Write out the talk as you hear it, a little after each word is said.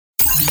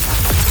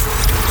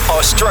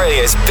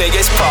Australia's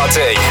biggest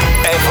party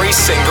every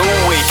single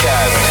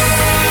weekend.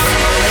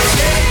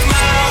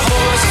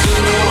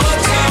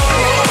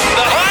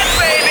 The Hype,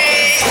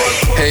 baby!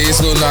 Hey,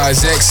 it's Lil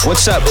Nas X.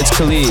 What's up? It's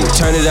Khalid.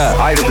 Turn it up.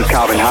 Hi, this is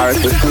Calvin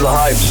Harris. This is The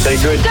Hype. Stay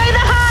good. Go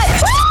The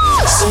Hype!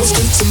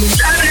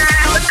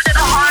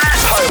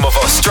 Home of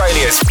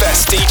Australia's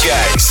best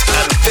DJs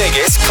and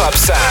biggest club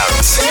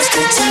sounds.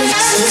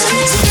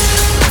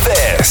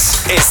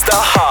 This is The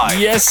Hype.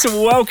 Yes,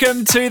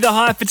 welcome to The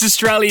Hype. It's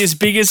Australia's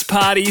biggest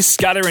party.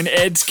 Scudder and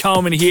Ed's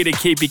Coleman here to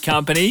keep you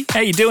company. How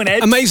you doing,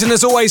 Ed? Amazing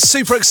as always.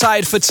 Super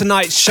excited for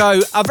tonight's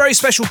show. Our very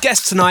special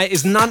guest tonight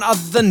is none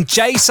other than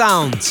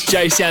JAYSOUNDS.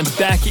 JAYSOUNDS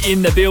back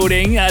in the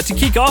building to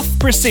kick off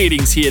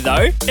proceedings here,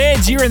 though.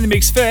 Ed, you're in the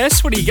mix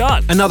first. What do you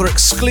got? Another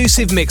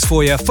exclusive mix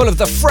for you, full of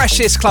the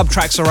freshest club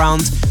tracks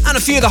around and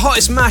a few of the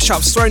hottest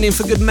mashups thrown in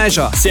for good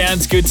measure.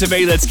 Sounds good to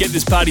me. Let's get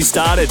this party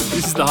started.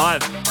 This is The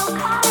Hype.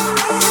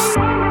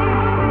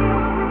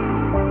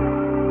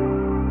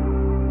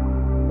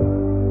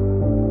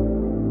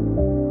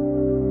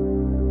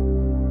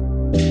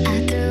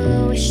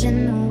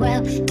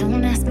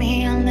 Don't ask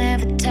me, I'll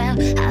never tell.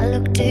 I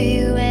looked to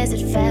you as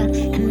it fell,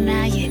 and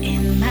now you're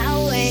in my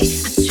way.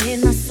 I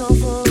trade my soul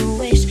for a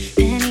wish,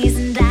 pennies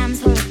and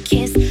dimes for a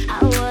kiss.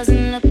 I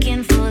wasn't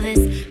looking for this,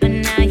 but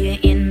now you're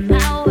in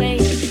my way.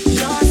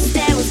 Your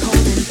stare was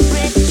holding,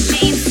 red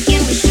jeans,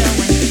 skin was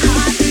showing,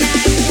 hot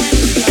night when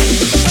it's blowing.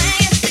 Where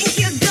you think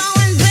you're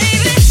going,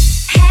 baby?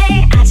 Hey,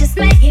 I just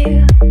met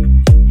you,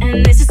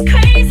 and this is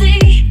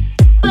crazy,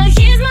 but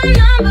here's my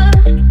number,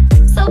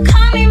 so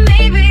call me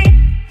maybe.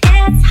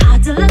 It's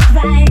hard to look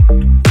right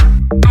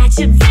at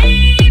your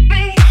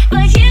baby,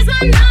 but here's my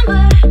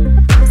number,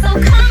 so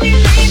call me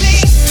maybe.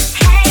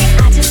 Hey,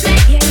 I just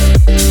met you,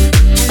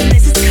 and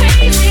this is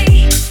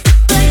crazy,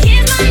 but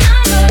here's my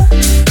number,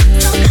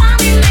 so call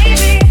me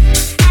maybe.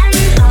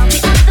 And all the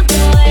other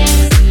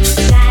boys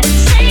try to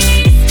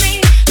chase me,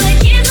 but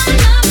here's my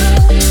number,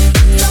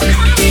 so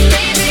call me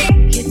maybe.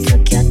 You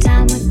took your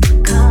time with the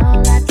call,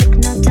 I took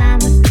no time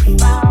with the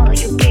fall.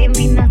 You gave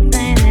me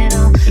nothing at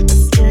all, but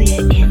still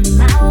you're in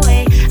my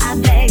way. I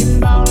beg and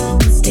borrow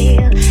and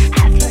steal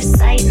at first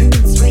sight, and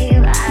it's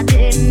real. I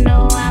didn't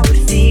know I would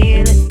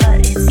feel it, but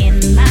it's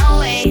in my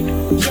way.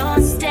 Your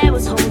stare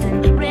was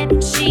holding, red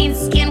jeans,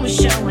 skin was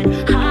showing,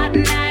 hot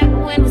night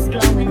wind was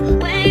blowing.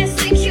 Where you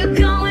think you're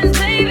going,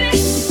 baby?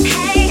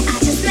 Hey, I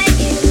just met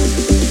you,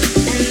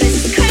 and this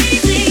is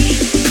crazy,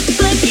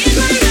 but here's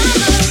my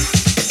number,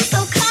 so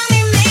call me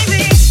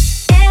maybe.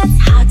 It's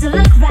hard to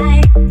look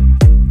right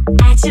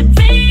at your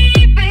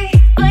baby,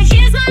 but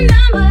here's my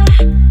number,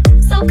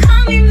 so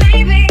call me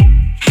maybe.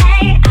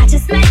 Hey, I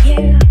just met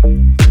you,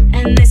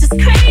 and this is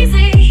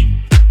crazy,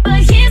 but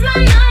here's my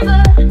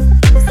number,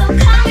 so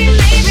call me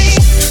maybe.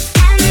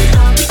 And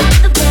all the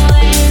other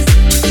boys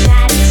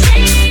try to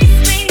chase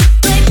me,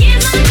 but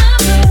here's my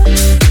number,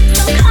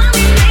 so call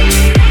me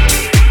maybe.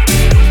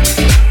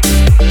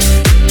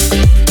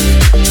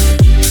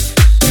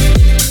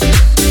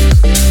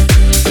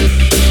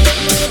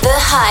 The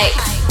Hype,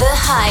 The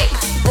Hype,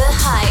 The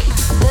Hype,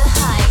 The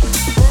Hype,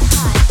 The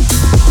Hype.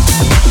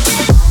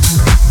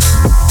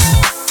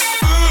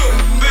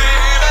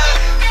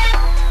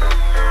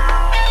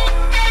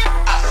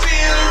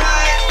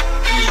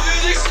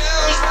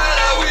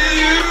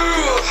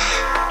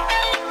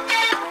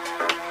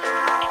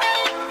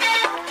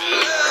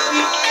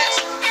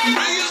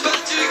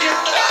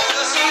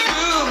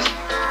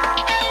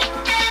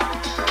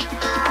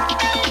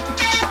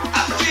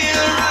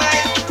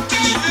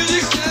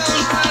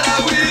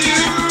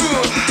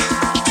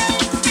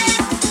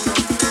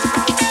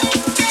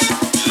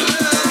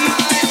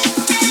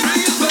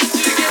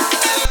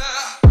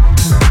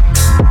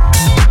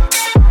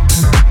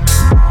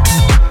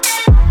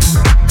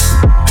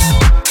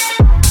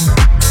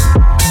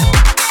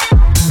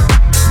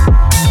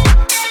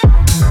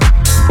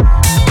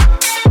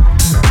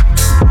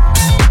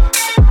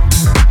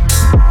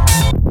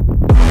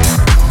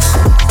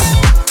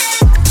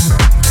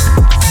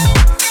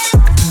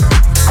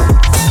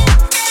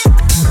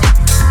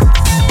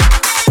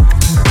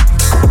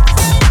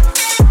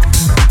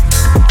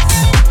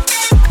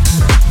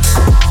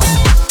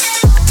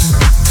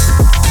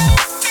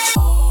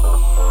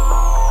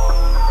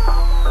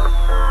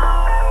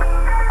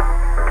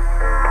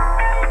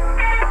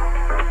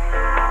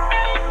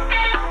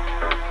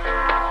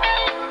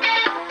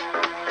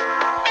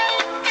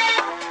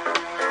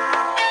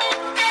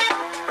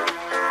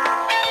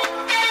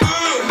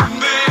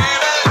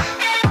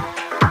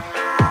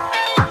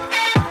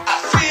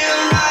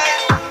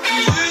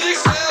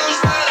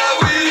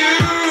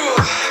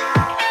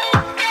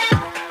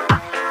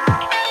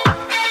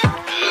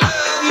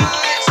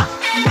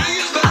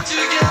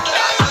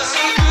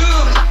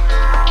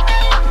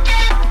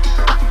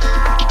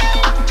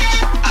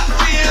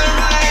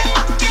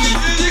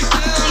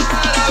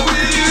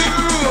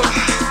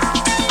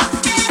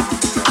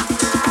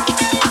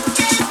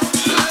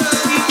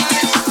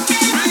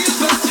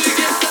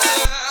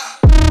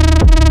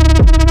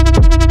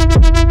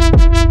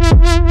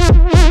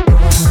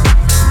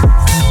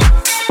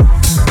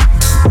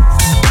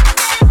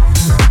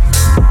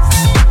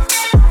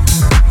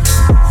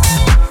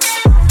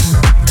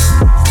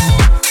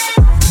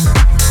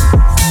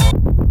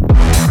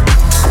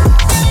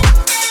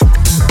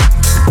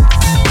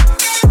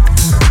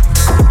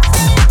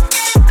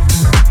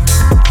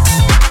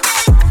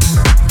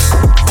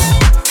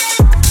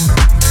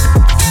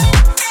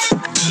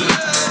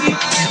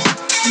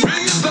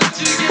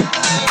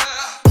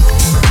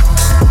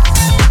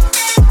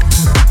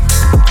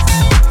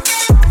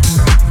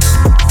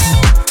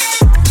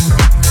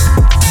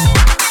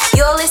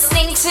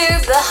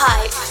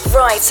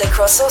 right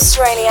across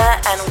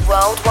Australia and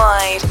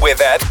worldwide.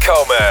 With Ed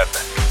Coleman.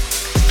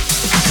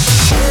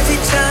 Every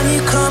time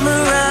you come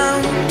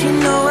around, you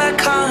know I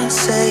can't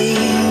say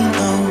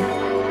no.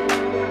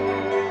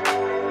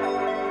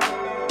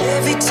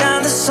 Every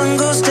time the sun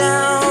goes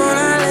down,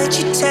 I let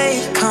you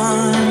take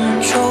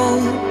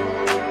control.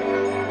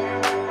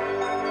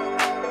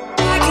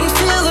 I can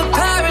feel the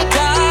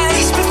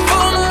paradise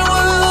before my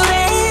world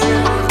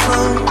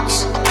implodes.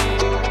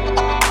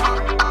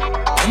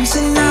 And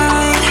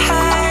tonight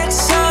had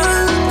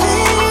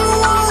something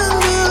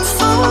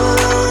wonderful.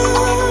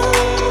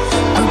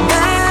 My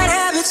bad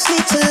habits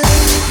lead to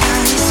late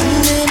nights,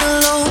 living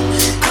alone.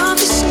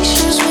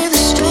 Conversations with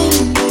a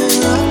stranger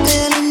I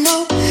barely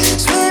know.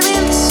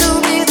 Swearing this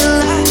will be the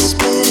last,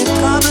 but it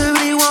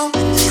probably won't.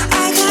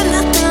 I got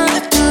nothing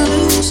left to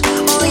lose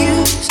or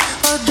use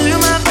or do.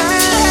 My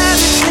bad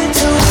habits lead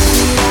to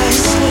late nights,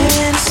 staring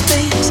into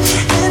space,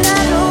 and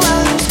I know I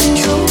lose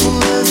control of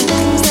the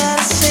things that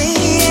I say.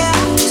 Yeah,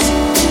 I'm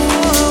searching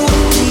for a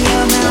way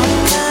out, now I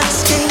can't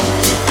escape.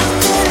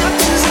 Nothing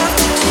happens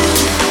after two.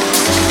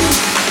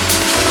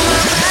 My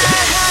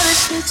bad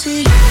habits lead to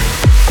you.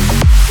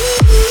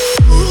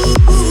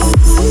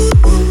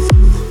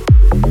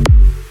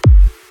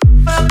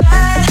 My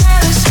bad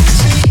habits lead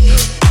to you.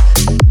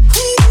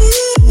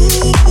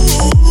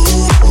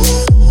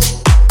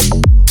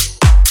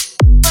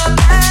 My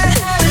bad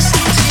habits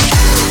lead to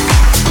you.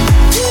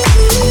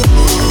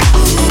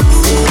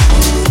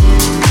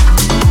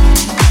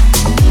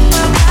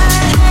 My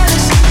bad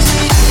habits lead to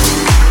you.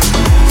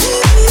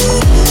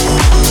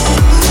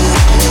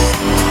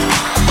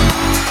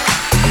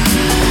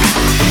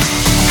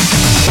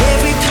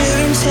 Every pure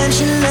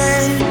intention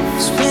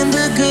ends when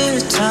the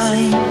good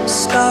times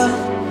start.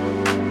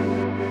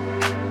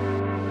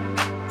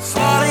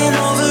 Falling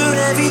over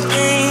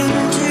everything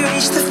to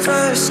reach the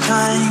first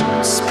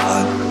time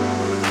spot.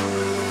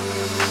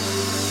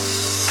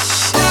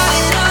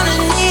 Started on a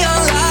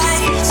neon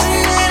lights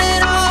and then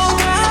it all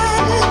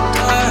got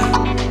dark.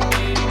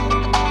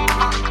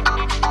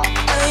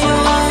 I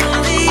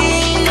only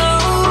know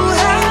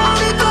how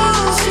to go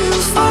too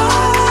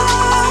far.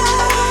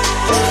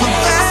 My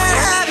bad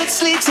habits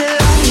lead to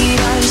light.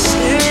 I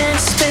stare into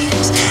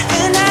space,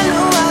 and I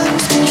know I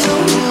lose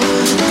control of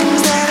the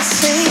things that I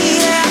say.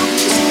 Yeah, I'm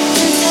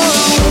searching for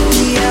a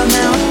way out,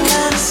 now I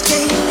can't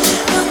escape.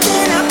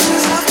 Nothing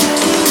happens after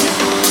two.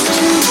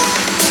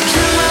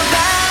 My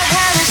bad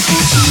habits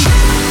lead to you.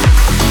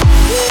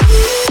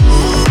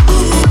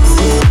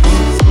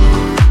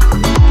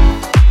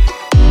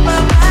 My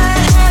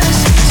bad habits lead to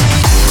you.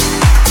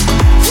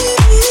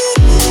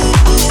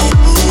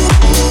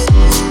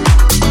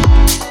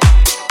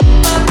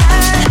 My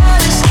bad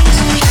habits lead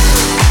to you. My bad habits lead to you.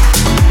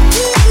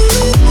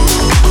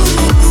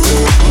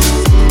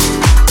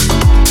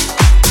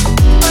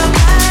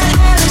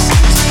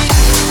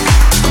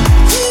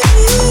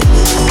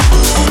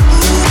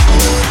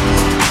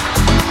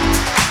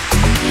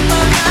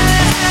 My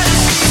bad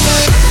habits lead to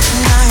you.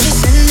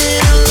 Nights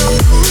ending alone.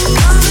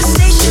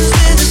 Conversations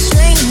with a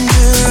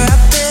stranger I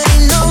barely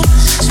know.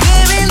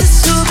 Swearing this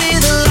will be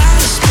the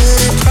last, but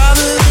it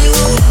probably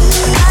won't.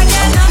 I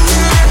got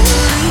nothing left to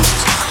lose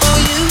or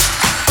use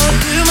or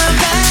do. My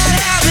bad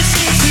habits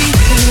lead to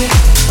you.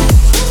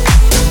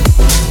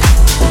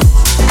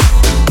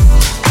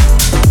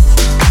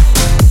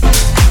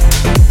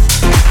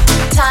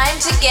 Time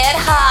to get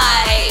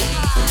high.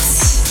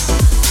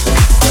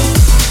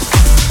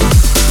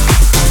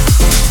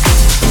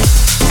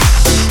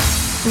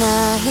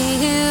 Now here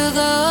you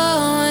go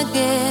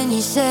again.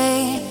 You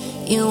say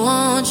you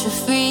want your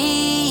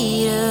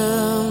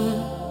freedom.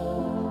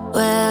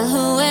 Well,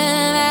 who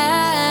am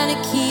I to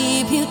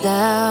keep you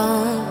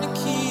down?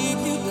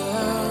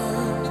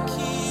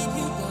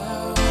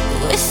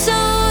 It's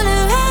only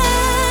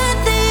right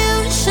that you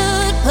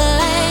should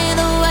play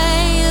the way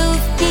you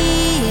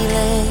feel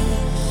it.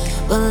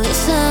 But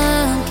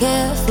listen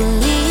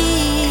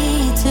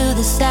carefully to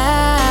the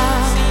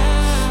sound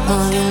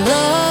of your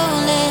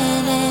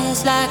loneliness,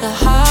 like a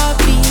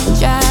heartbeat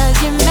drives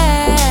you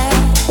mad.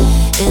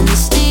 In the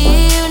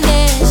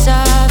stillness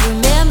of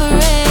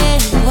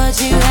remembering what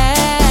you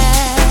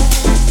had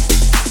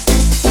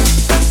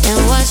and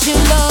what you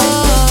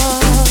lost.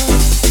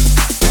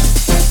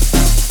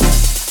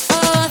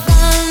 Oh,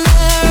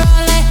 thunder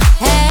only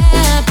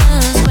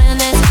happens when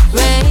it's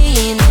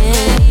raining.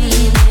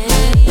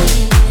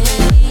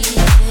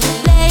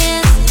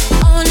 Players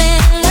only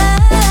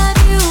love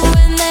you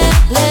when they're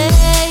playing.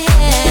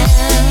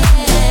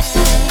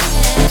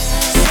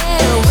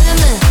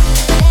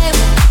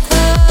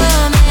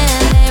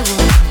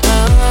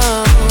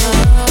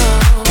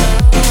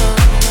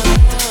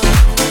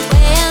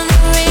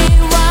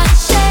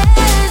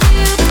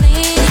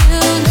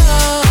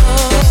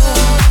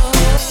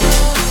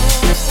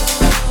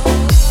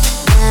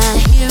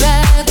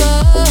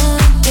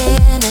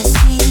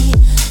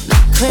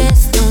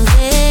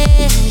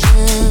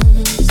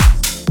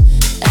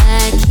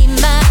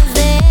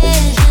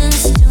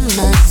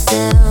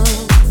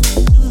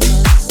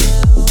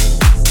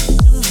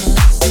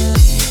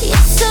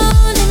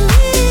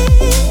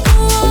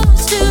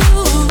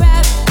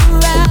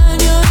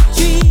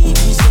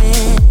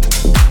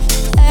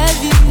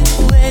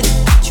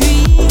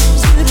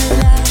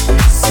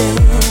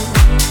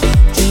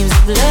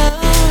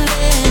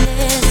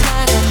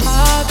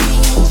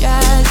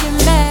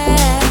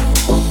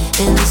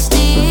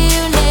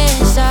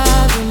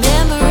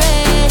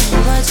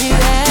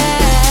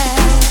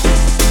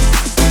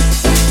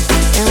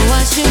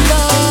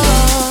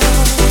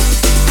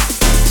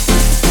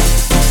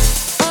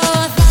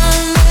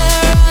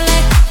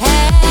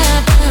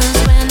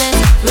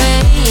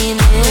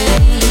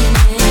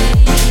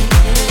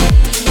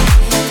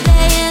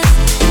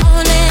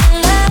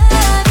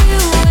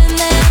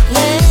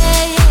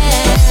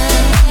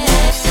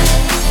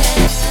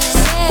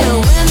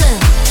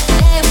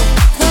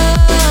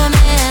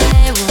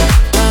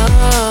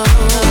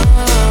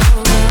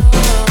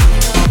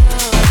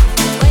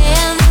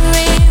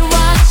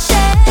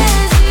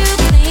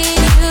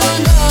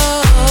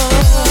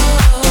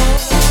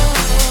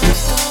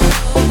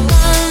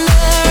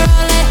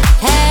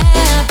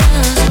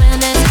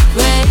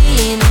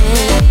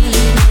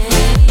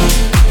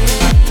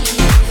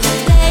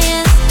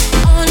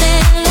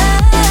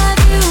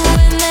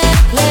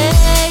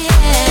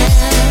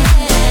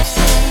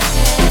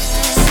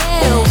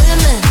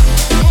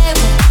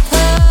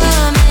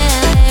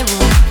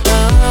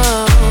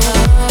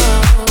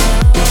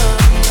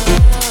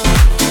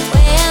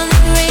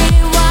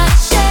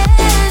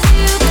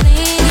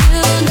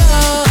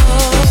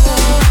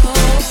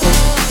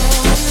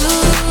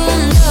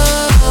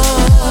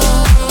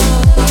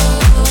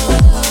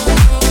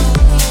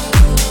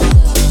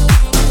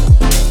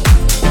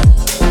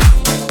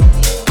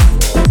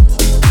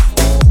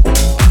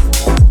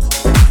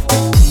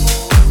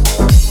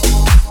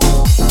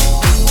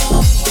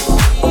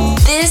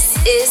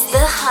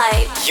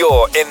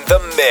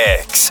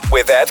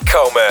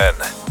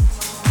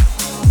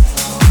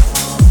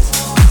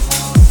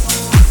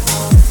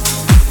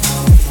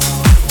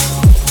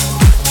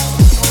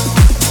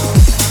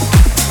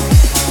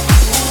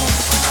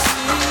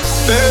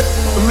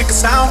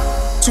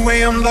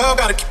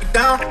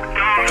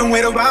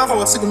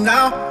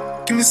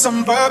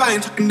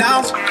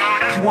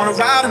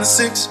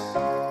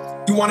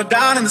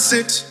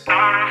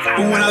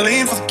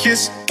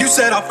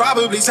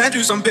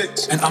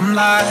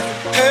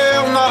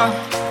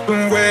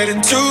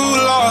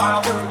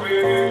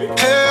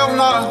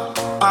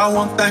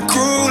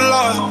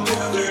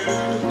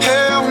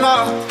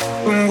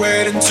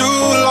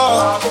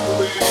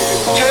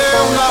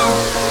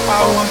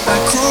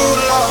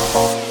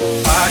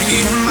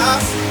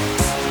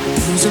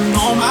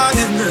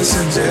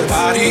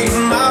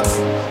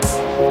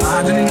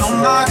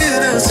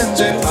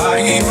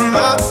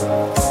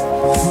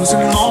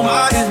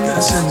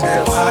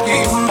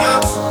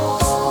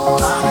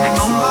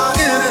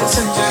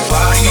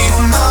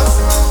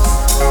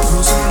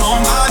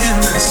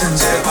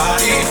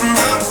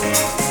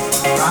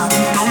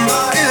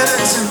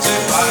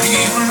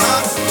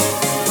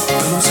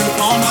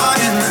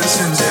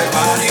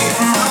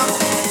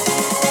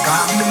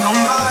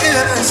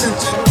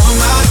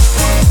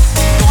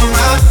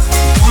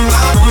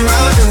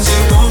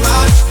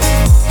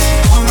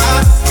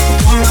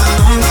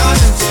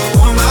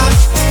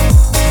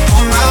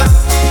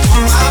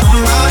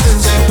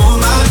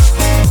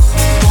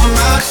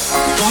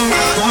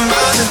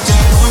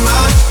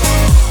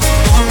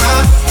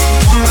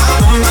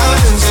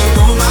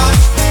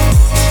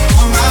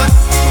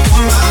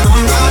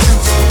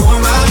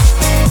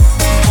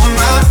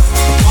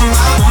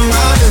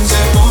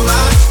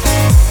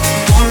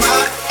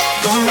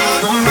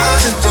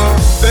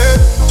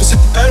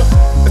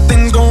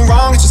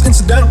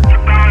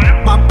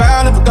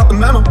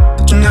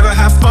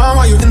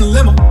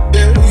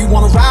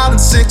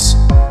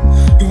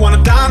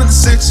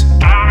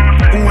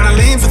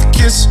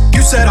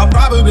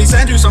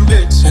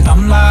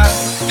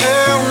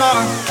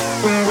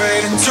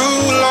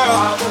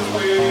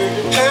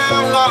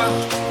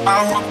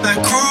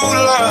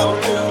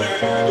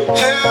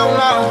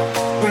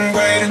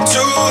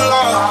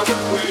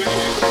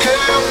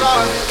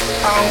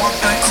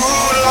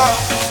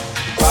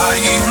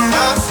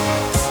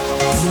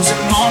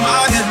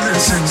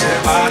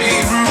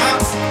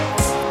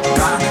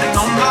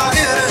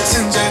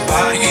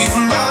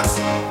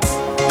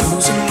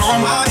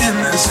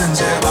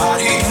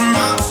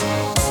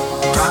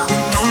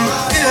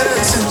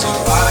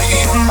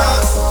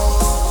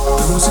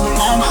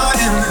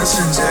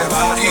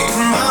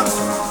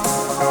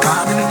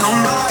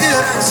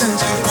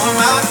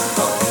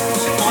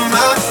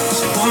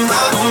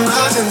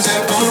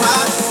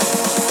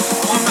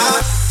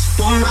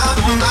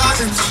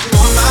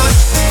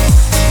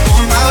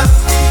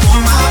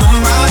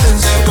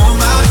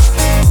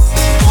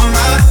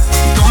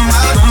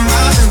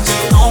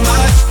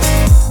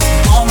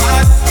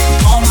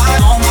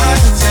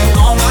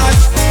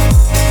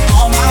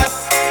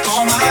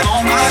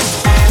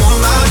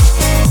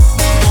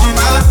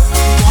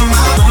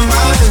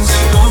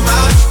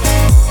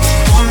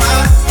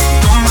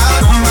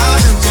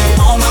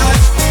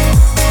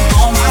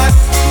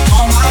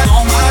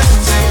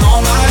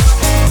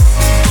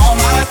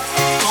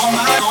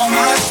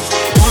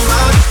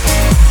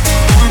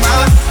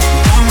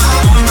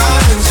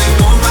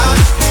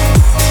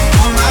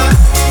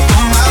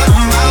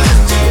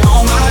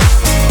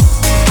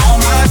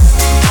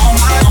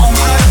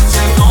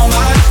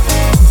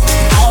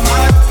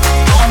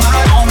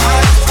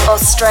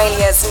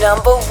 Australia's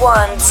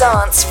 #1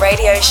 dance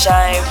radio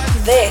show.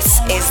 This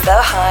is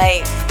The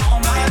Hype.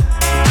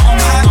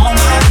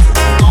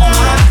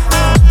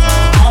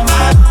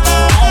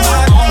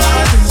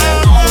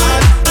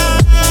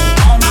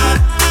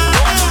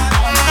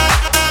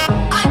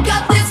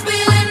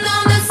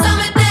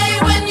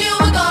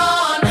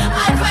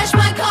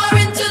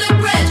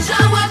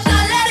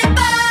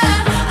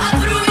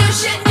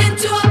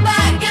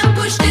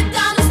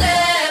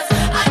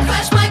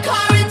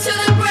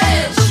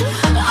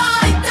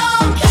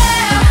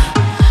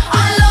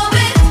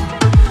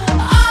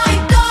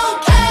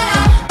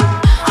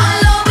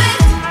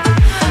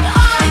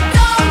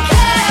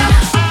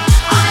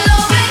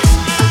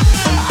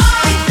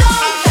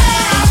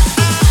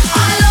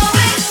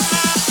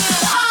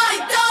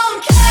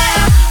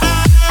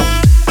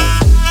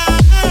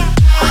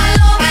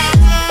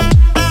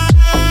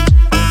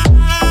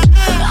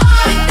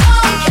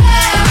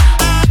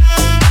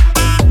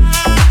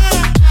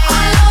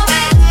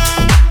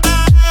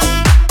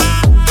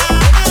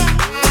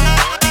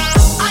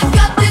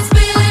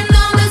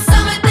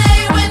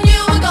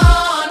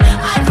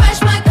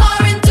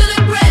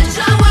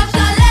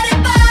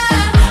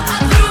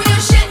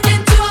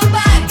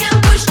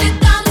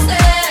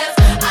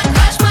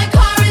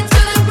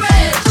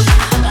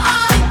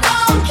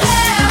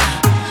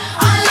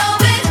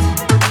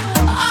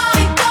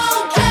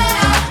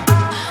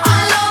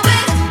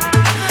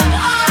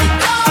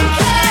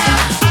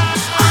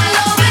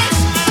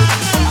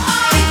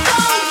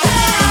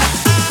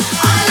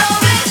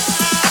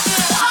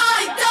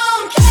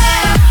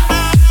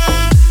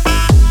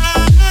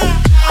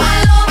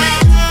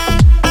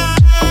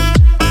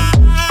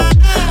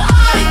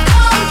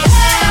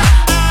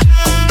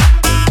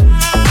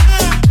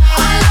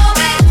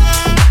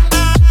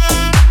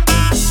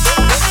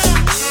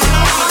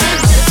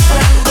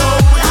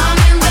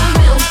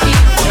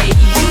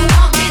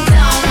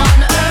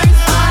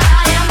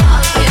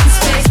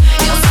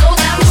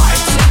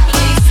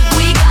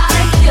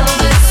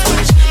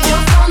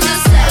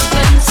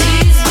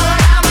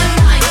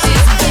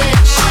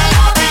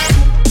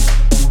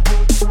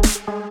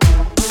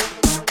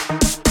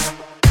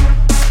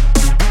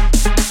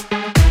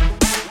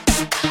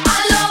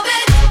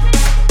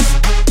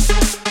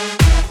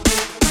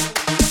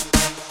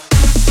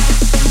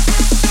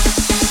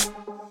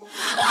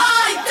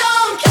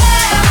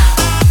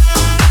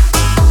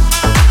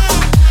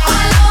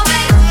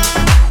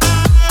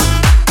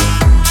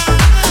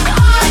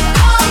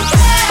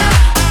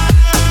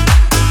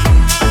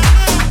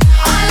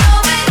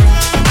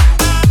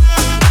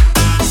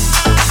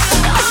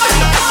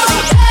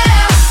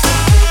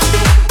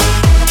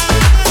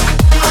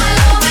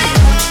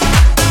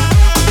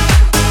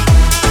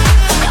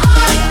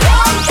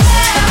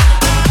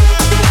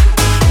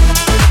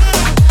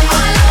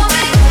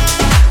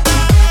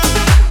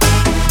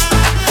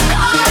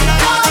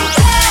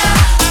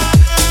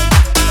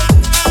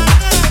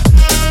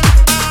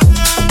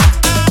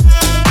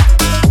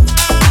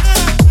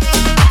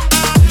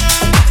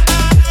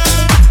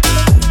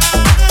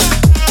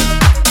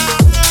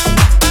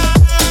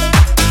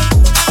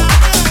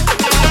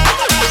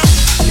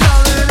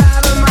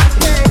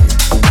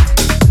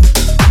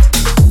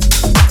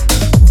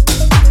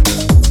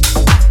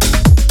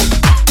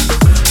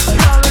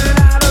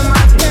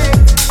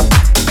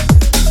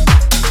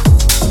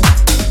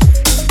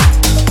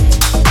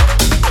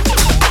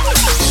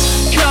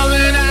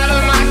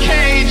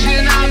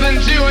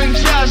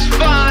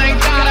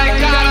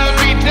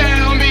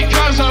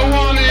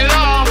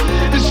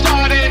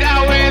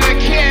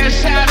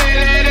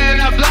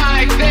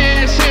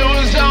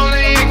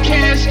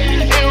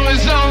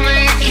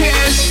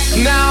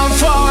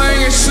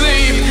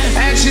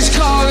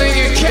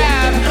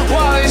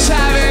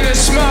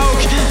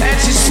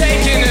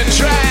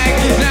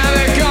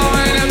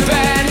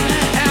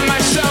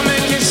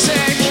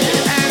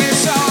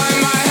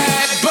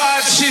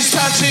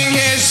 touching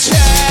his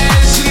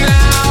chest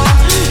now.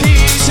 He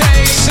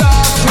takes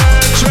off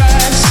her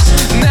dress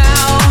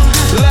now.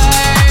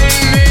 Let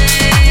me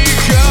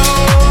go.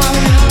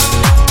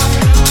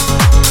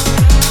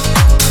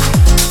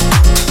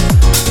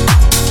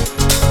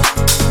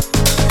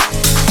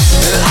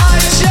 And I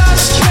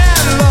just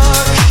can't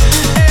look.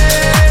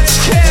 It's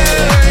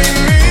killing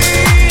me.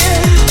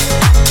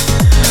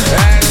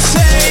 And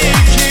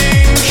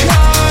taking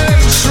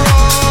control.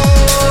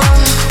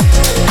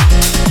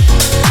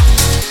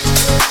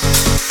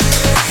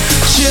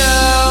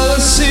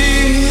 Jealousy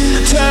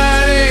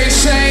turning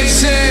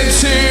saints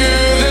into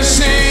the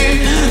sea,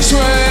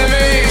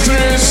 swimming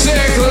through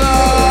sick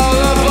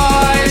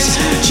lullabies,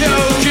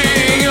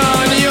 choking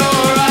on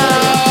your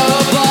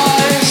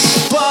alibis.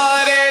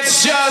 But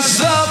it's just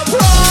the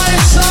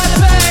price I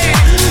pay.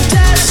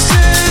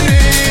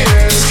 Destiny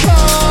is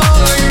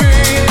calling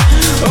me.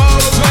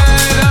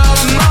 Open up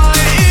my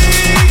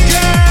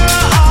eager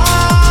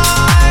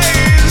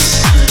eyes,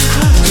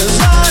 'cause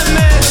I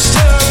missed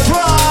a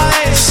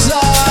bright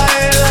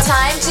side.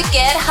 Time to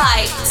get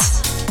hyped.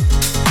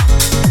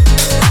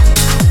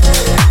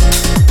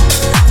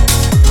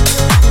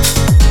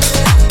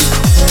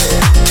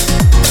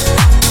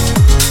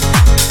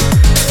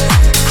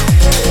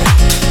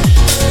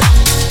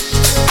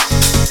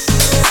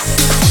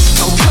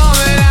 I'm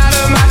coming out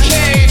of my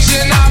cage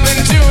and I've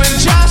been doing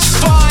just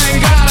fine.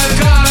 Gotta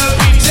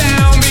be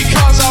down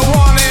because I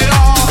want it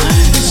all.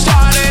 It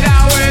started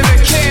out with a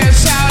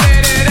kiss. How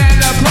did it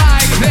end up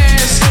like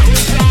this? It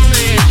was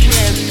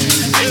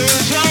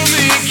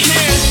only a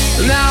kiss.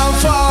 Now I'm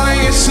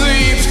falling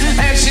asleep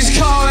and she's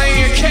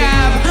calling a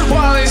cab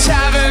while he's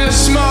having a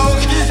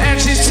smoke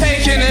and she's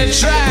taking a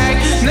drag.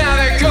 Now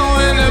they're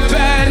going to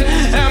bed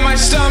and my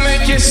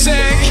stomach is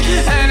sick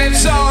and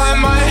it's all in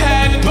my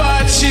head,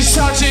 but she's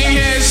touching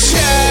his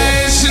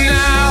chest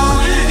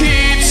now.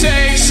 He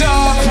takes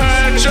off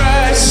her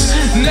dress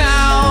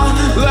now.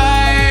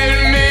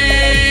 Let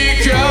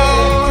me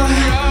go.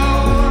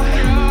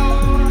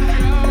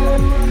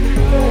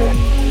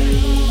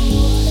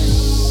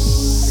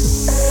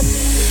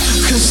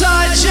 'Cause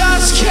I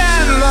just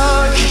can't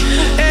look.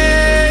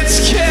 It's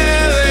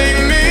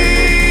killing me.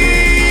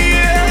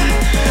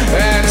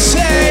 And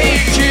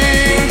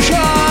taking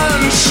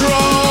control.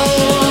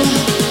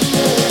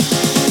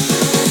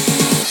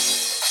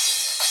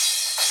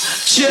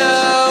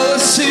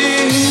 Jealousy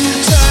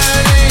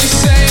turning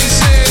saints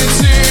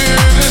into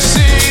the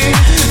sea,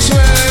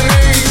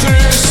 swimming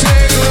through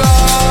sick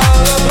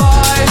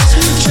lullabies,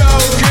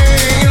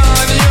 choking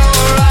on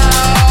your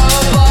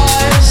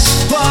alibis.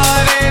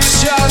 But it's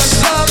just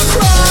the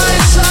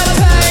price I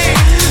pay.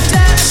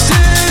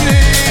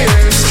 Destiny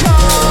is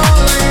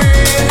calling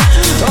me.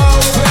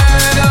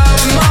 Open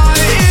up my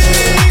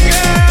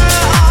eager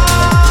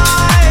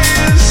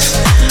eyes,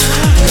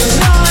 'cause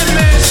I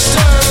missed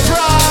a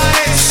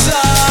bright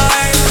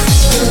side.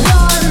 'Cause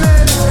I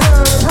missed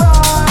a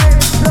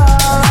bright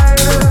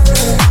side.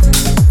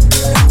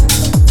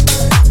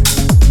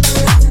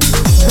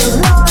 'Cause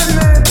I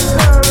missed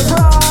a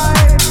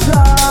bright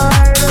side.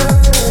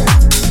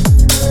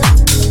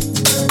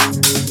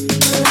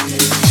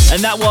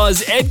 And that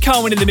was Ed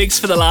Coleman in the mix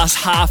for the last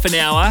half an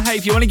hour. Hey,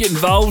 if you want to get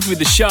involved with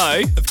the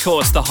show, of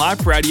course, The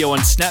Hype Radio on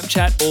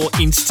Snapchat or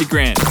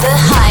Instagram. The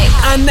Hype.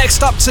 And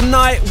next up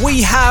tonight,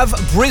 we have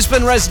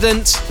Brisbane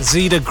resident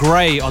Zeta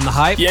Gray on the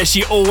Hype. Yeah,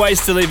 she always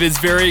delivers.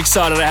 Very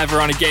excited to have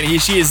her on again. Here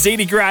she is,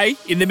 Zeta Gray,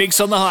 in the mix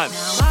on The Hype.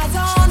 I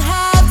don't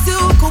have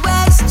to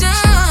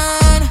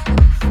question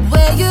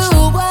where you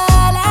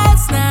were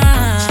last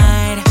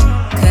night,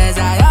 'cause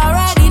I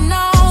already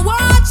know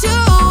what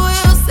you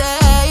will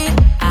say.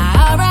 I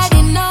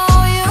already know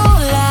you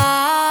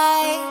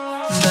lie,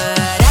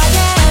 but I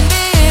can't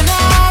be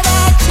mad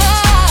at you,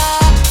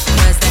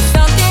 'cause there's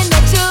something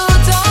that you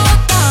don't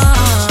know,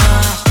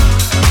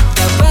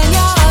 that when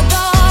you're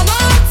gone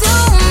I do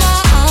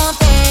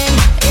nothing.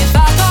 If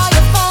I call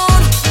your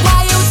phone, why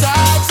you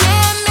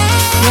touching me?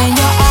 When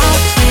you're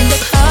out in the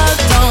club,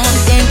 don't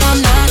think I'm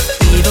not.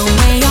 Even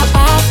when you're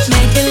out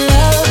making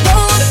love,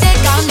 don't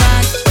think I'm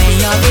not. When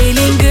you're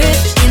feeling good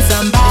in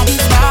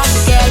somebody's spot,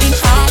 getting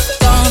hot,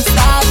 don't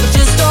stop.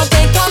 Just don't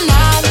think I'm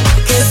not,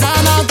 'cause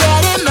I'm not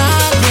getting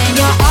mad. When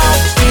you're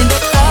out in the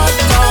club,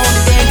 don't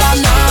think I'm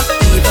not.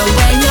 Even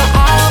when you're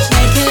out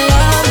making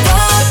love,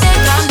 don't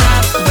think I'm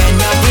not. When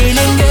you're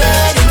feeling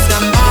good in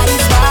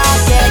somebody's spot,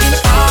 getting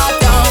hot,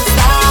 don't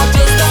stop.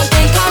 Just don't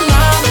think I'm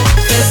not,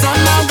 'cause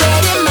I'm not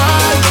getting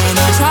mad. When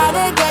I try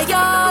to get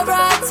your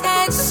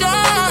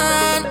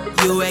attention,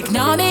 you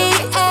ignore me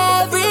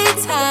every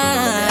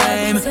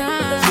time.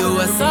 You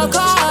were so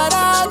caught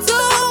up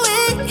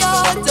doing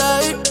your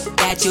dirt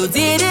that you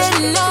didn't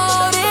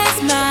notice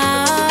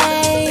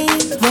mine.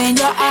 When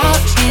you're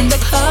out in the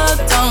club,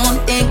 don't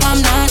think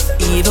I'm not.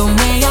 Even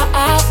when you're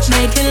out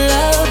making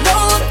love,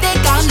 don't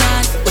think I'm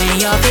not. When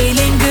you're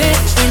feeling good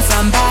in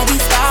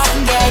somebody's spot,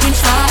 getting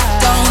hot,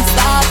 don't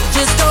stop.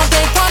 Just don't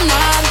think I'm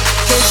not,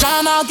 'cause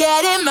I'm not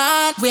getting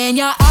mine. When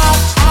you're out,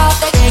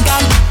 they think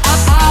I'm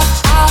out.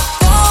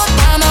 Don't,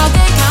 I'm not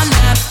think I'm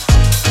not.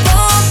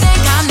 Don't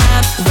think I'm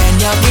not.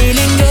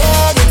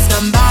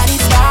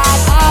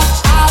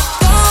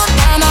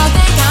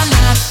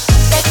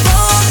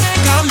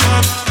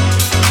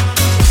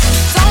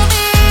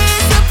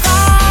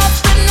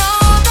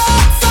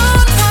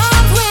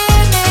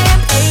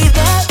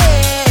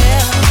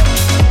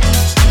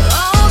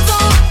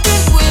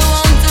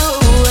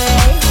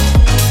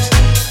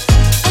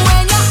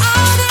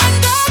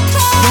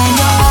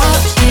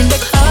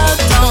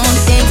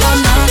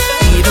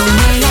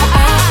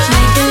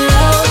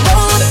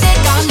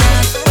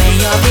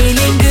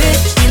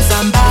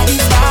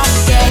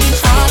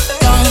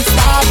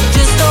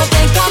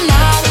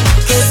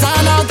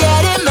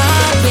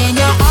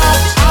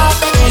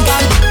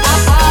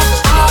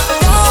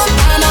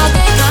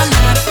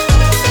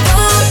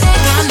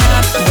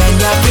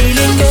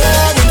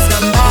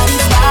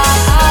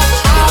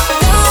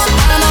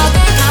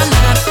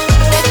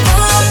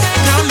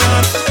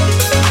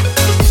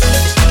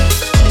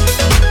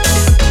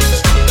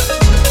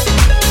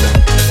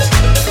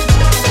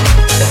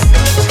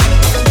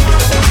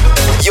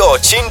 You're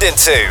tuned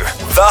into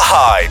The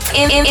Hype.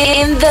 In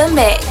the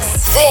mix.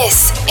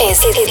 This is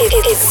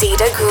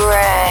Zeta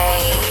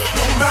Gray.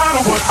 No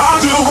matter what I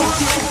do,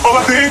 all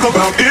I think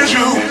about is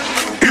you.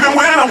 Even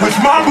when I'm with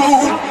my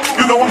boo,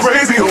 you know I'm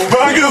crazy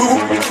over you.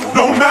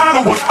 No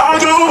matter what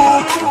I do,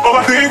 all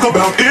I think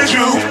about is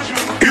you.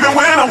 Even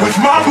when I'm with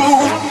my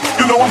boo,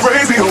 you know I'm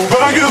crazy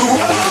over you.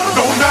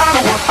 No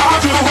matter what I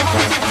do,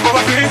 all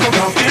I think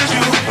about is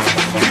you.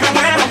 Even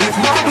when I'm with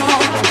my boo,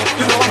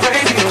 you know I'm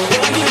crazy over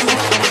you.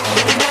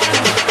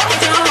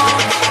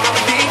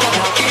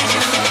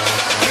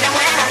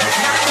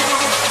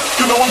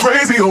 You know I'm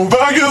crazy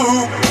over you.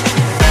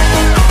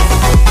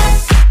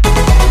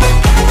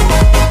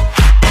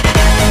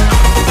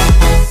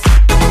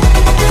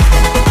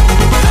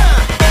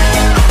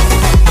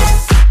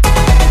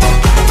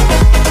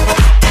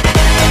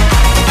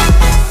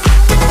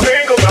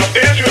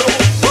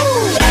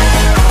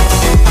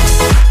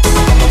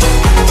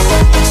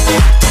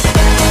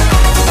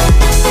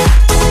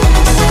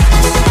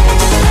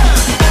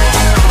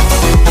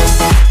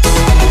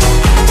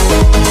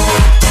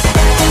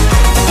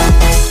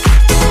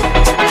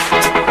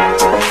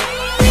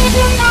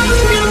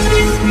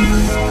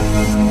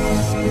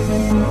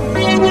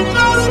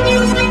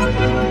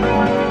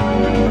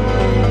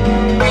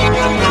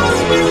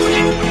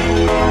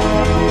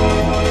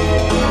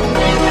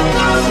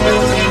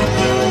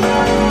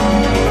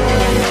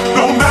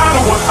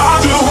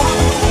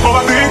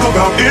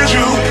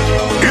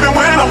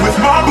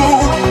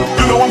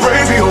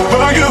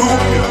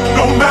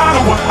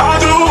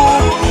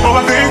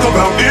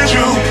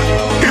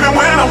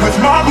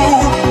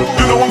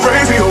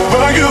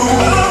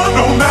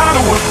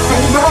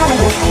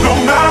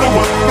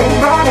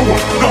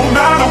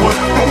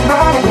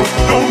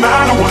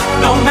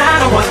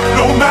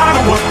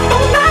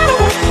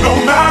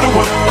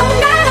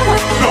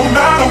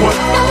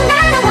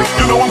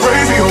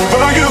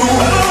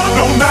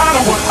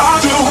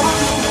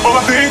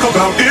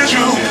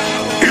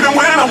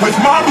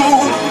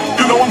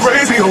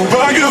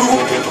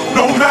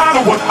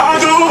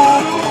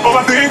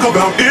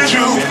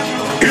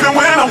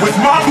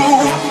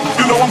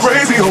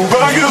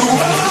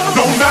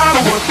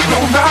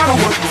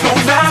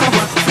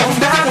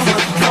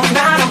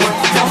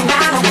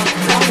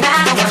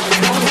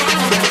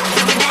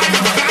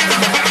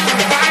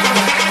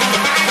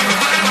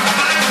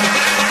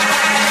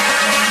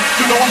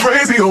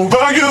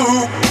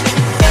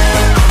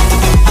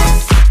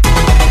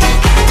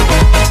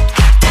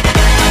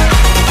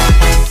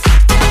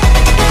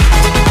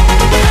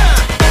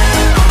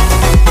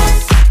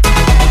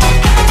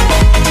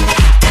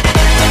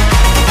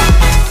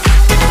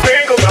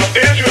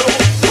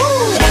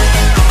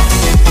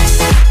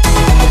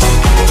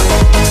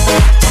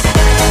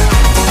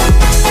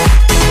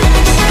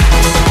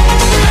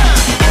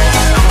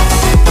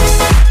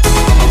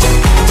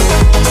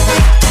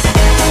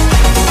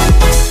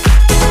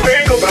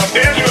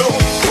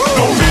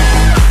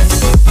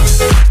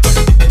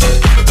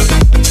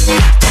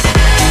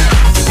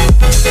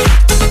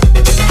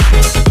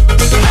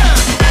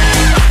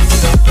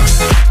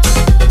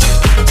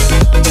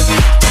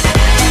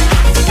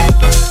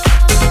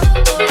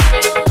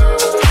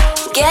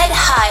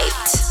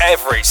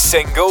 Every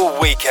single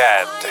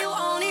weekend. You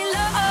only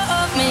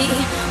love me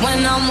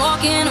when I'm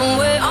walking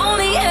away.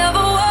 Only ever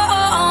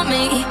want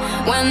me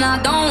when I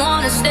don't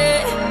wanna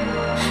stay.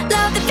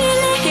 Love the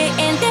feeling,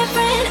 hitting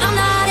different. I'm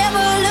not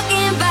ever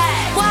looking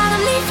back. While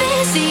I'm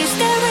leaving, see you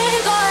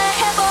staring. Go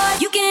ahead,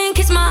 boy, you can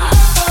kiss my.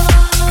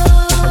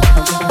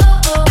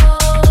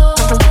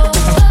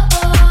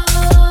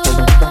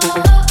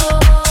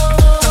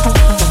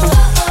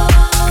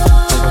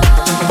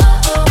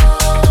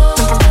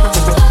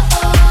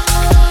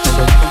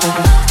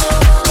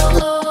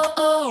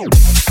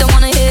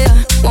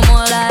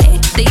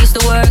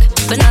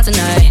 But not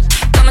tonight.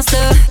 Got my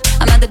stuff,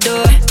 I'm at the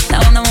door. Now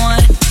I'm the one.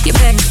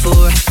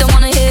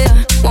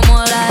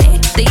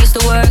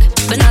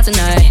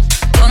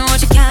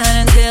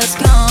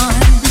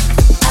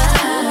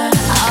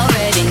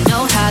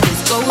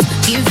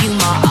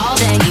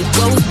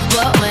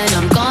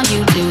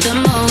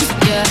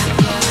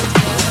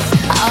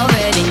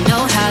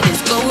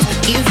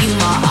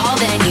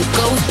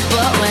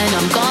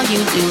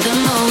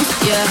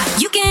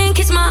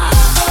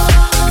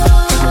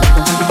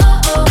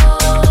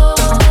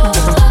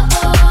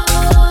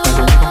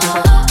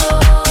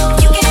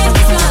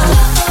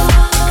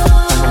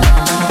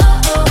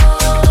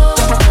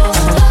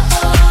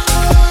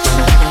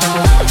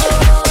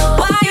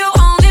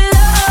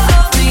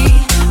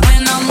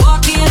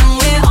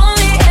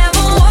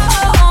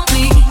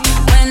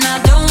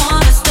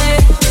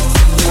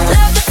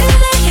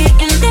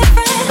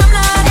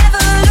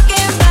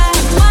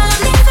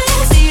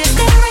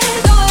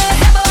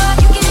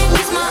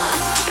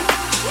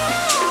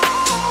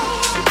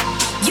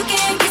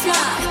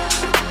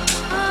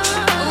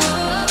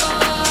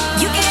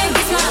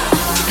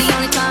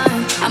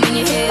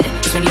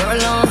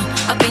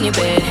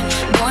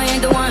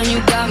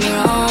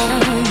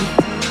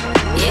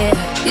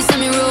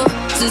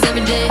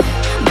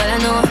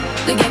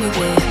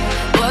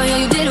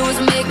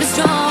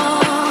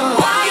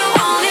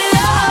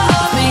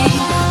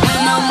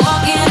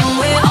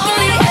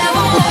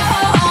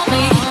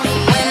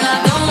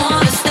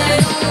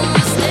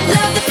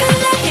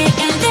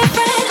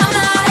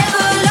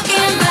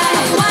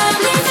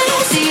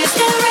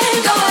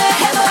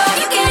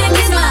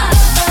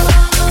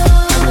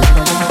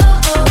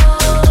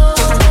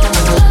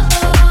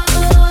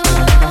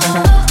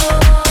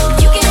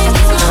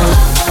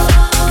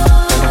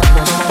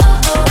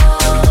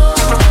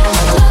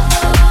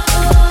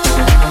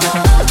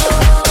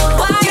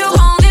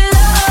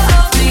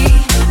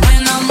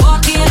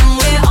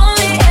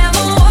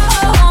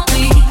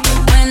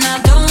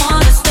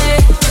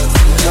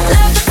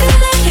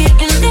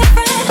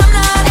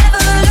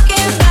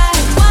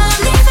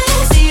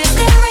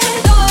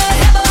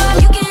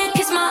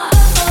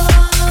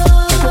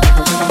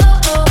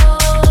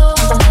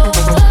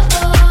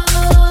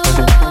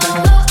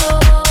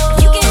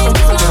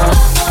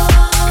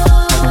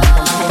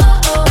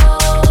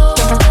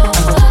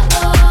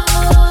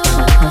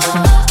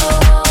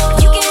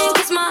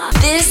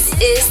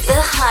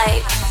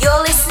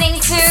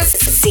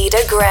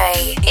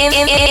 Gray in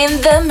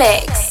the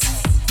mix.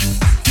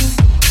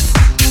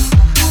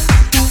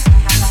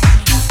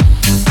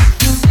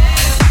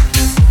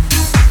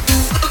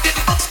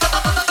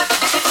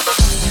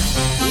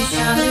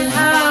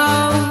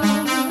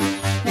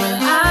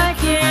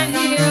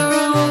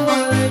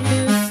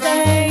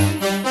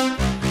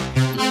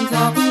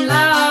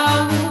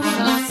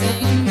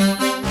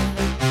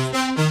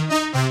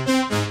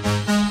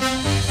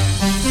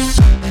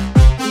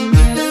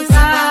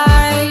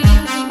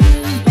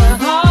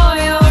 All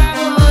your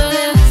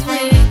bullets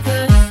make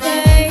us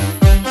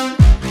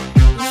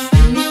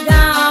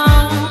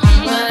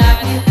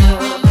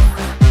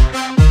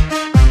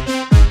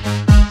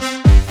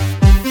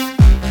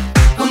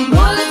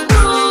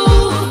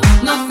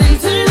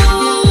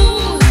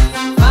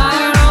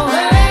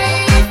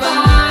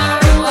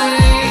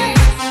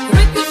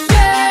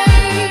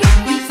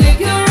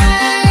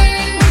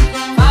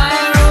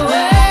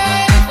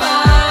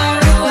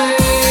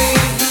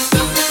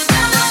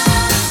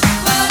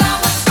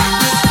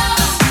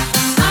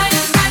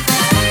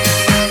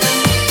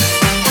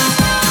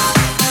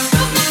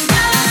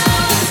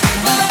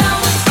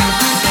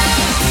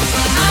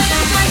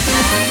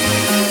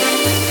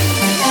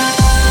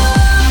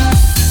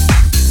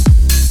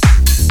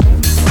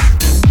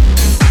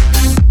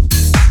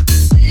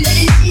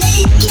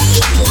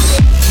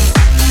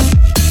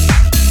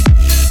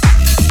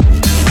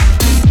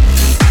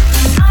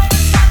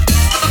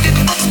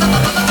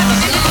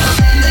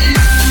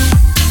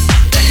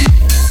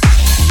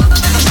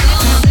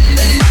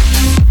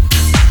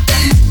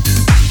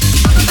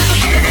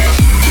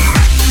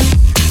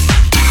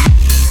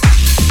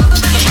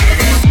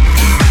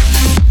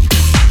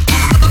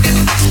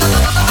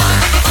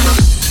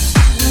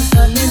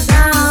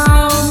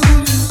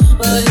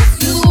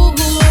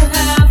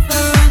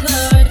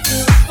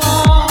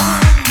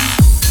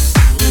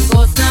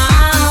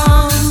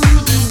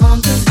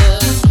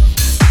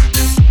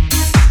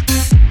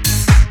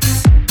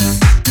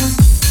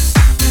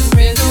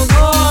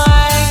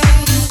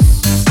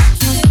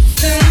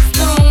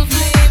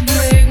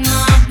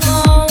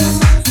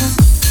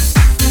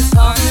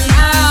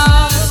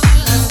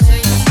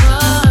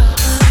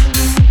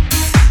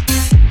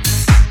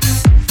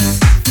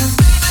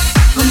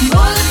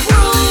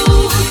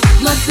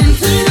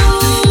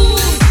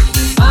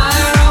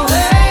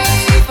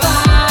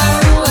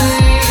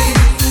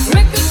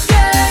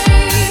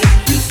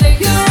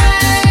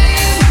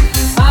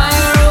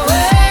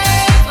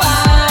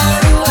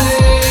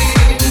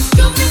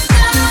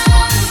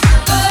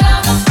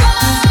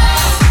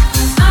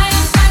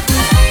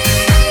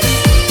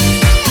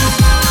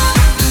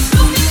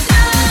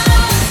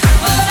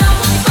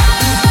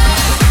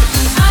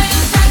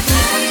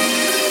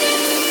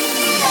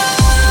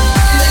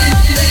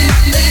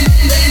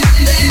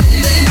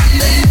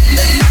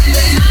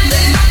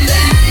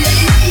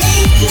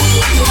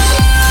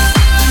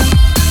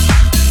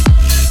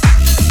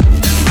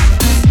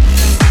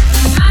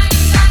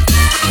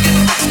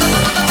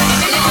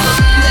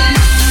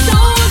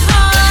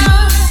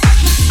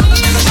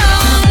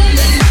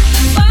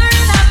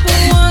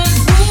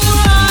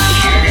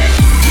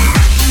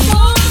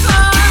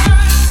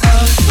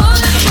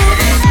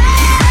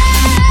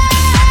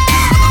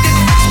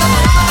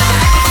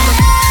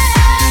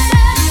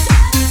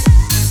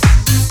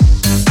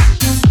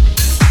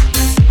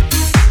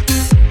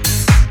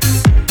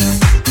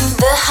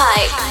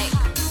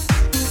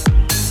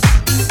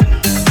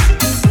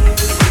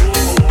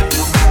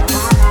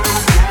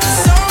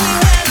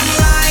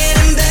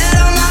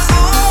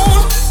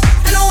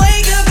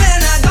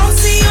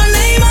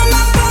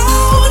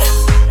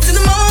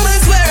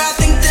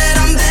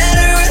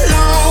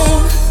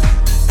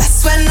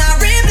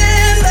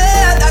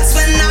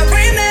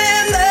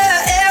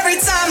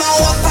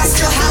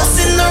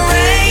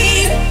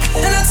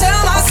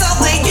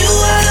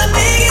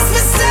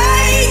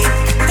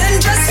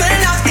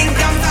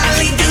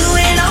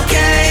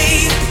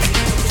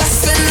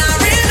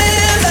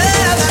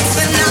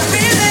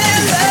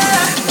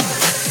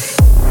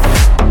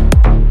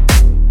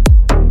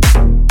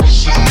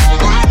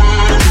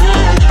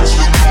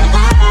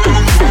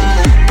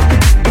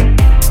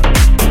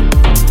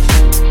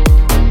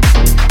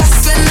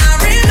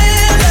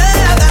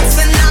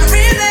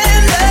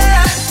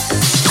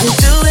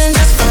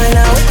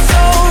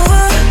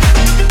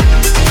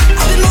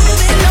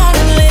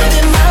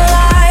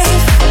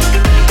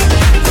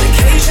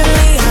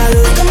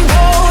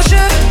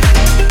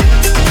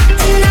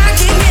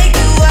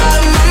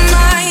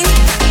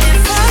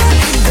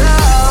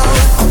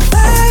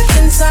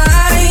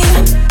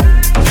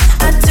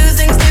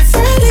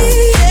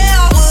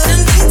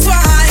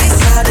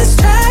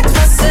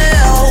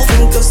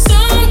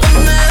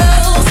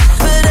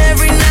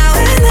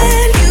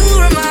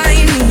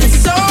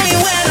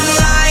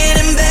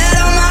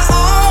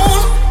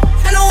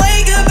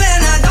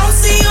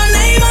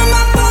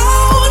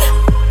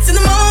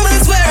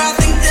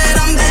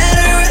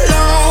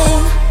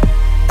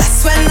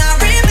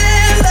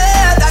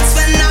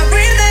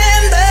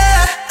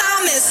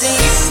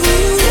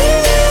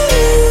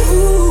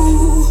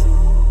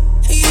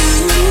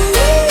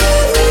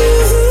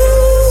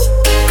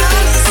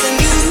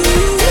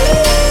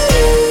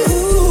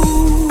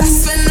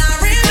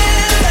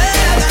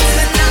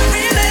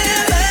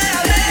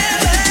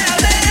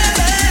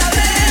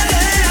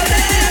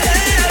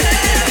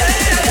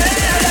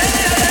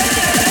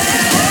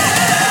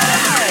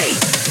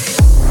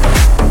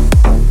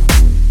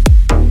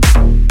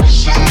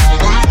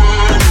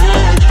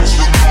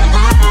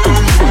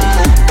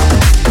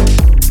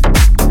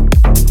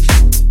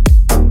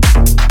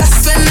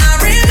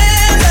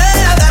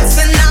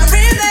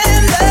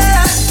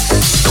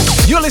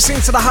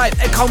to The Hype.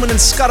 Ed Coleman and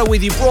Scudder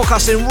with you,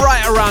 broadcasting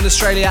right around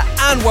Australia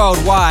and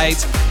worldwide.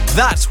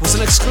 That was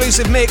an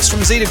exclusive mix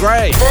from Zeta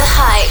Grey. The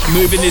Hype.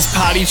 Moving this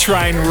party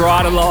train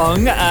right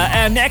along.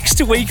 Our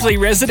next weekly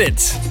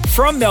resident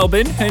from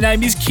Melbourne, her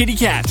name is Kitty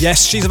Cat.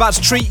 Yes, she's about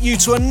to treat you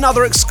to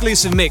another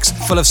exclusive mix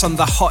full of some of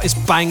the hottest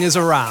bangers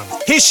around.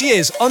 Here she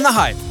is on The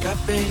Hype. Got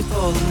ready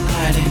for the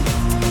lighting.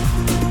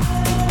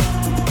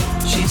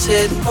 She's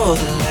heading for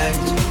the light.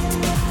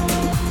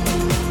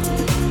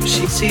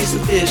 She sees the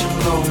vision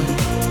growing.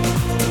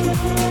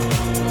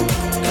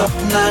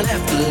 Couple line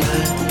after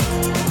line.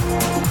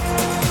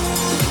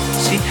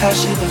 See how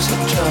she looks in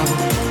trouble.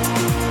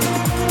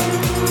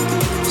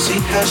 See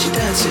how she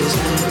dances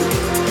now.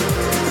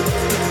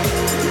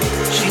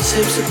 She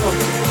sips the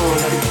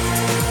Coca-Cola.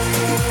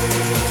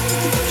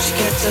 She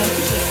gets up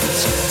the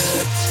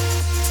differences.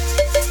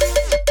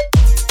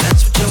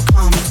 That's what you're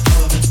coming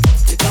for.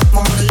 They don't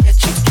wanna let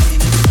you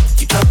in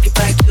it. You drop your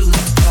back to the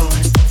floor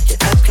and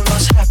you're asking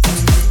what's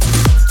happening.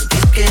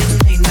 It's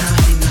getting me now,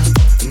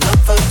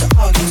 enough of the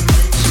arguments.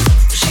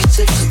 But she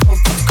sips the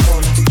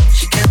Coca-Cola.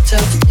 She can't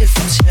tell the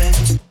difference yet.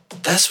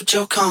 That's what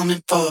you're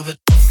coming for, but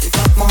they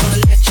don't wanna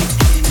let you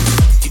in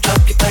it. You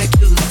drop your back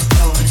to the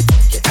floor and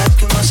you're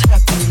asking what's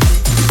happening.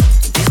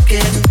 It's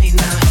getting me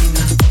now,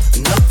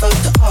 enough of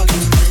the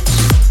arguments.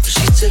 But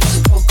she sips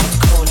the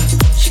Coca-Cola.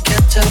 She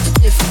can't tell the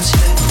difference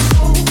yet.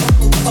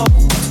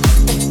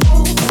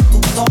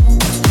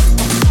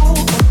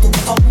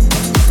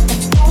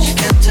 She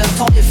can't tell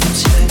the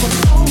difference yet.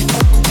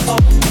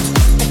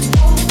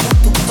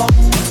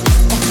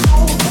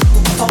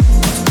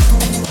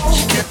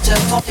 She can't tell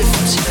the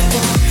difference yet.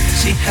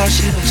 See how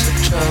she looks in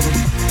trouble.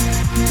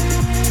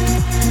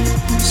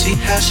 See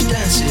how she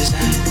dances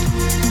and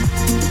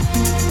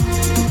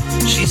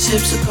she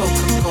sips the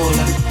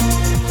Coca-Cola.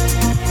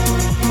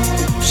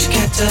 She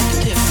can't tell the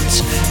difference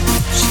yet.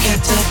 She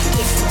can't tell the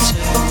difference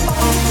yet.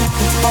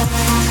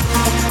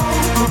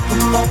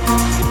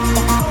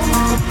 That's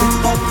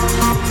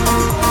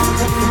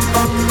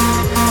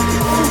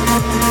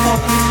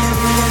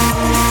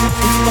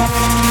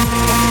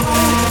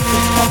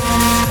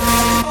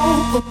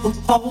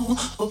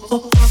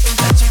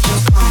what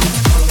you're coming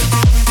for.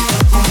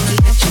 Don't wanna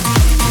let you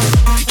in.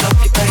 You drop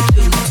your back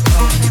to the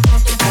floor.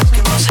 You're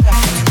asking what's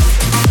happening.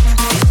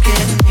 It's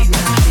getting me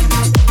now,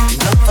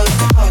 enough of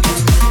the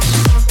arguments.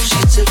 She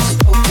sips the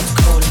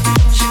Coca-Cola.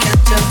 She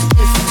can't tell the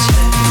difference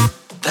yet.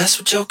 That's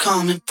what you're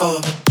coming for,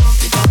 but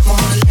they don't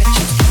wanna let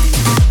you in.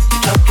 You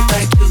drop your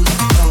back to the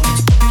floor.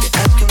 You're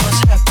asking what's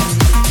happening.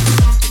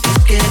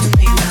 It's getting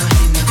me now,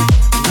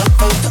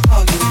 enough of the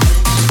arguments.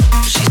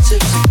 She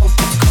sips the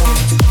Coca-Cola.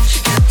 She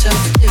can't tell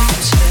the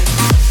difference yet.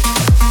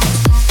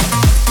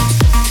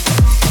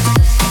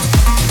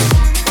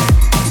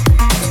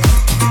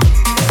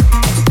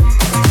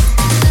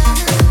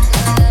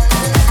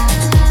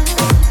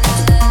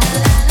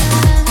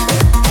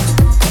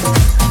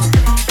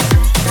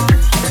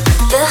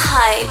 The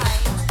Hype.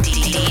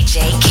 DJ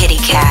Kitty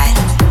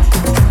Cat.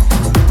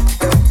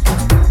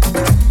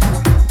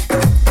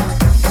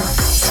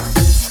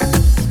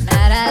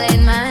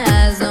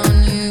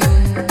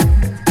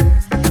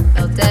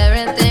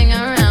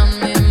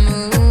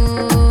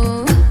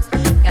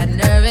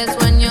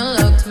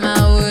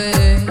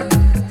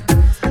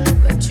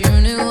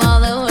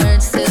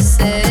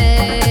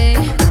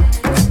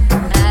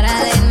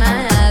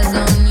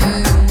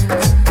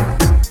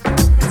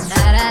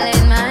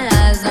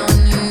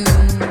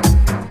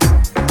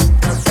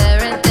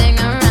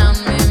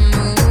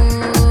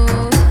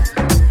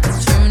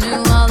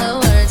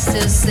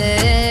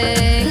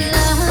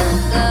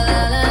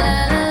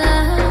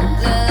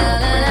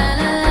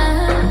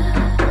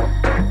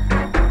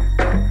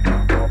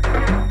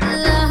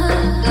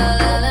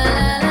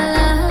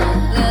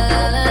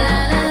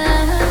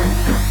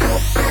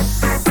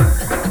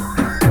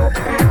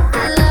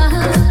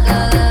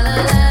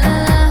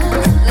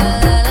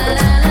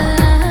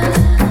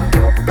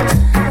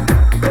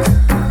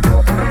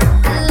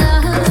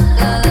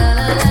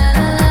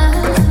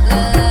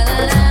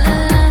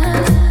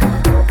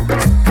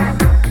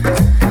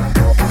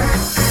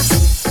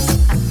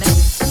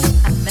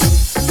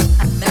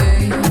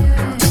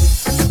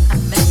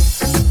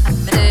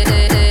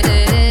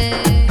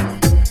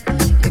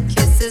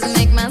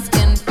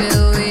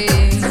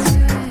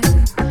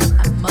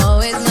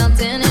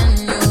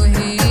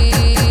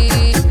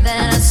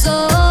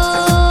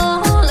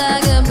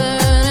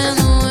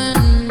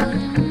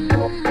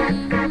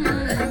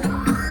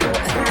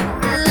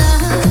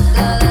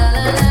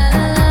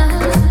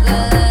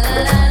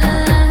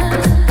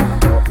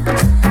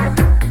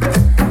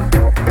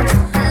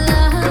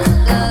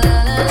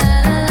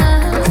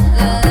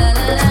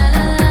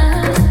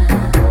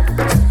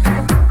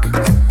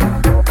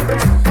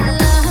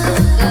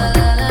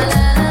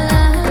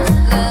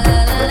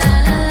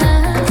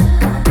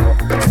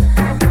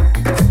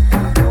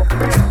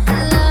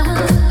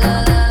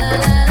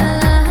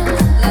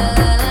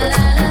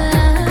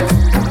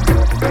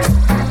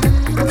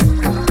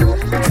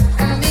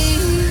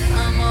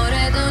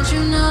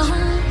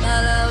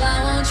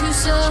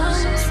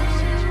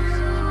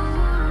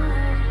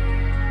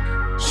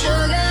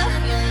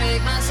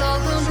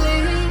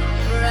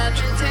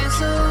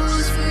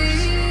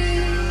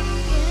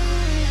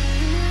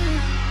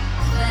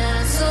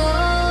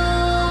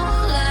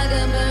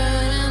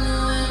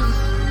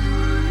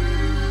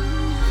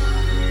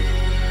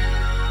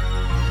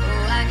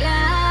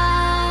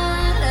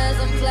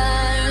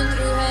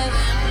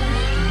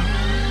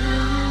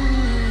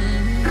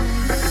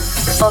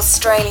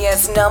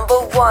 Australia's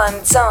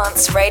 #1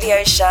 dance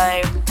radio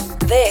show.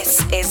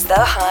 This is The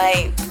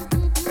Hype.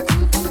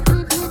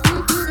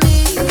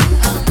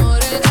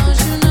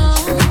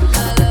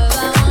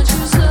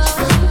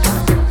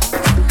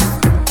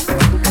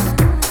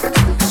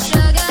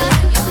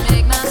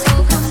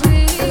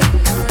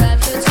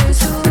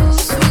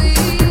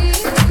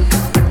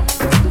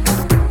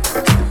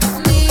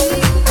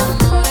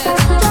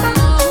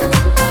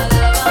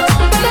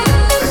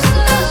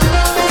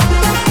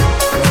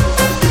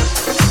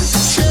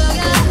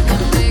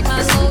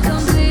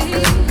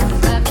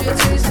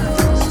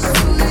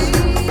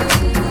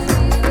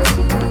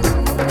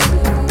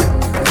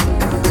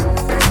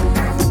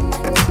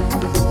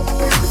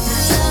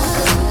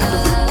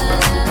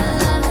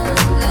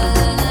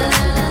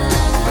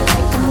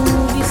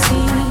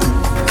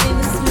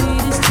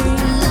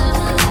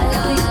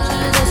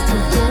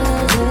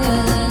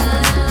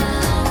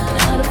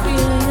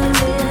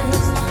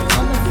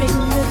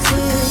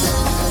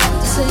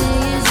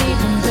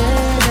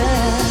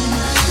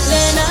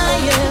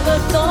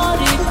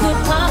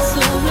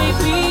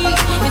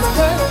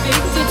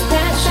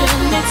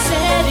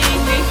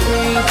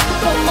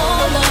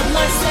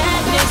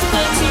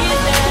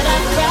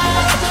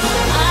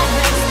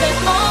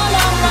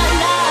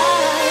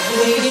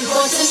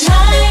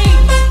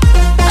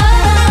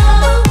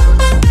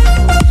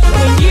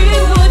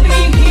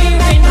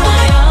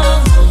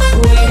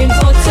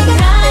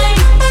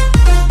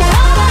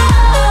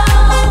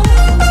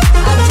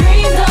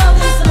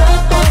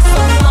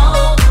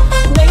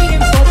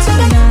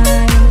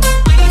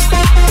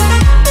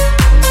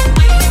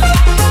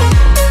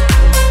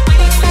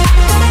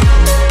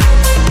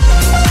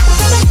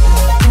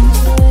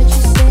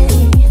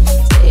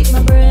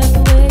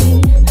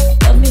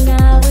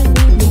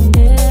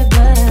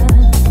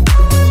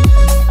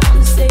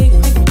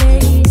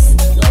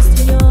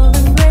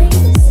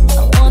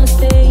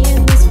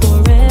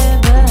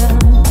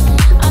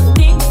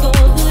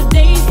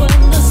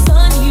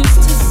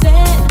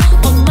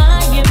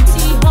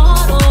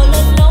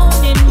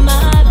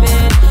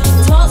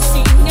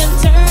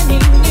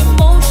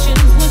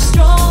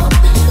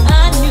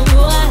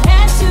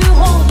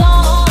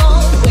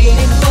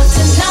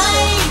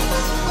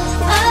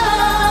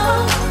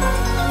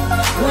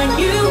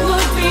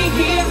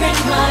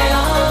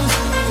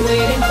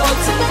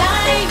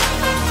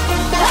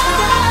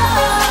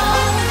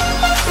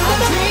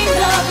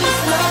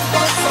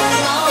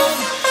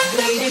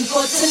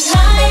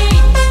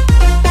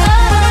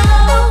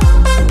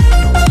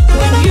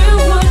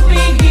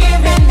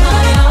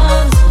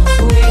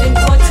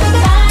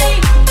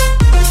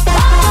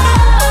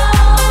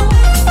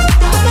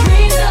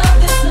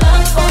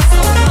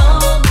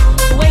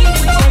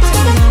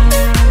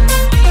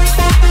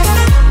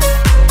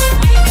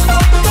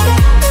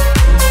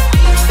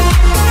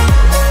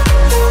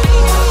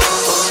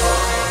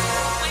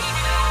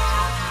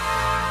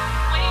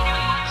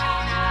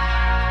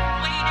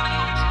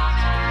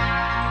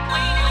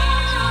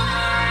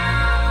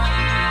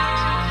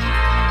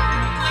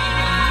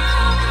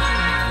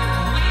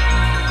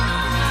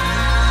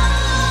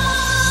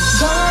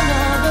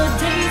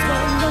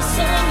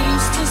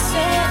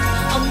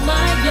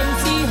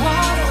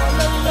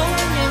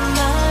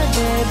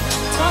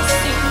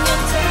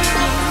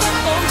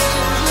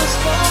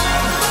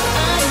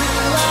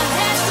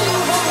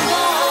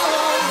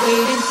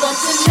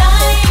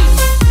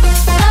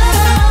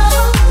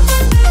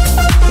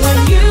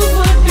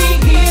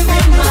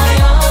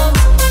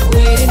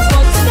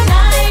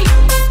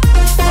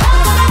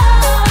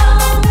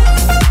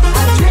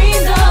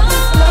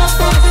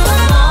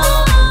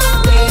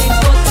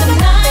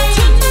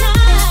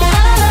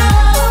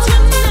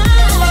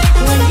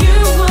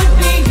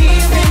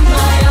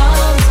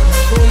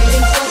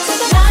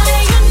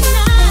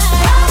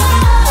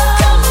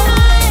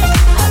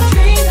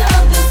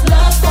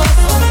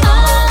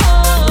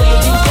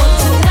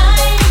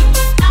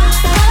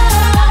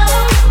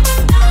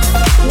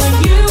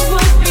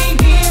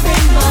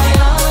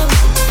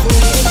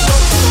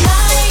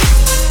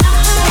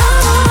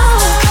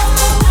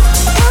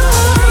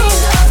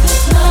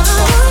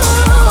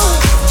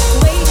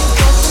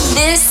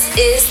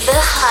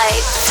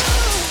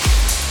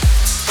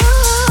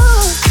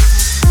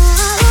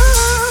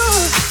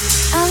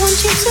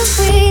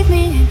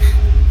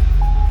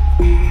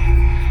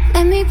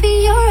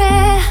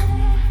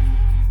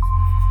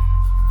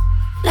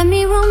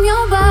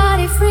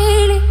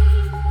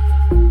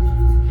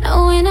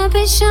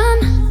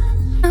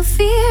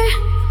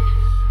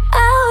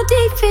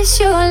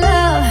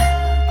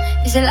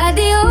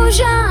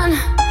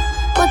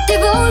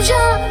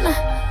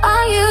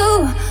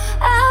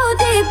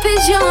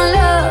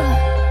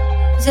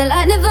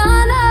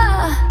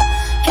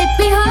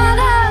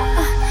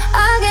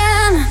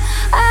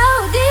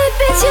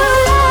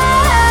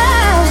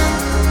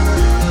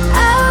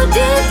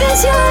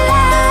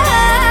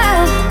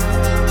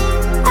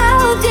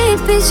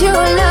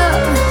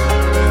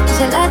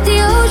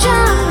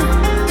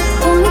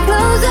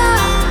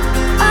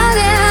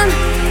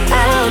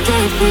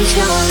 Is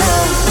your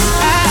love?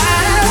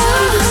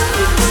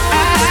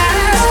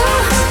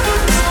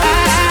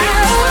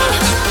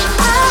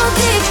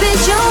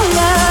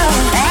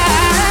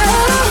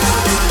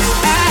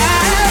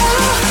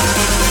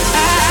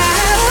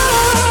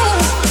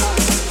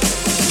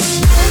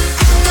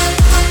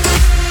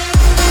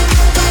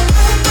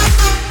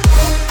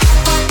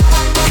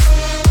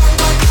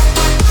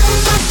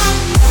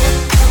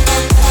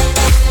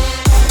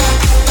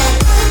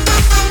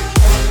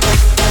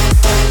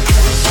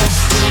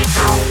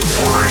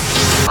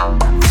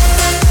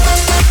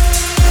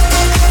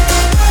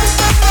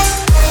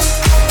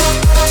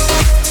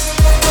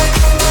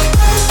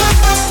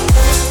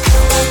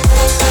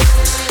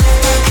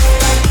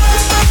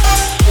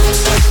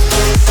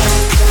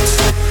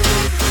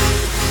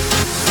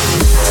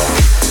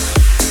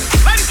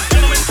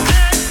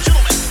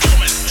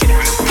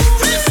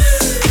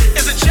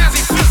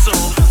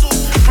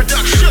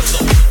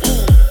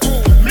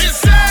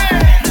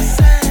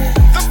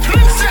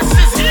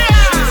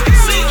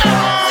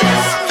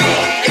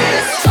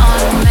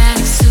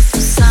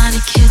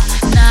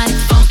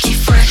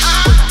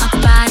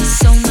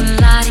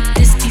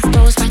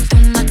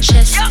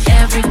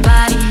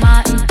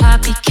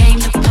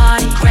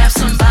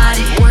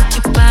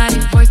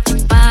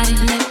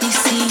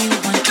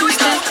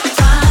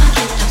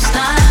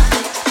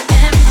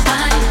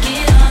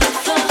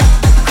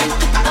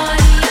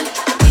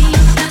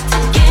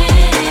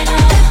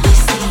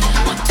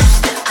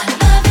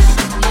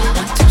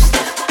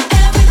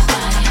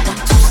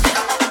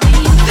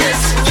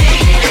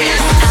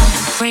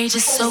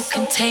 pages, so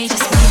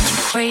contagious, make you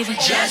crave it.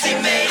 Jazzy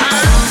made it. I'm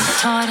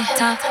retarded,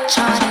 top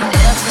charted.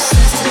 Ever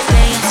since the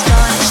day I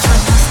started,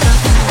 struck my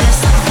stuff and this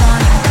I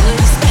wanted. Good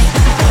escape,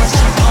 what's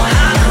your point?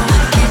 I know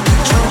I can't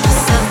control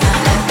myself. Now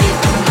that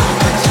beat on my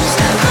 1 2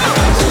 step,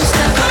 1 2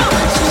 step,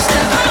 1 2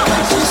 step, 1 2 step,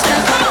 1 2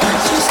 step,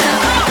 1 2 step,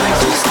 1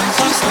 2 step,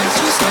 1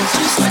 2 step, 1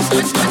 2 step,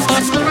 1 2 step.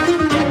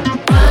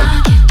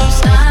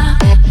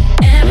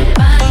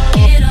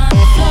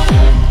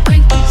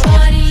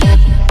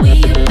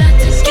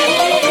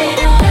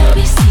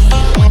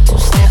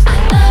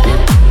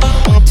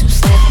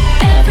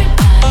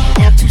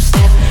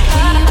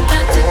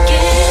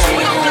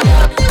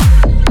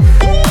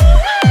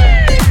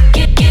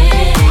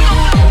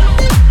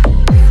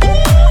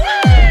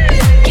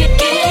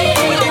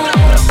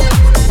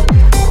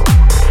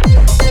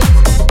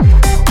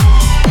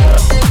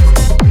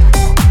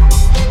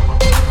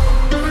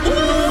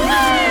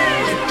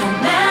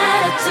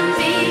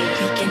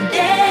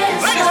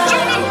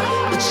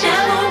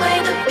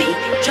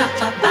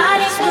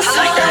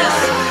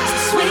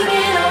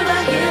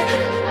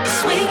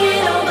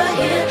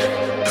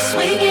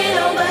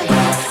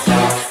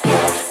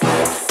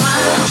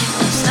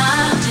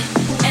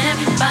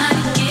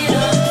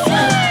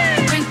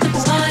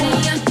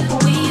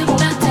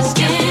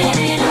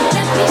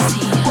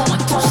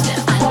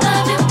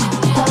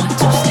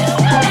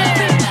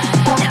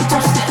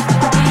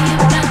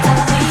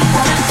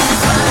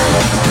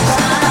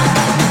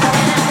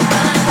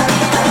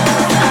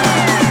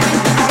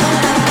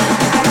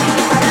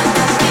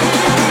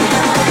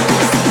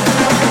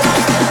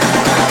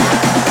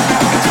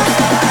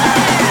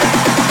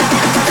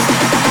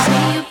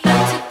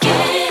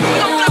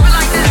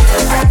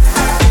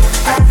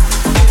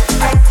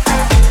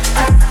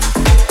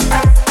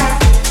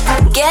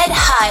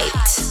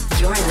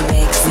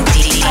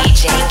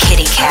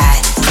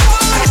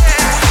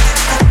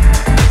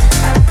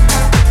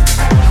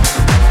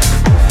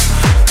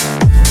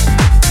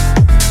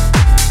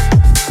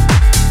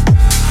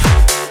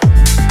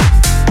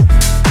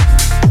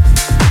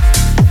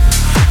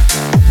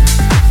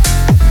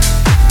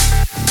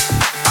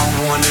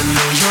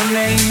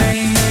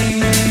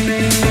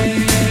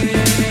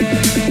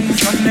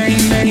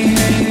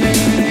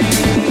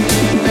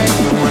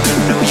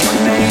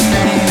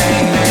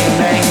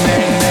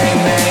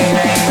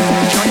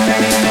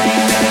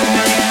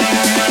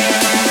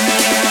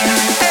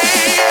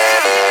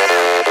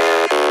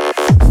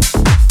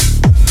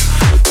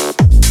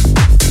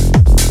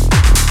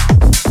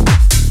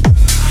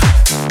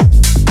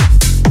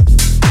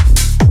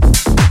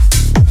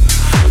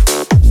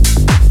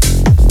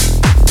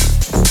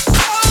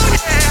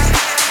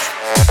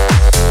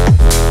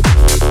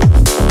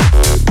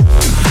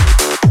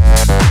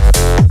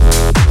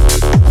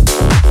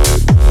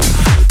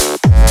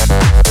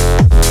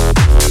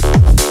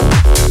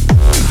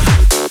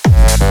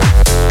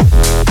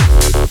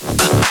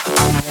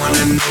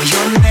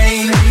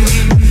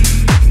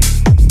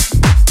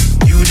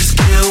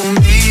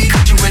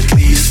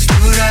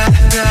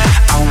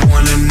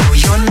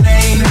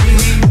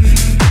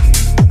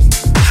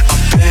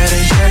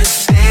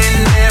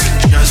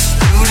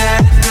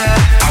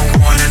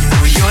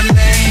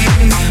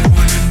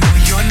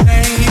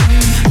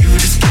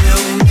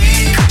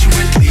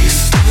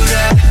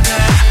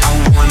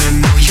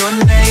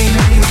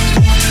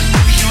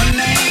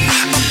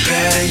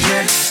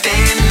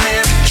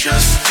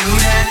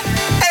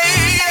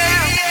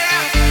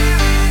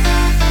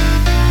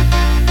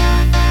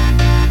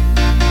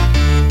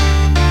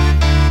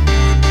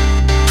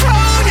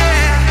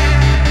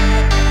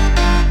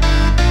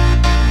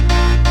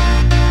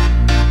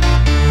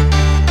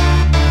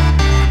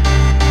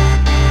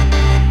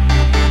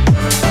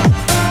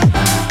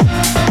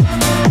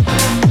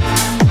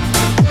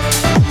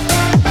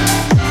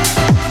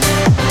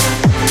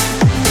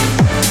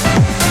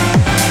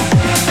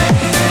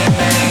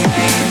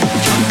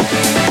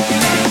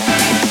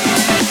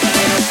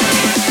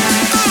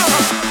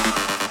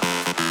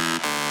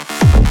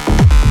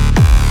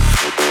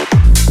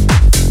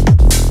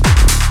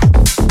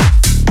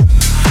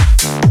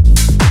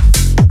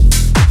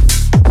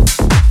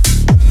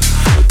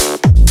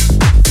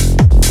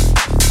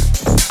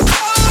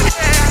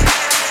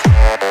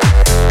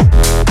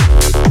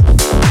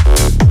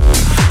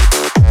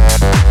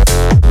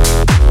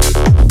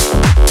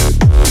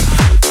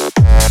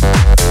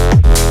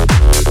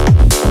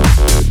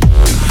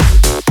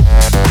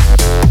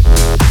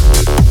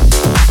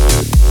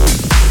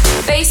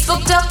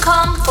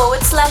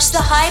 The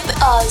Hype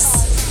Oz.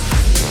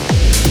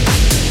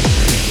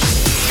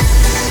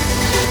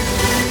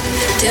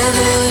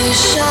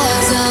 Devilish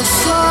as I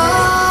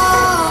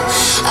fall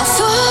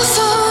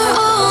for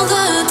all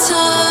the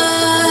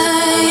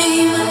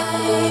time.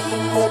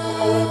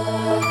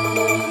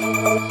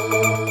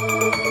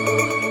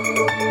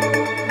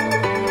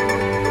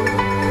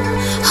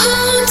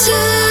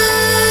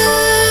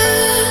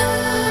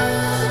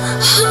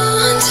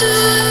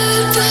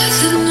 Haunted by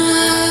the night.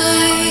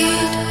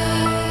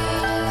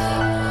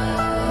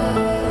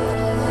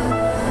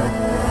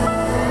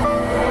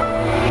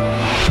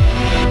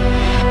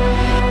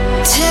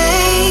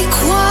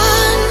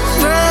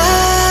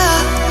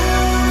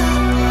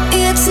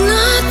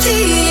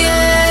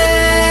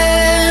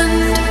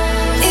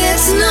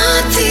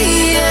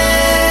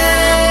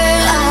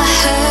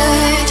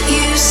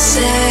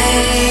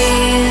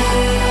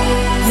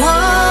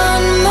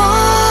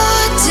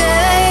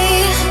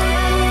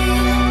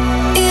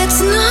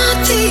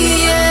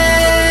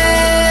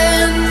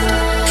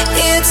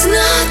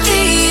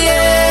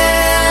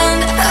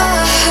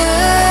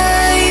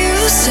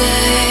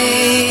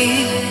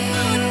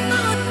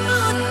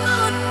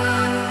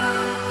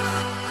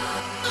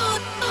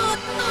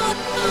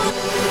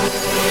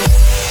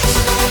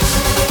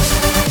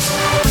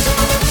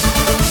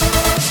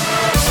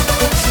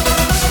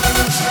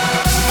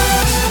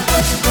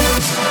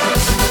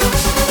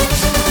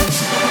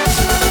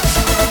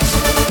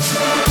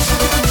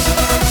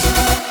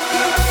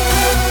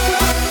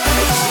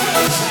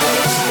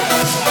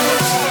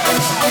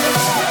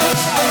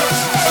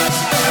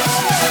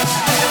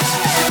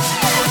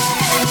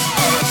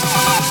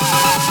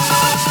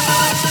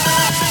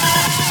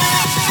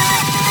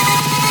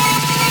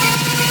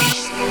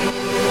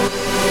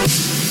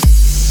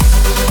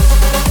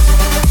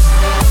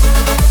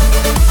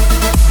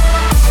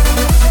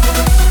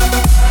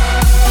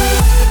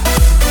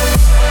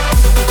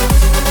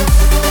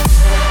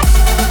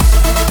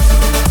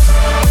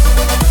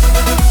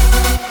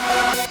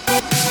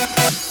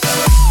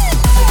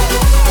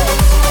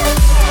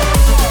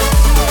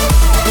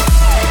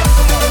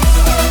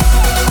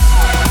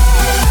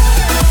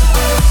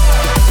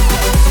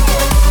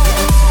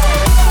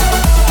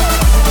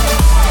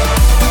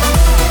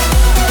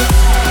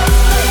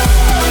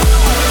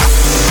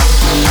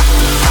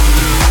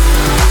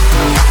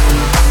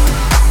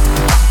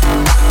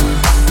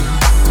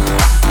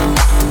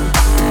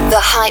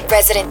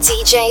 resident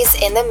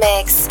DJs in the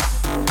mix.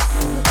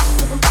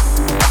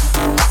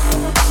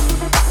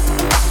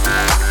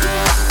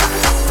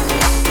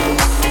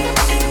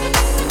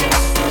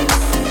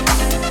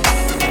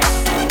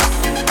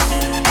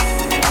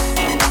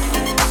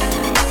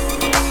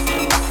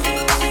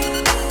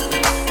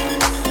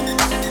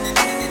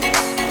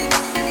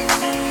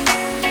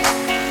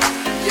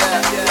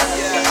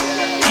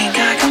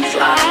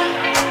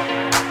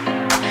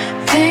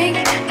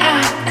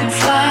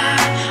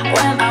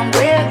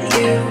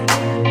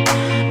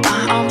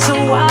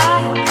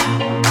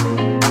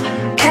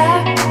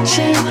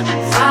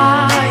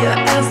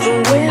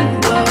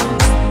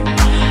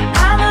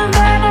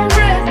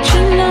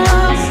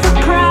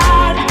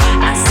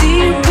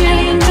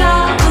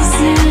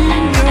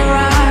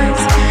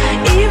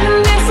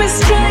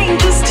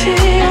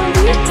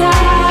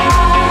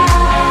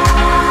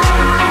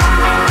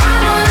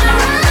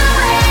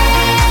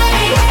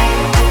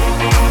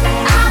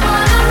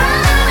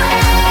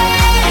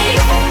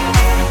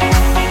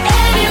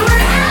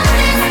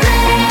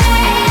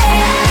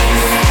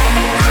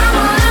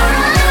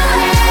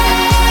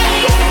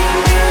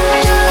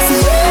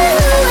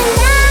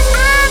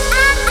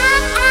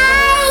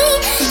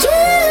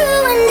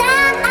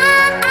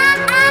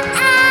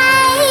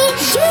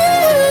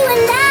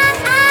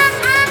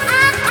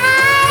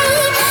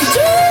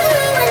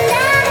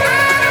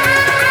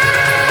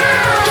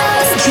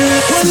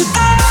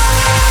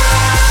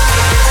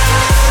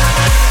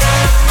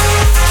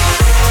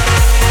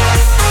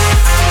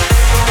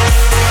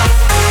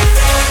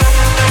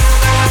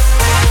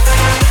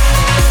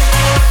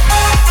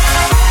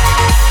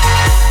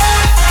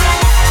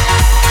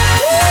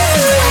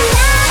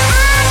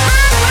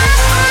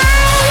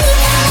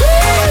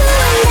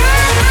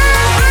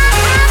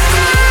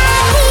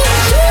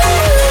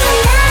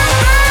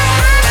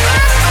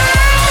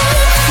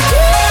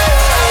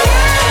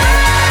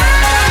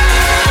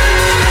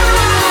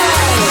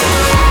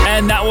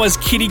 Was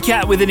Kitty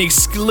Cat with an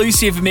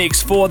exclusive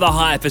mix for The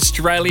Hype,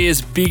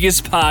 Australia's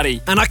biggest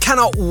party. And I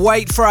cannot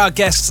wait for our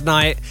guest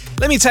tonight.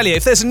 Let me tell you,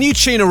 if there's a new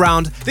tune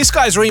around, this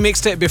guy's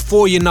remixed it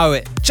before you know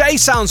it.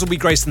 JAYSOUNDS will be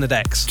gracing the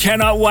decks.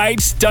 Cannot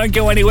wait. Don't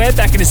go anywhere.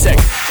 Back in a sec.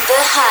 The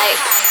Hype.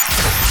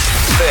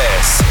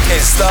 This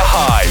is The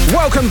Hype.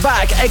 Welcome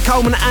back. Ed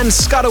Coleman and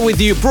Scudder with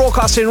you,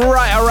 broadcasting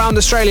right around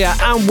Australia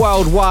and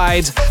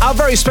worldwide. Our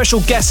very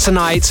special guest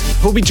tonight,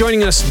 who'll be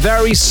joining us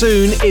very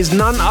soon, is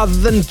none other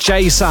than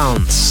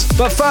JAYSOUNDS.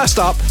 But first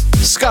up,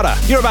 Scudder,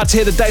 you're about to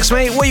hear the decks,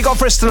 mate. What you got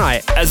for us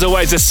tonight? As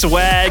always, a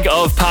swag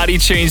of party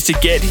tunes to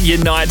get your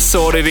night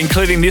sorted,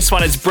 including this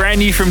one. It's brand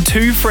new from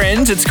two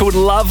friends. It's called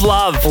Love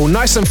Love. All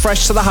nice and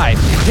fresh to The Hype.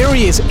 Here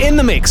he is in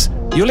the mix.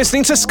 You're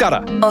listening to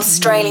Scudder.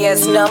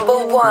 Australia's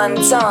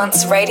 #1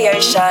 dance radio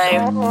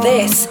show.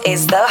 This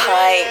is The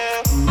Hype.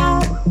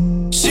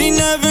 She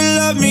never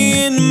loved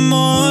me in the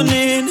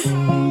morning.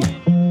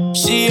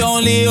 She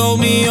only owed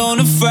me on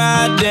a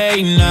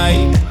Friday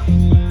night.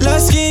 Like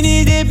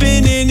skinny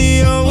dipping in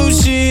the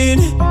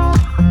ocean.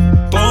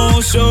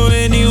 Won't show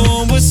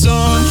anyone what's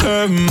on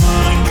her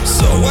mind.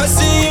 So what's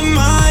in your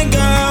mind,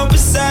 girl?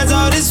 Besides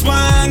all this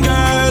wine,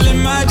 girl,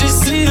 am I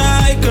just a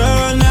night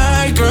girl,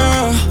 night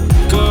girl?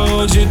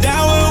 Hold you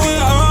down when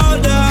we're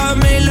older,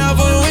 make love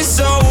when we're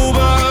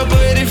sober.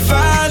 But if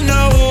I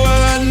know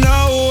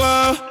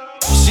her,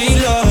 she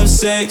loves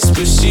sex,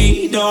 but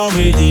she don't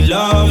really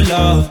love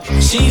love.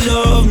 She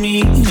love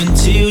me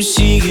until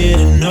she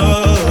get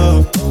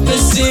enough. A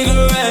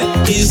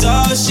cigarette is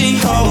all she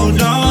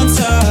hold on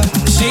to.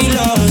 She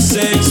loves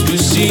sex, but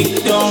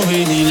she don't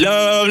really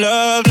love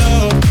love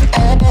love.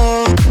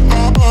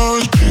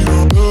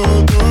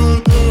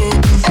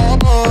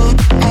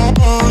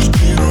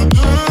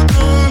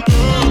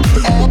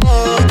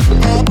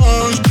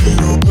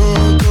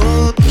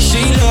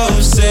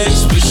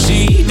 Sex, but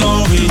she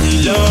don't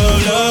really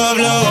love, love,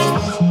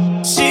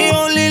 love. She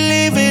only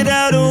leave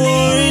without a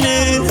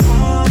warning.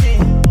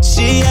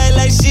 She act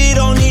like she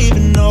don't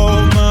even know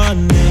my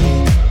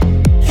name.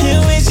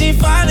 And when she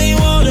finally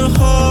wanna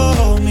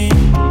hold me,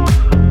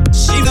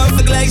 she gon'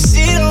 look like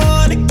she don't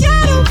wanna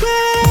get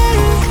away.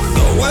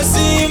 But what's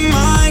in your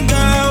mind,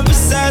 girl?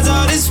 Besides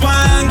all this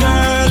wine,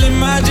 girl,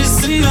 am I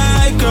just a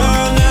night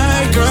girl,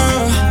 night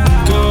girl?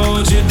 Go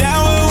hold you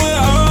down when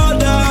we're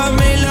older,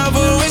 make love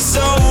when we're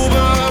sober.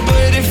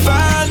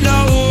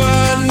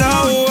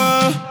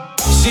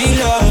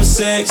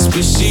 Sex,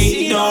 but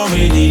she don't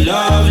really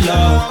love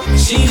love.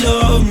 She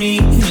love me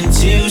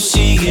until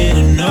she get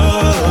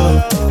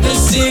enough. The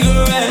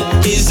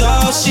cigarette is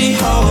all she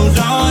hold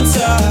on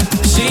to.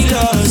 She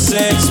loves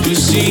sex, but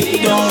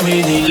she don't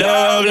really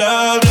love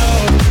love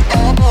love.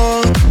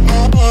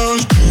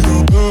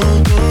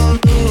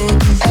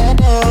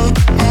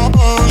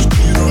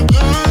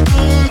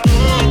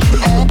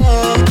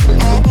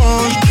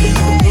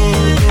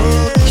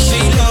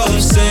 She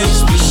loves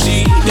sex, but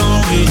she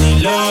don't really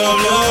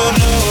love love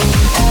love.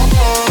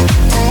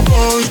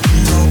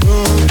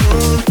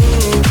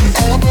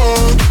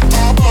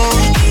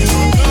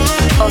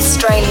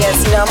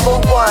 Australia's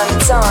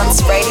 #1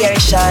 dance radio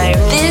show.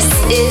 This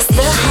is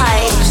The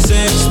Hype.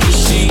 Sex, but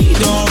she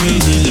don't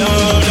really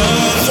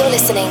love. You're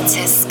listening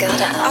to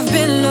Scudder. I've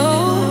been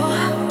low,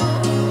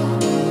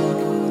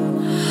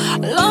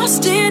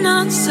 lost in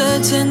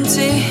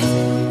uncertainty.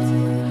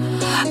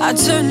 I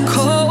turn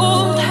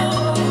cold.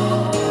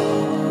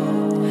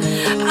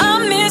 I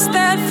miss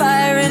that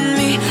fire in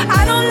me.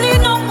 I don't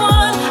need no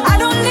one. I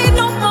don't need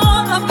no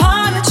more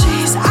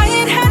apologies. I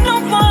ain't had no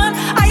one.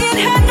 I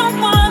ain't had no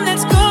one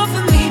that's good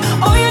for me.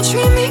 Oh, you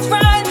treat me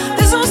right.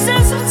 There's no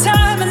sense of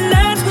time, and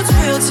that's what's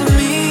real to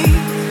me.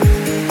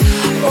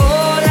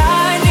 All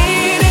I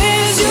need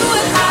is you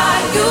and I,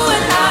 you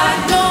and I.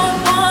 No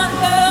one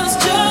else,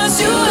 just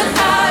you and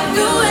I,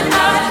 you and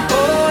I.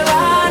 All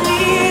I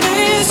need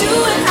is you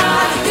and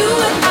I, you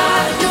and I.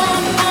 No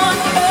one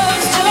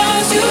else,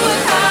 just you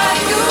and I,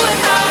 you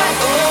and I.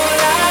 All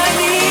I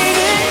need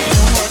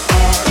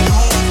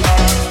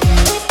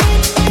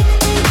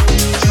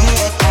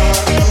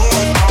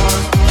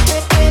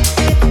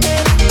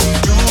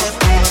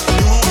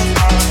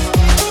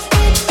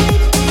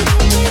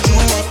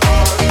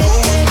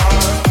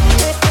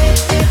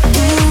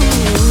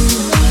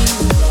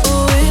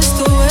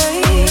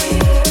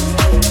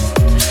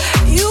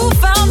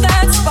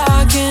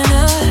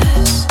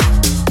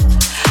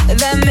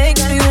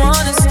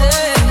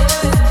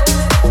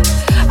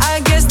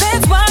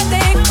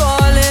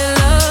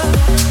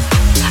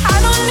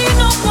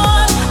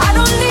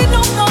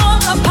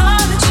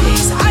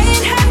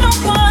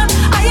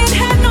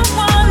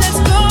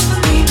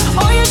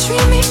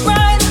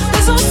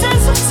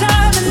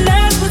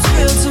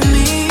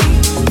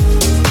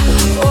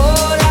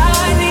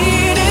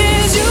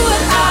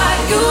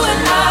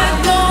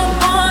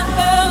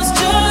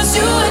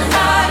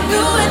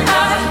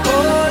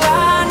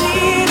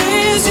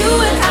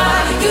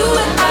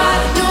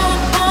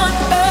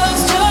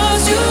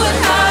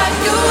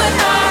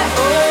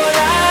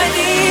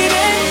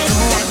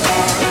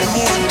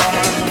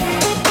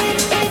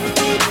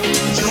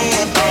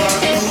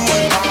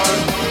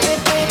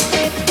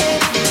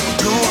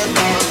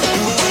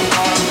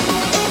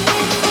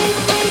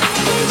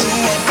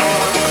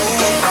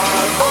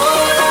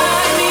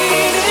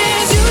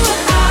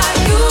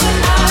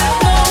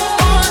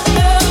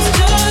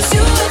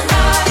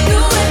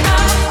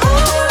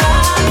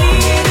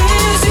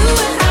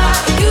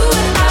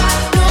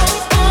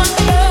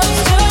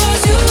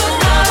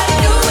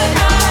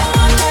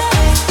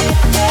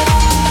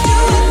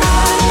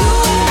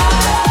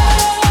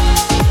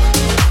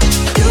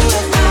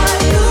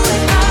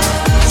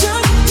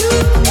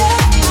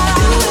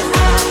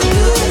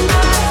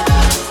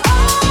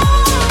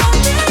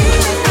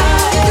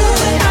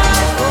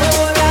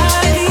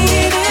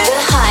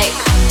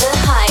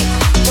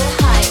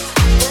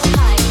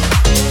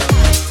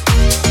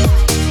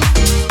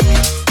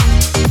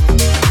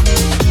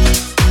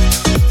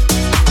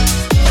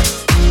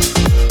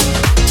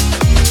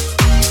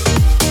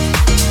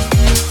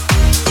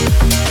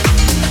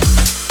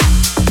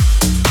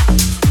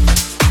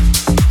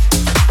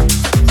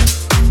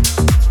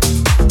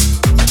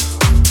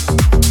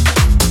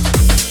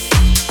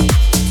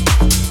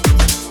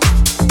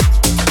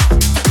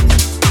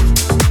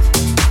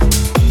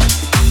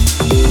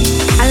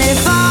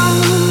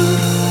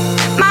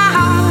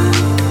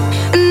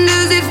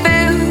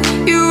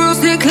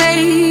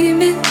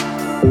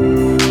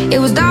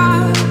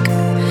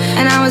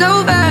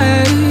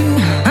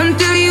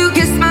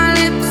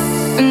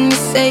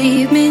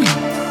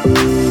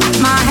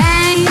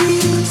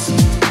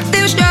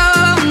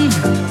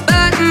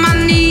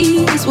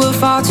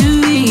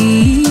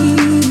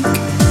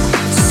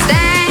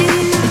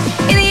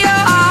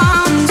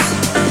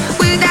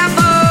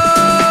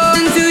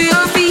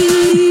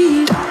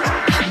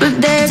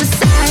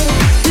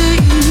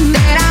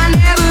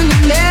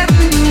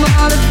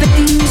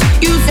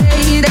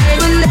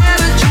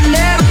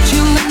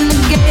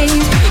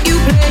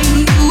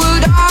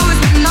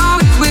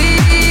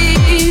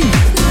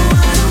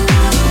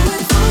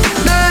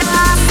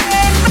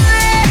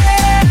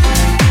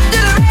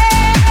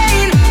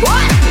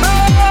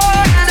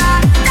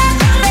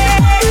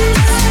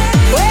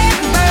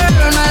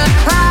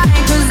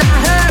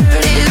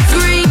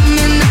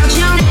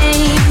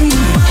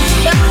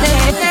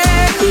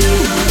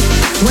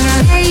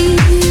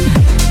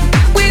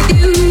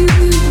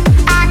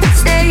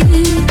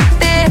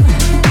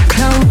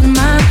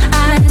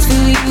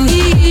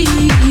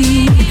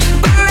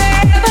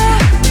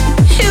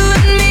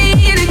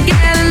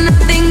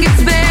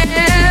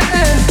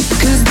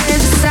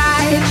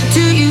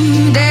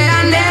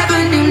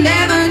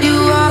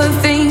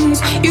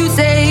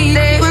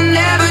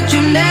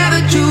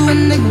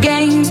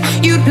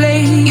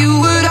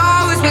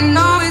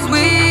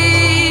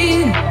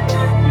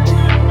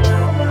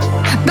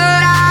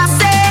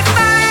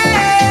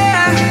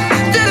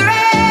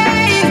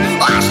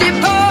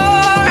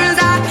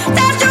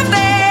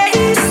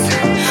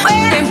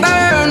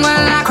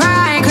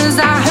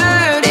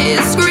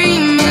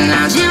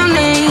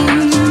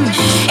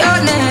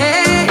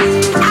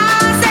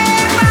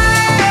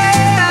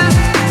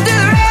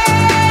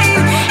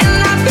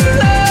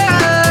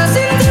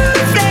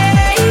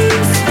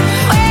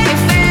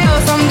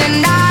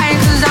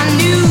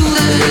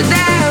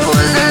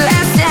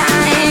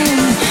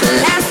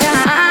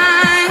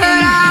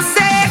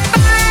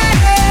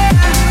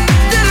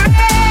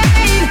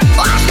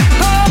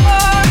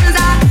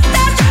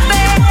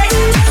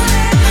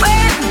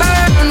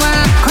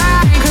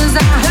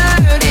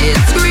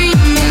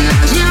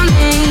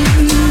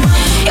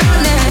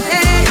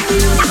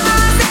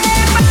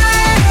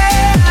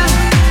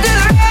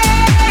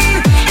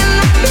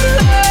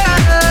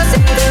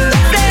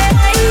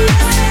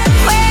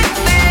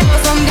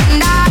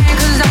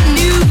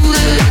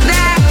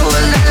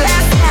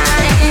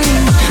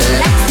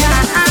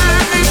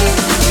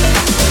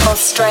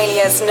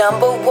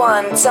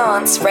 1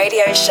 dance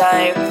radio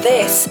show.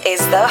 This is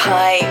The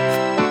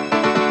Hype.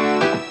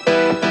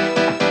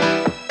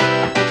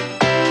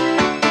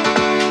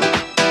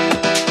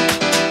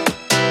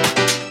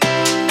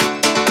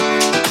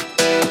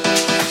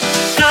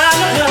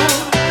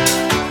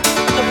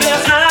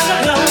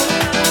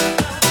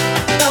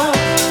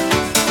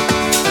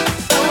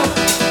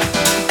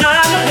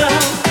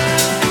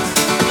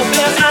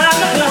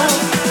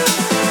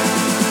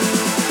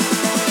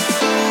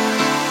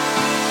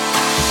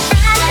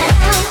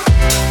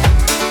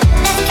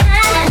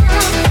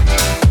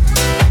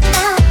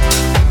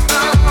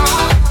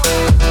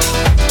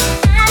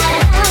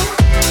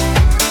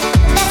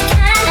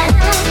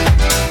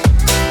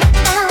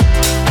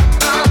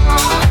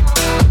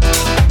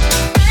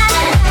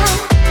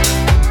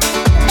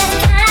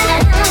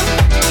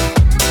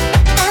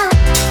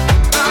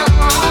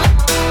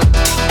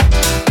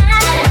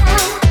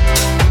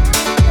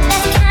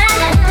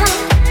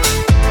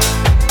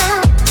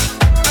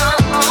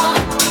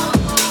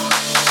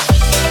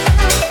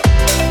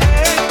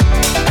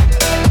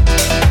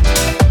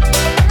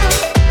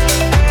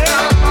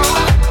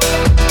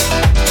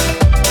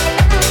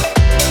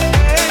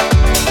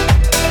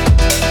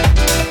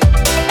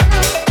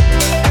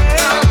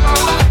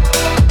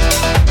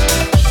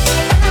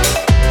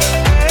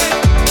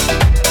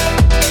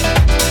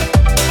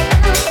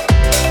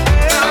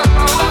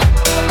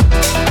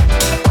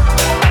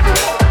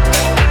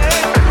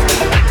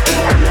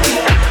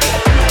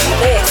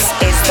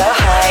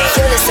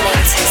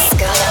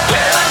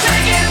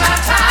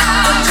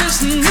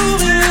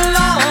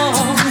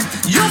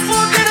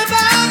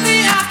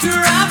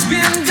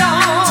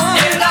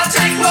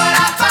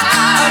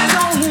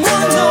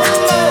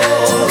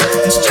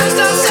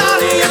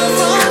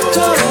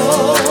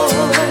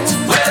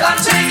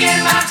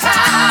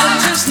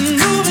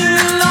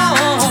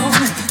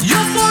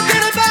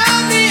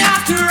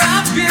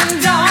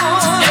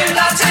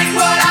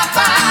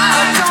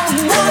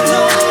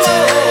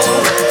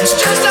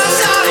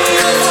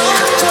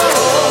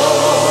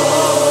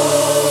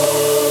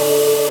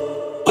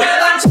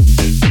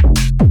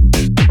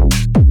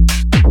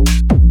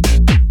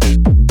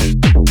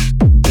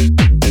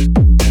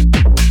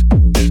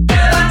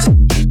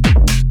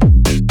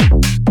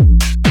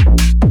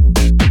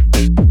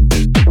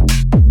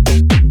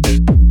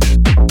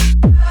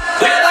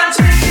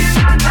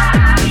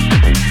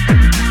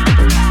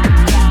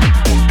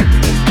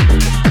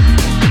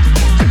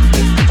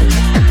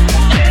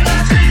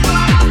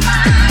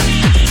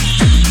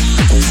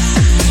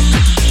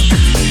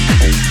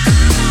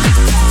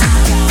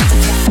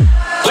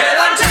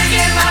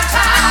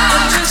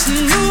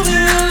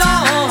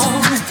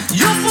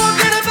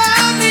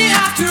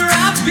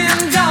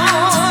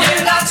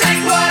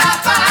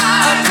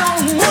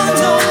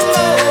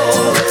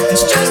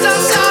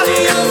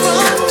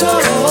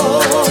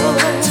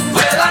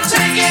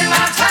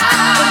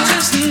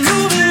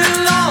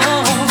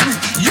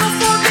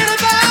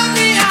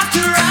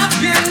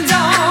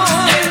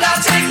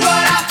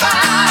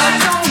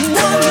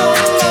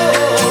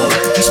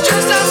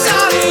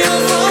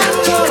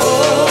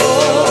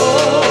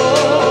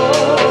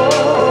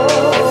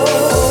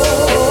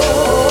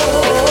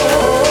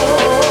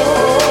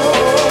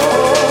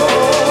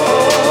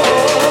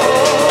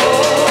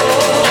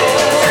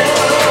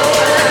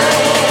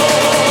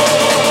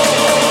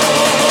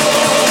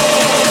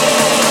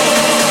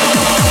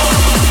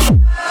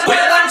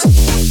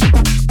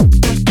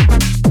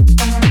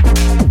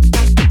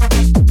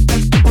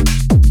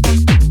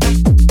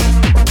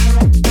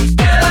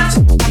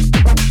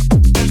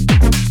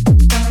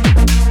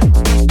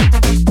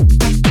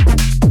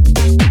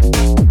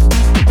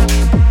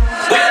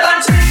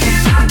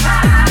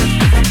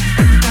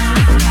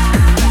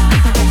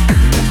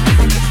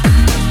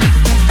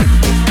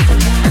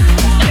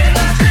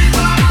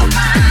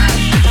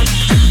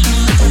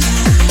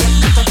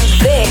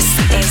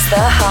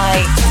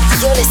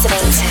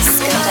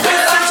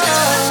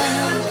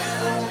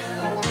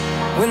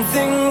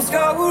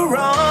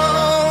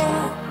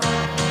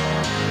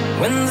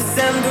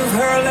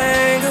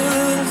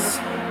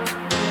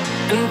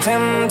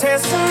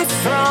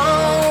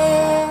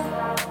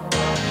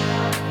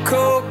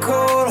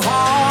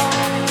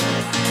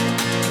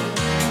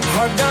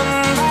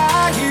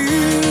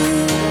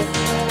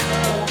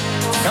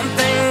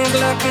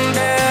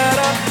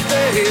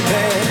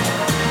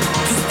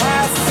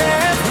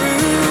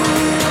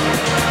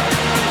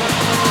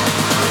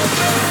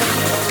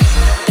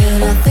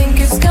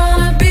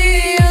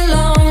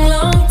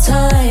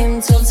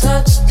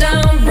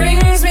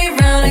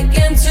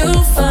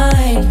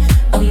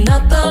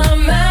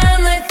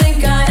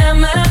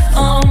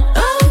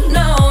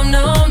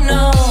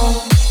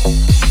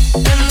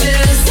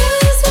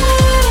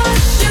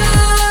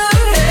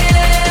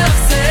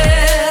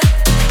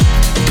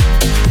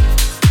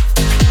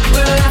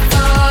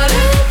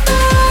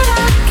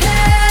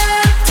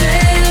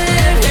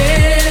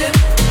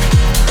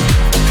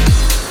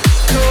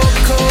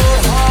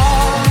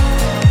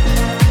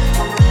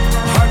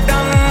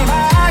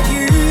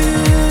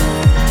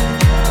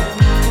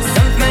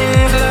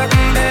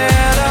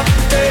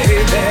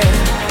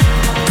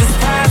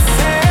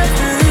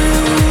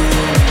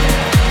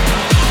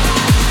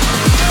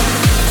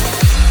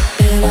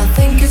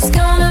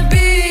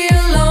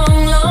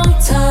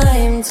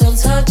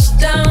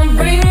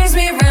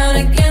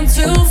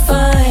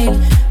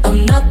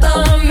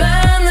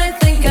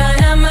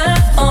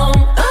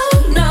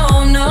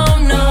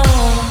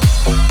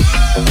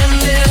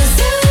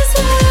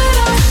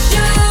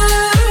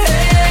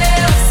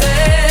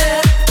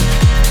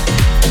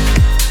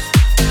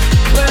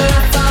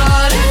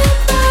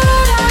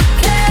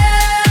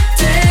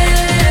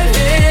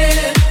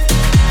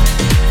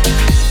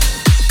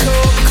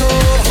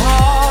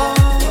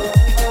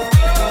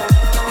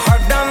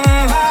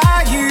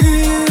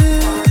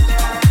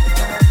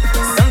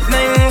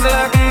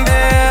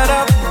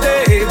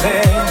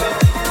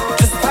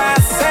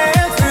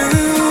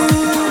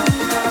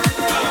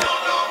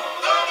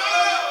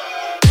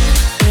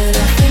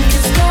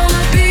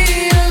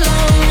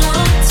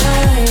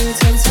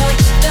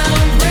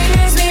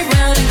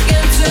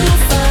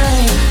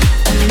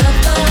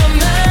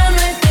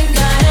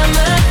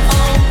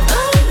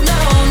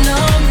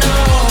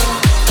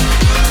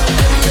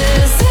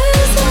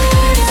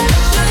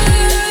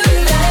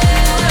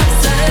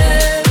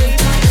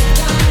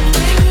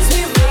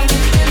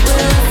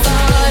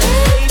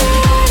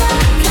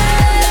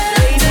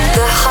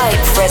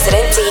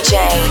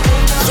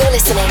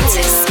 listening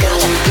to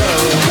Scala.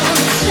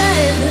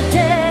 Save the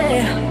day,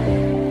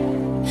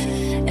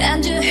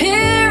 and you're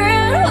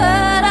hearing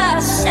what I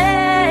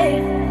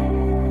say.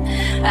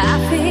 I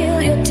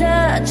feel your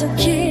touch and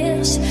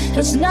kiss,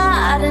 it's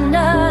not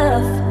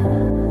enough.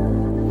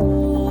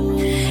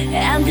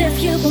 And if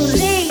you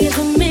believe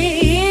in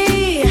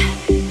me,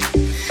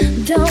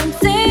 don't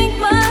think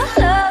my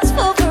love's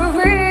for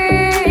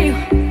free.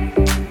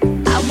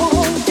 I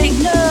won't take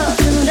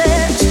nothing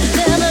less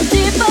than a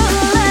deeper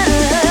love.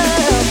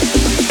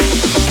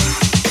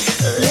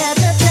 Let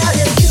me tell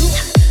you,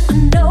 you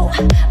know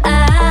I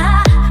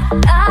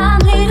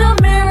need a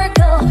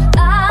miracle. I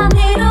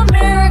need a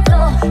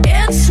miracle.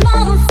 It's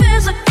more than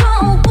physical.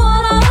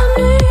 What I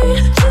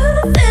need to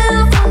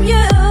feel from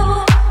you.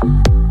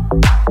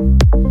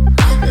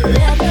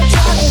 Let me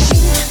tell you,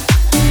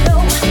 you know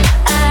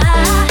I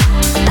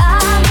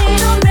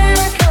need a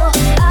miracle.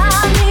 I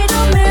need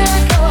a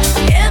miracle.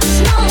 It's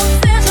more than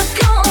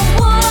physical.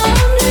 What I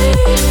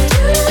need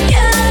to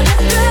get it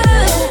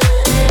through.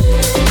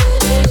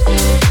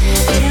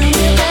 Tell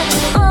me that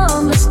you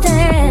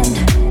understand,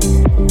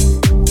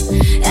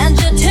 and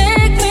you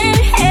take me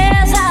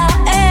as I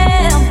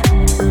am.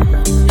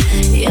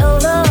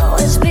 You'll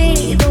always be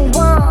the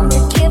one to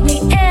give me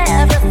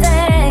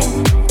everything.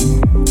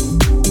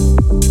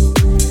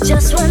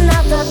 Just when I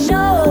thought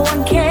no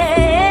one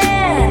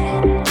cared,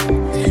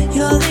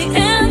 you're the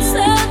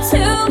answer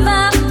to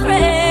my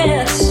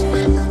prayers.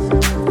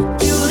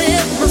 You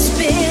lift my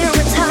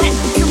spirits high.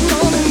 Come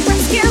on and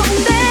rescue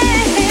me.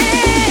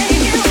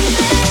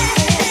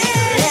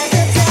 Let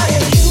me tell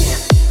you,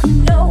 you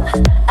know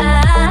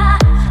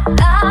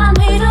I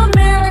need a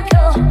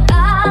miracle. I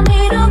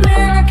need a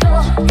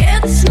miracle.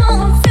 It's more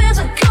than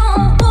physical.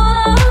 What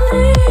I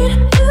need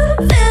to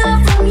feel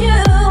from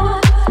you.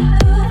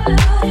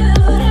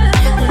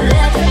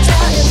 Let me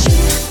tell you,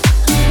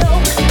 you know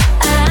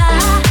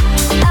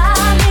I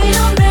need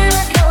a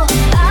miracle.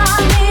 I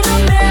need a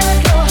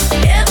miracle.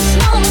 It's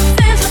more than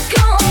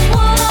physical.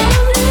 What I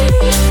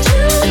need to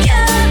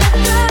get it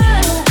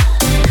through.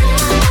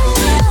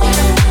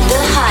 The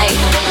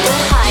hype, the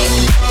hype,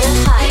 the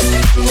hype,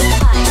 the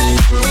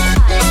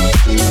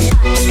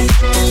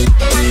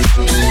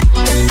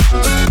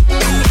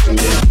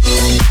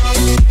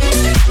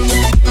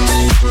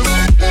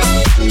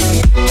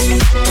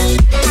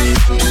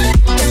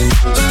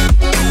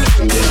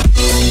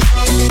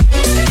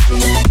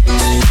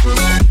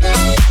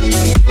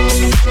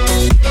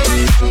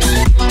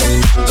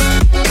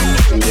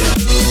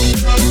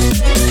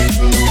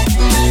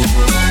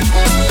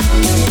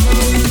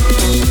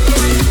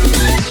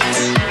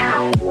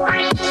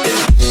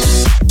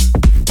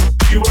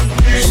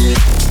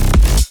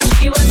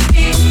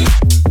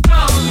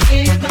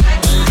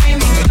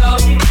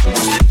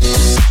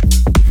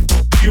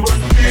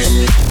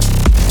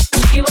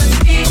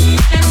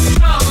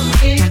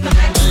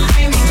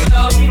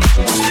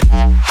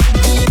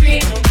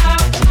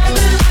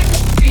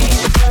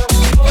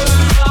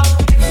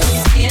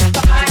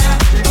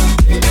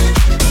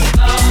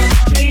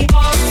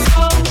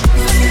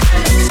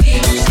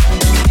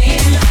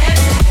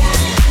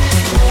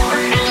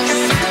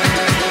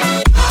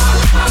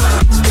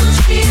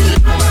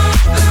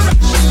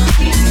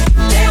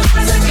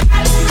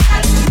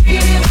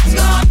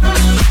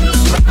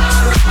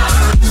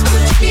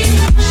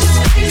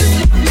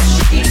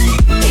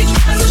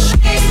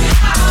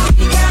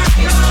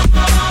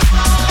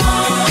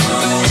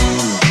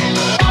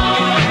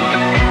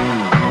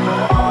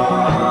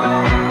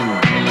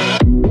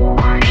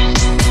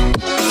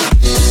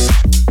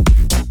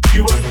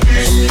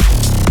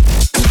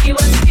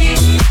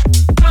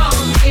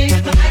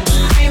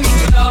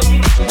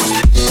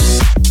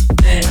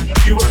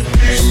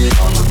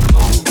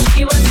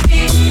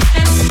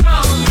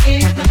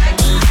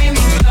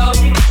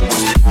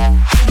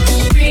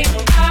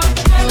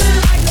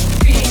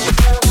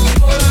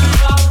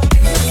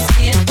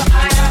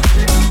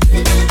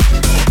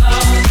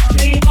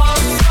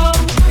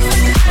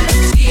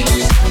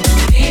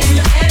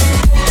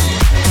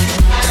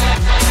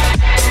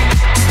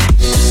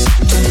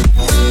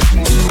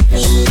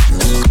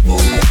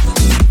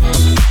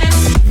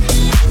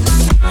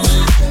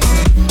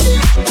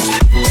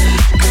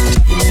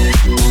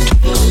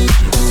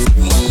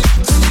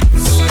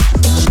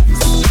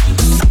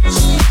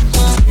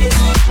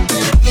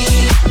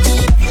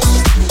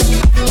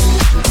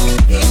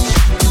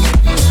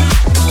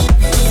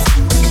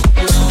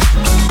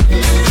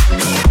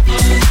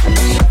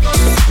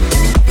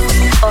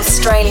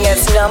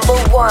Australia's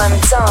 #1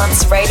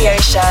 dance radio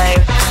show.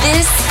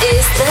 This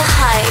is The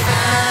Hype.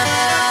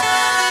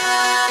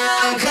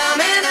 I'm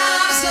coming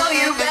up, so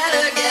you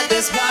better get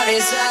this party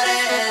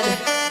started.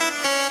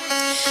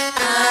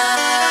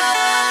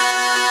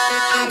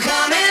 I'm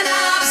coming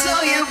up, so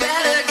you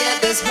better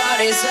get this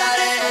party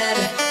started.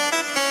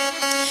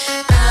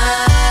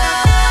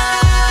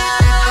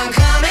 I'm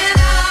coming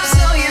up,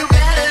 so you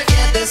better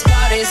get this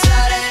party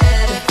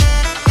started.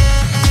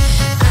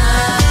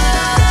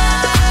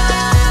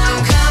 I'm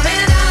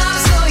coming up,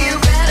 so you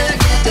better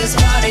get this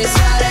party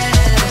started.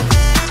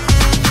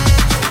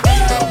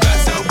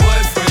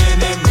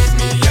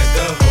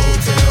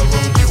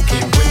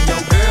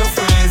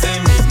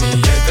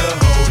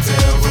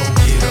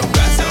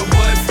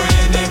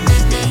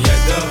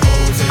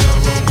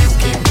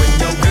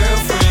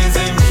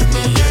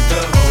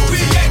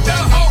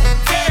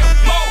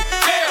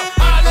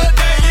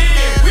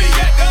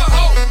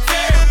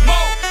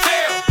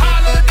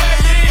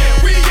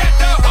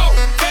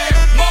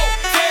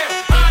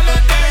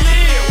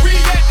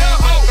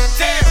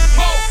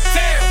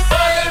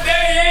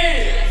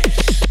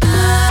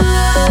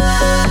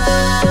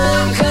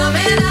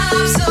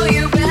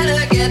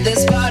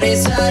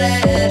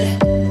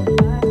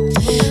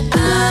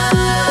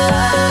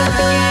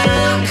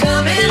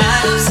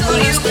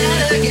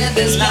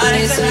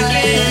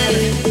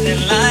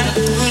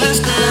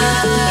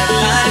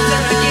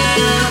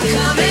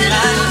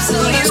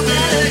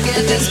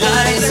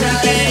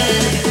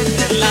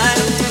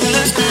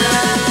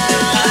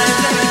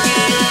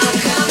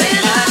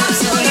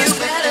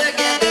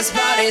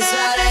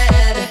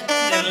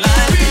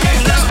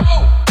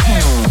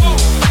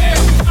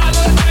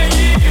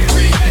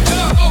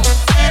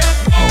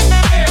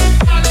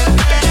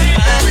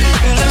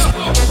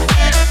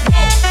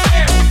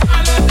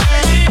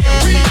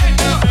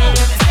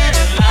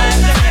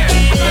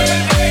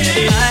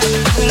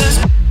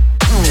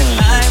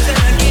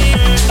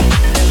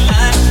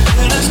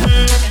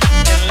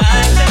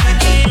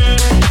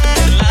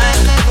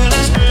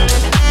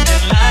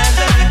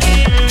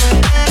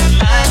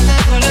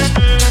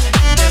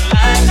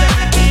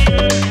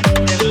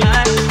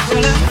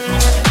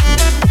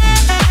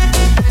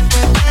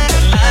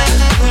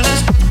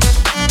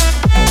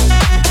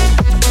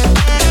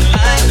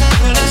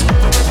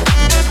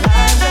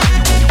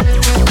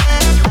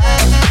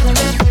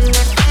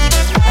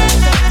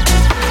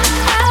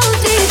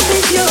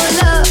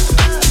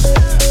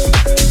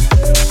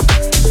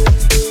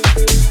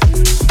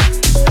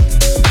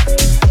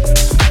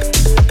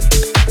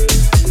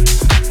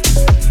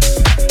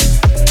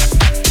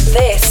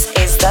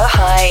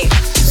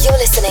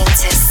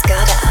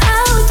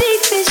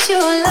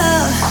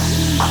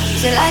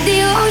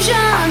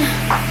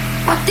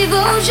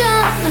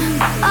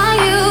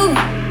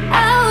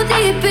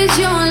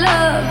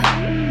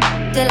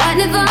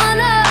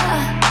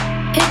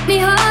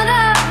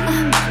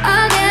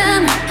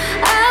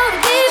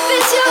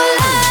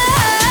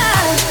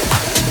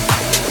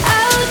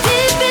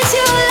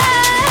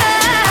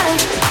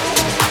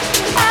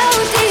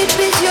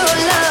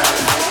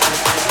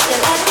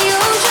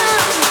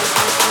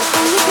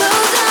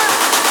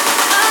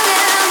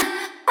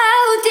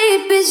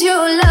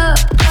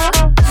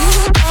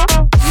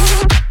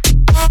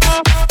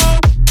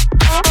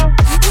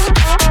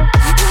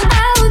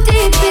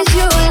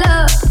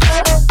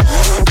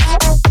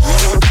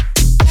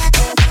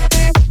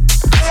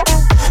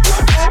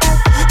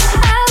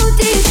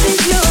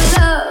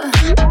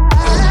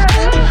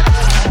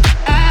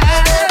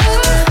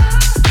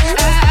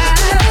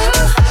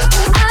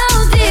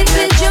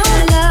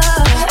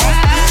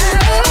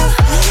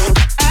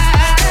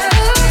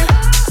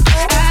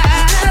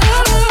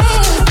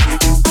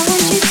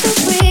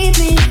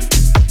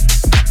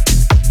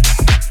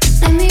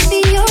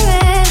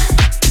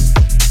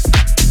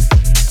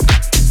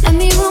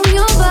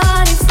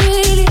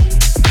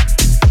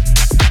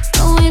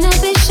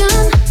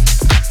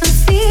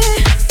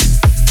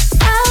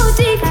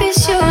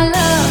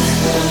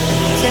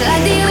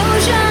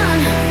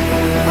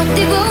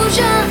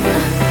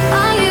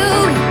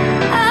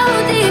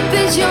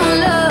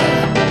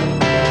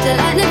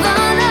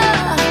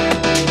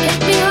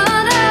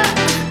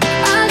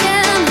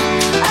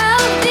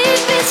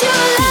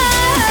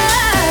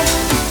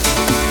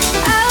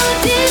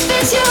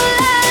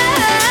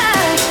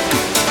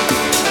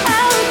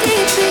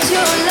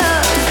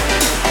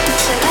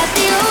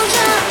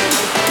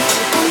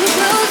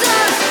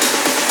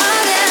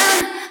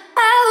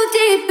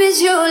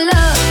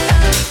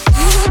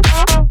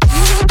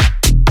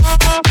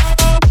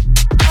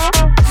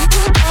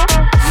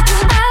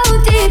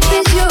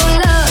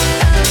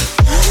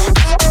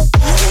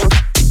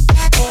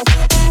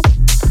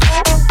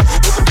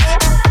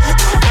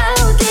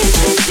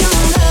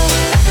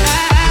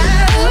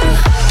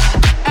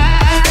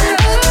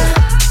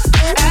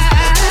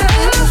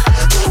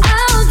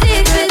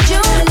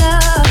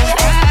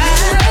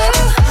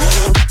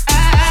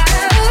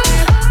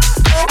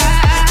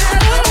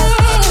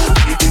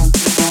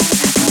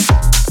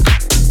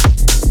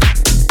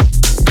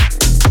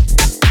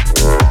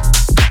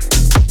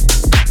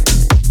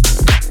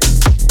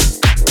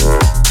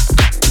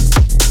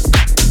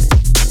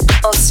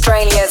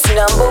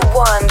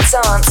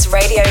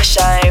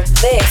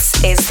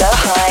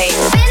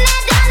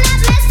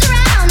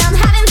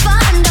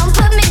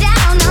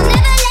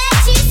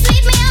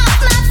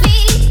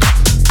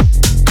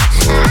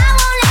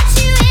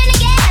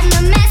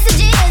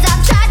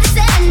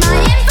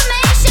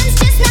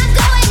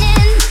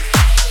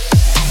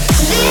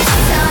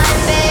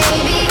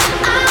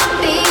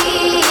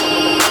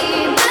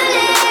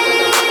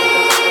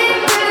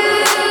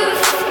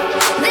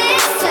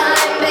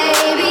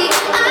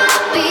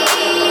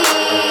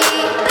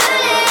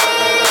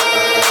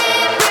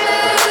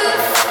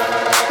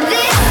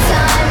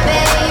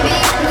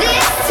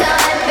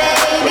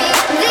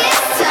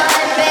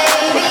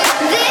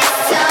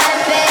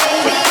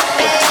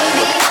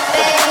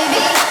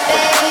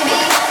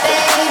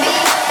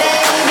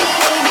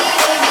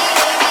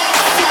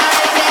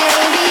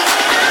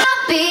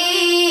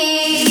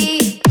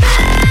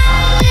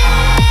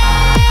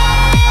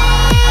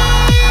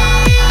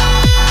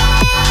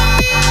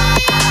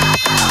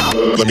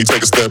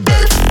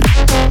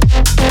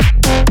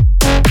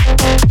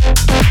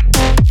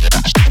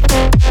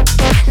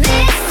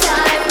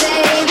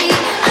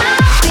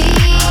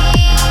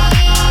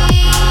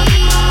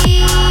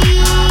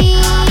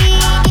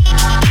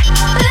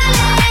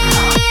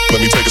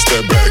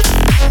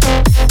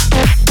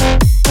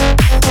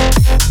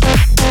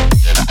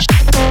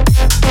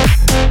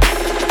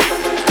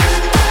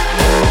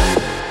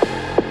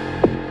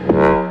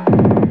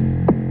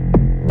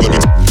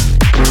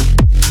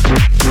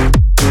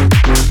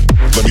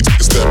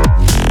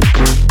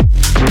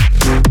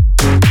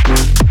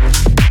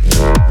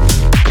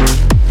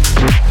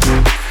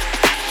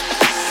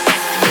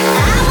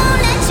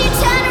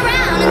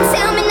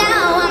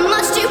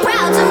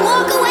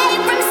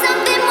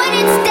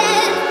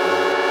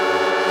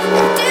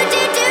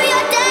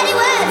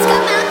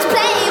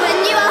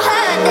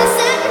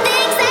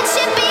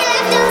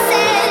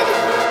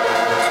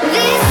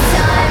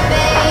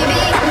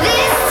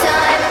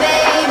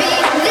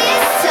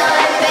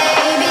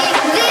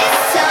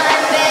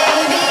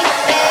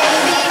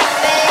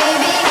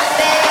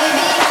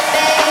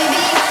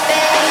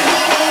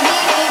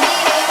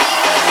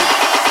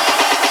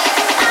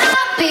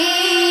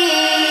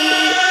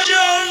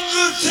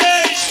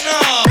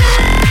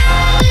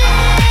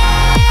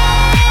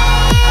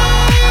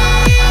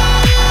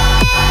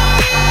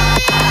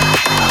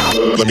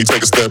 me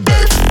take a step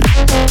back.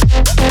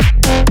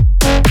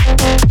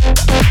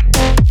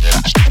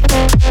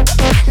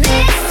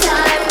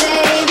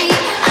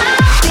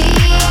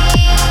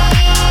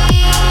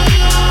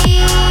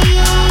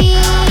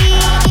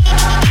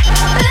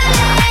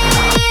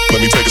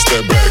 Let me take a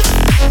step back.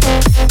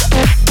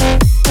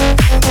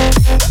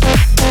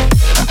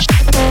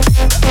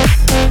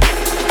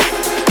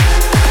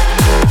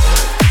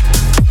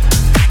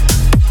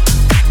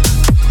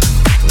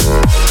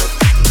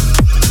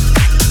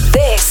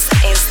 This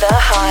is The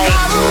Hype.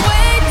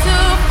 Way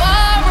too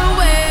far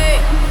away,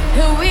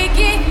 and we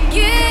can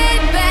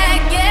get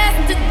back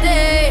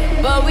yesterday.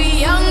 But we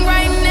young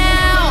right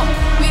now,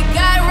 we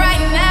got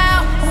right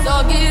now,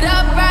 so get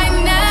up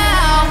right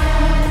now,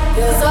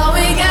 'cause all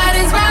we got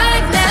is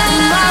right now.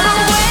 Tomorrow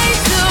way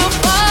too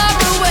far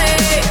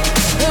away,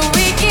 and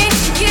we can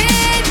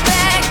get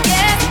back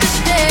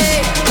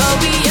yesterday. But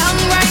we young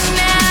right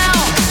now,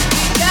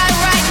 we got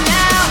right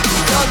now,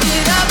 so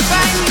get up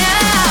right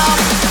now,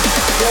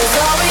 'cause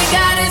all we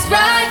got is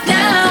right now.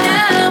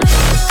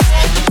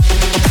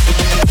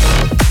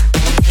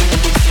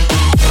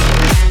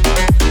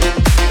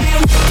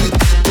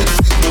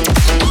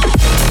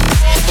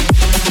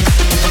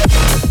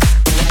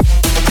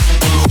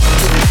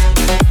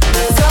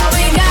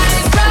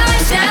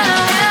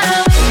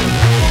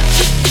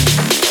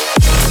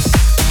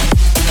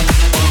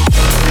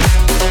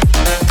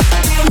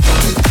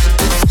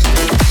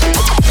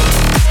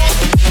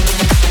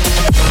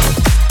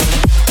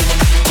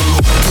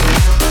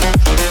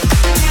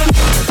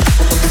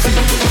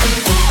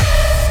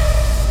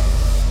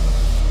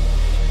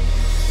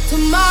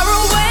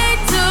 Tomorrow way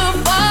too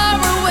far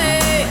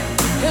away,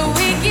 and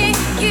we can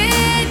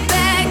get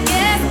back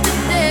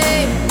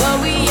yesterday. But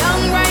we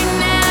young right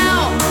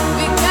now,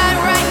 we got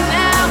right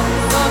now,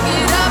 so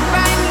get up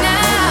right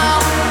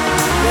now,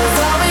 'cause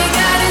all we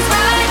got is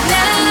right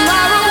now.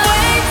 Tomorrow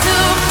way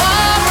too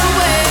far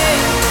away,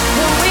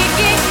 and we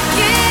can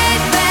get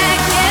back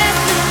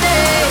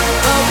yesterday.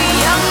 But we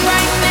young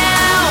right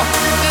now,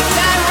 we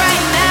got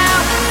right now,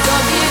 so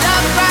get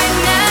up right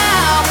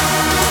now,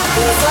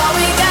 'cause all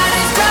we got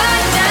is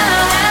right now.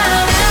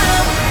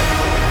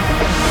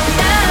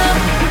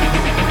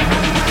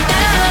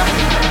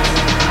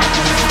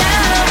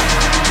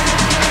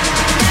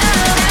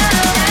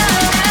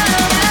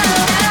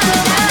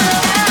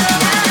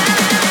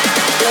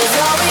 Cause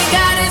all we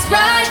got is right now. Cause all we got is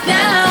right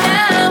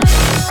now.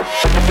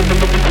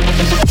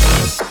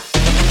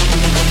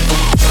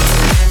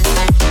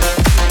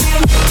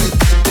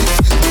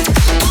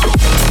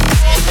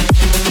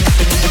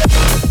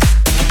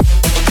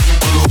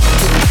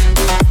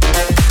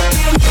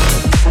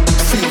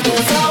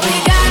 Cause all we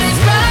got is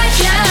right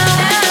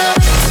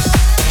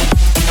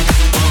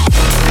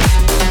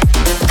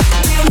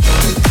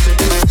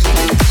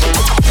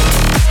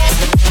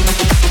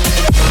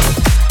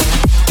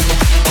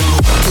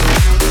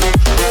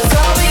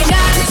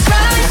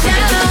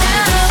now.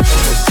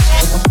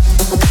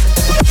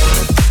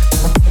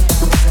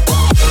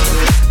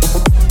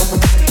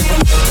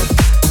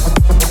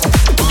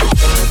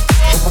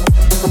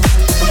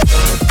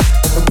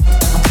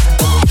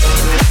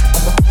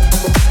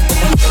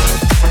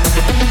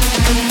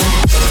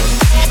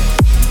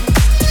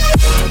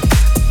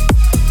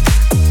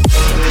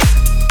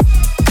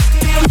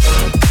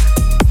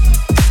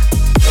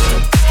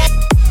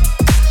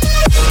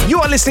 You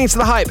are listening to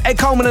The Hype. Ed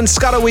Coleman and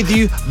Scudder with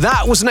you.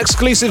 That was an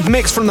exclusive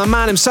mix from the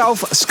man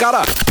himself,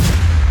 Scudder.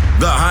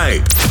 The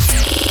Hype.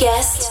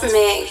 Guest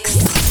mix.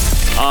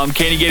 I'm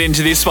keen to get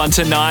into this one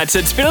tonight.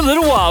 It's been a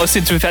little while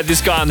since we've had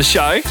this guy on the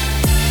show.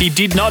 He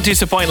did not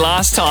disappoint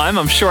last time.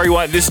 I'm sure he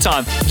won't this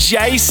time.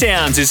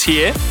 JAYSOUNDS is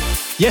here.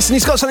 Yes, and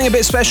he's got something a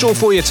bit special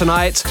for you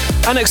tonight.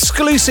 An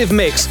exclusive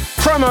mix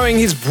promoting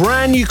his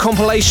brand new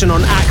compilation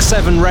on Act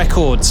 7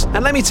 Records.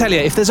 And let me tell you,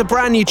 if there's a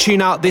brand new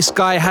tune out, this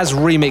guy has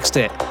remixed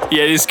it.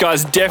 Yeah, this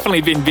guy's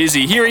definitely been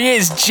busy. Here he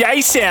is,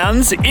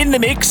 JAYSOUNDS in the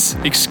mix,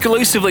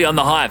 exclusively on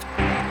The Hype.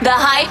 The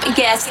Hype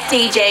guest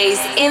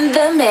DJs in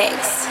the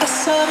mix.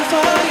 For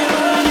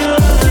you.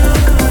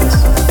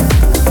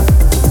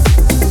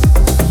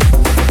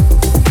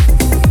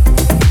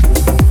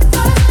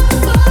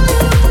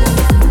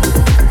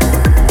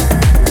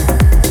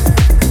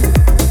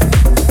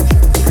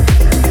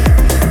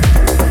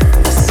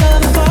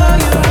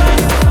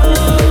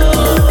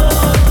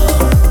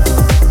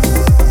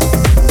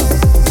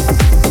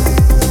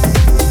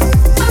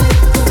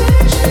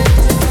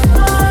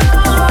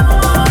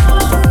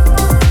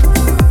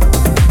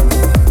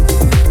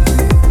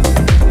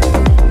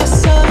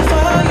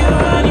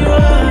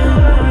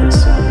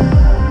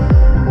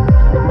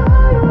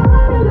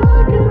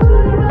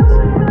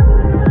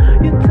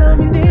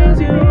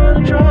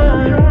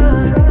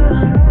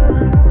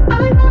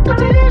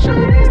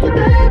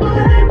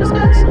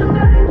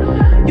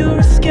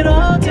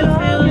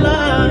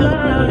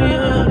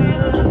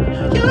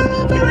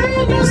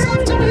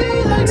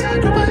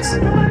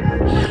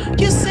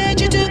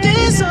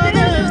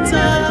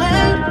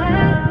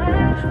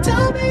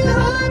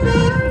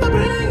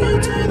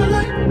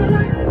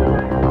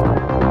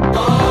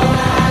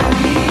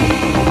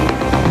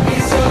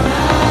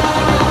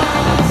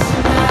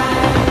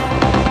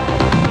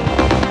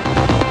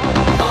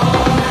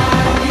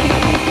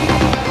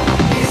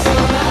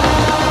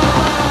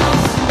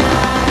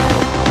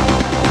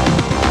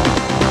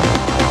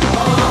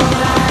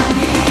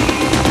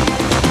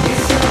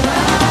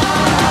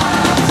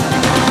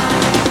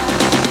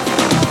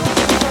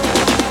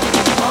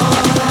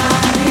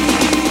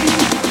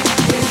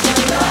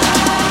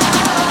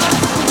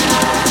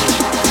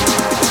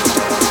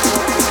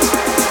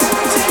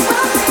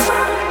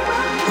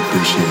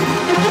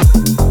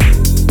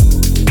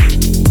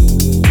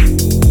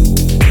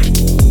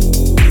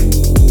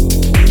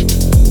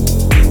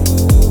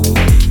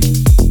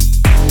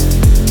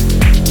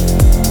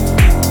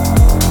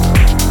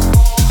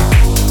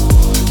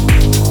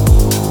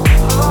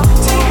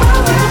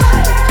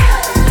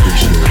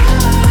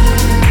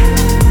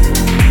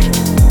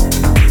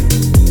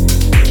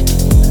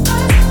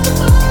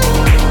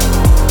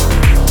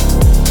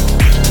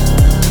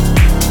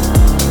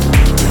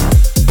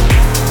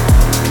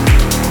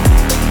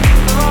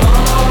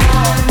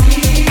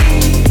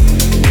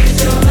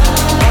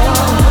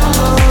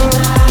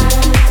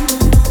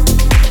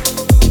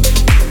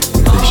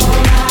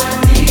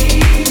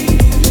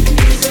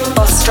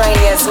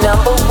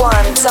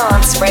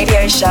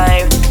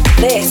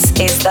 This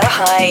is The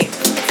Hype.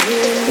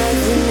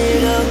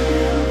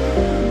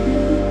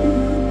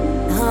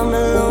 I'm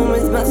alone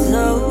with my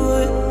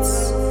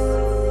thoughts.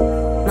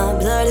 My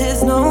blood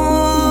has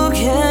no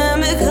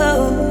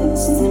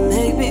chemicals to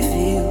make me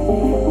feel.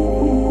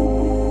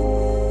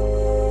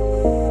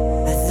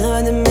 I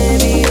thought that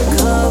maybe you'd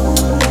come,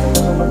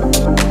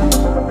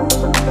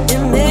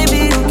 and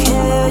maybe you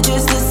care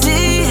just to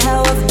see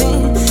how I've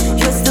been.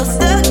 You're still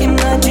stuck in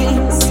my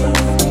dreams.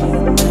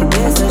 I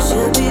guess I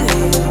should be here.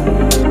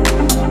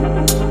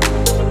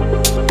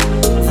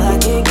 If I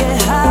can't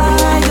get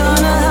high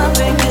on a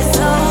helping this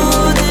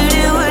all that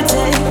it would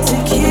take to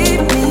keep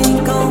me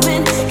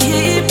going,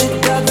 keep it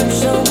dark from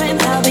showing.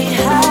 I'll be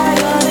high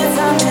all the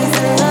time 'cause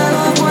the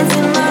love once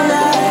in my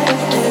life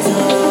is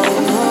all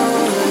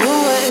gone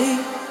away.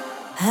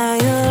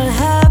 High on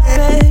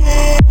happy,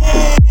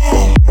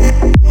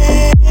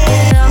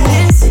 and I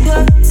miss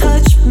your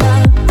touch, my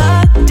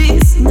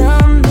body's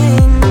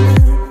numbing.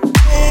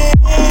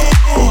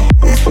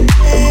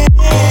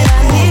 And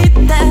I need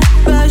that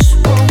rush,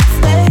 won't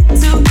fade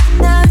to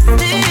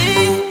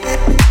nothing.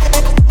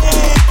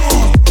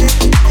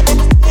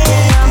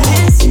 And I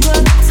miss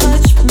your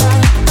touch, my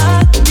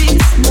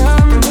body's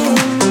numbing.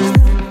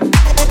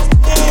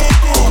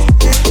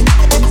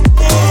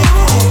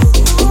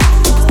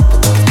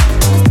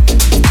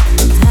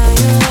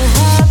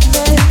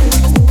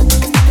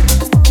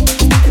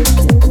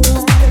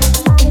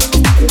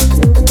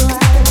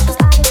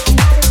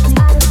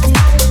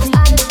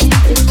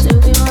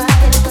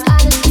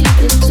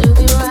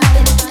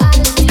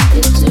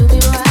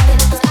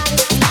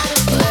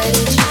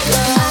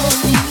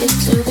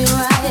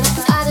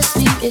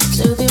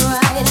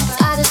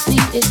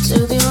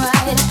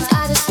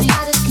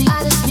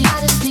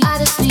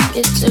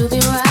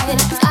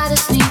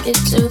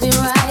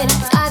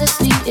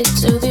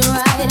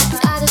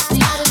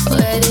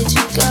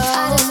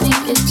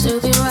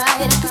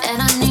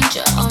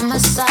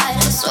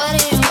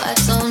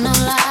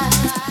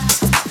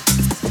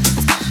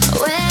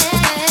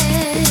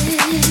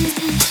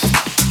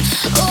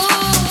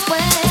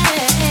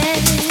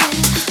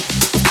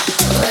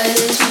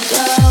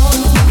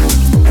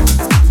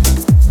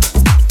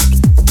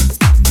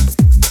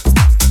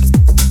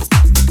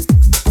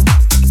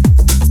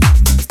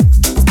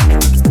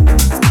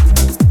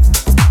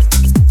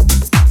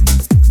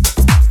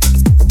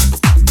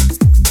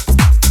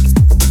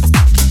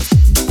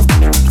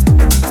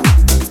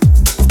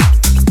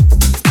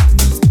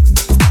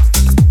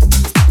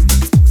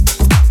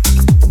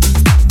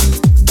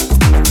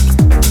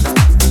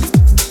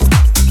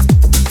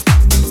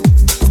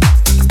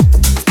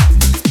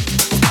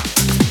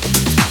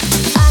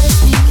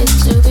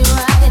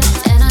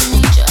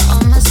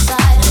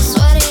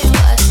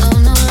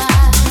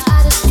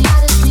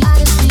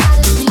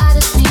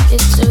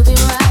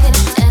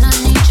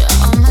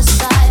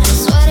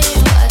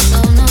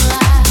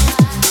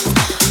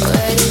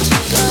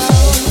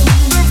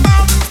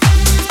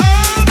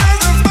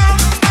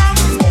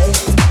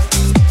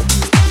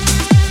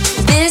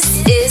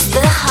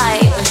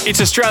 It's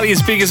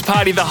Australia's biggest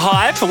party, The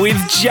Hype, with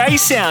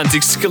JAYSOUNDS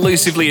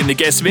exclusively in the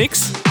guest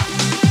mix.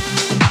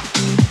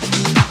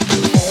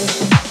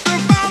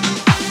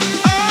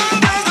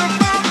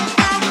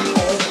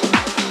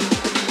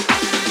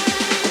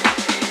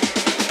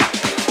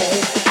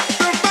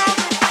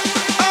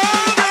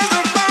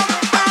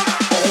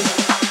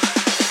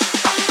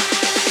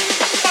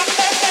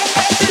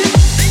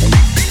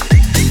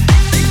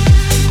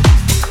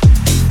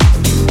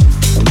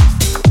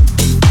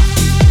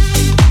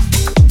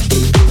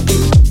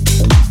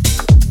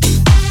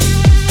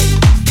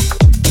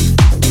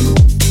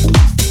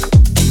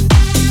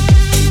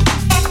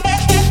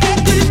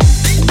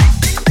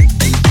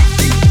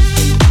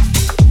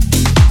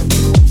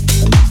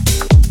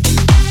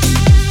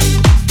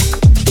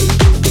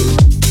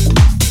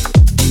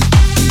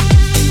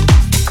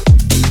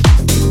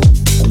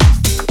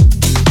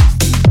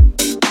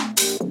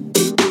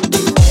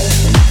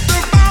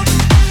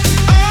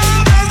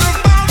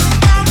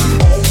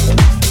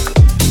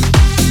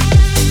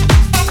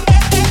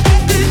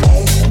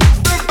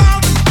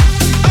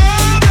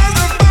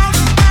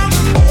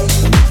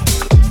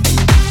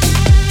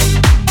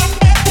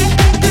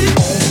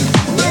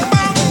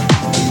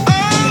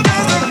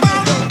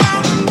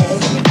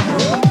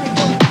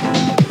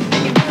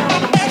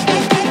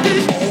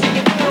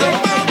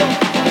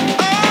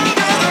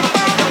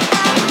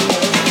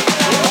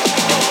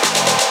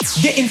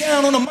 Getting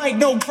down on the mic,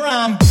 no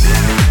crime.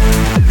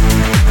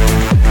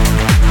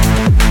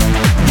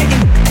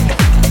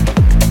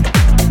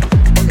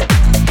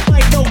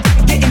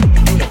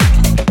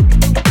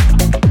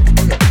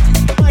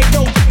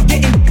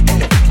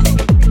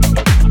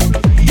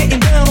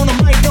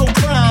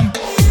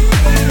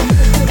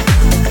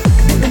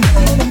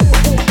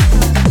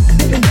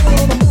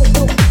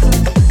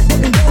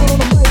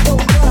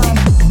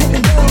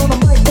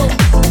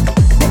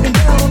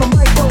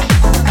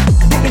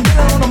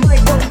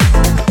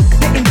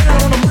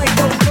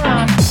 Go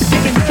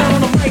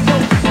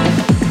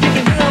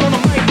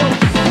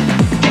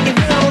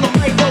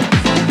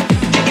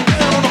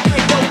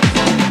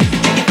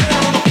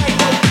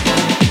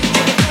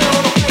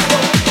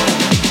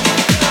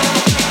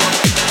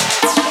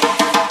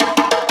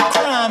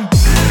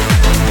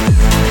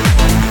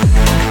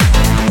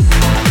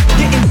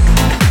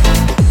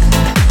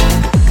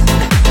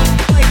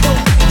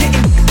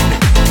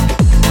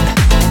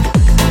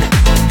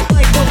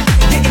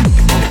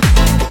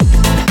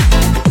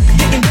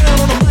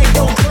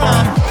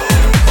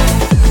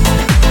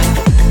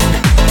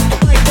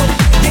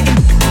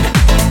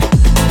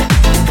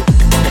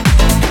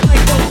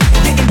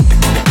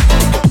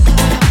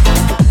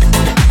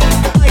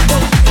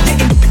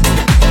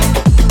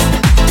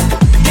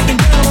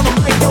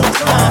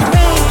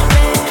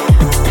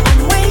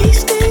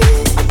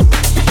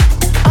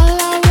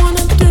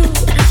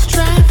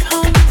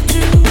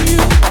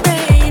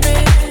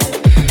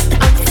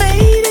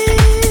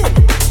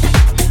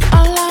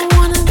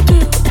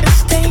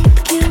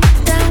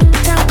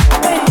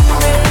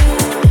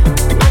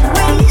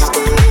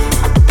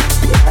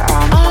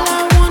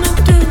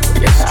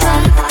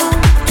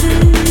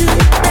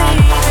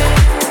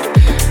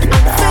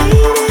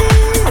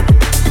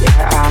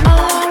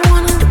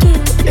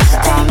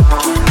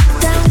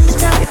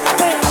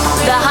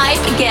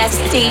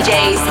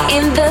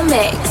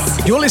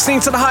You're listening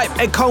to The Hype,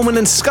 Ed Coleman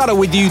and Scudder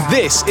with you.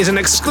 This is an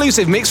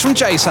exclusive mix from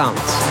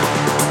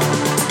JAYSOUNDS.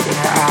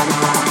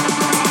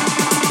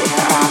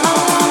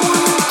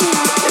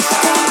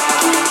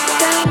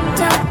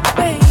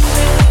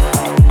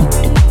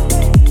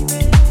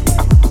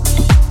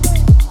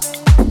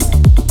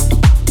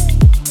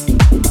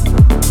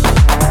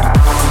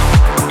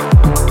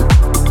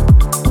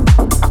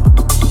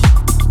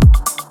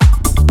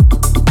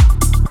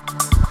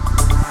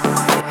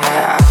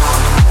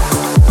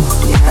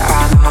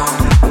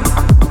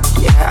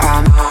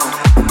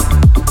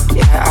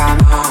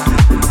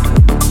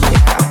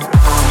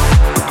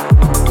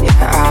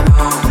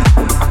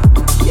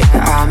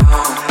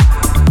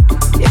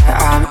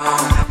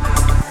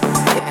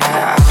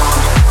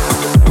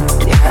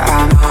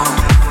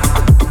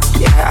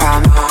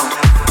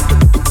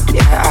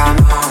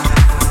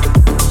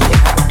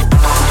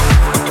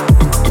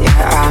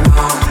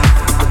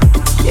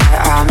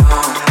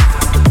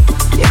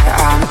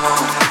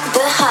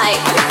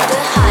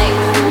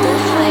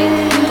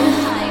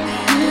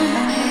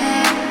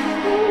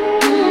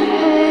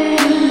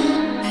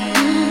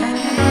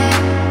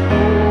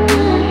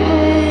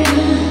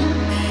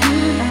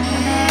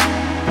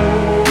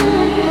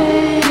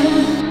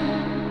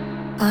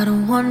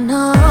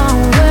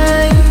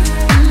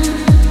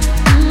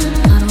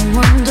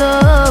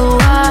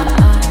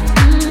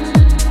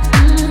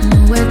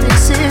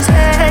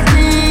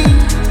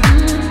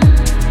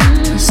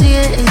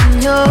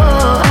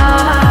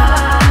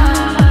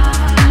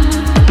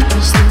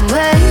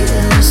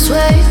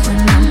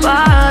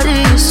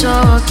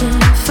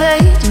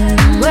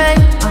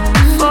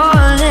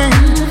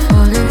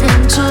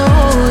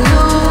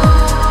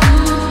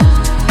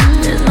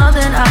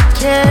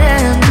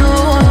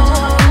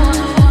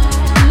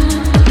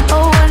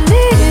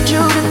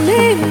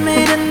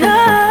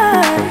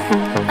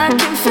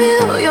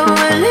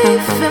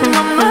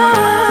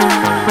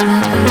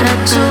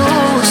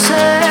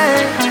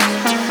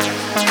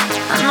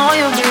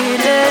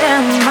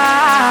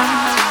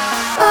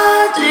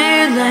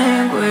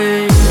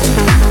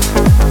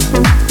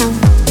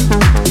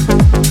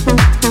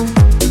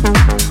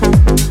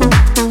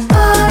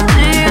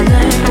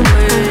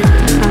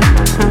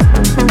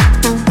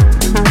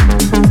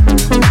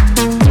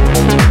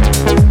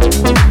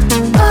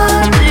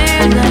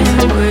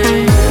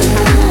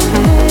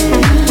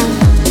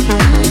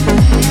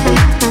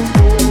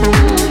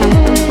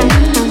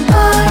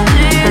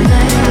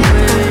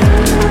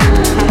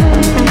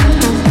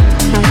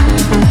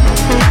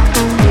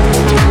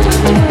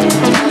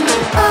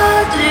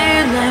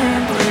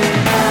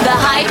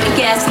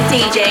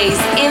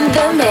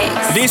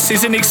 This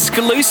is an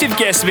exclusive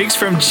guest mix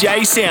from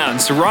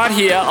JAYSOUNDS right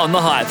here on The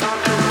Hype.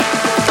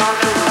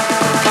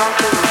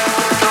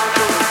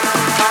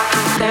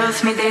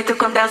 Deus me deito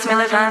com Deus me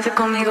levanta,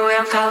 comigo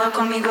eu calo,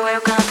 comigo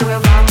eu canto, eu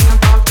bato no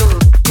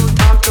ponto.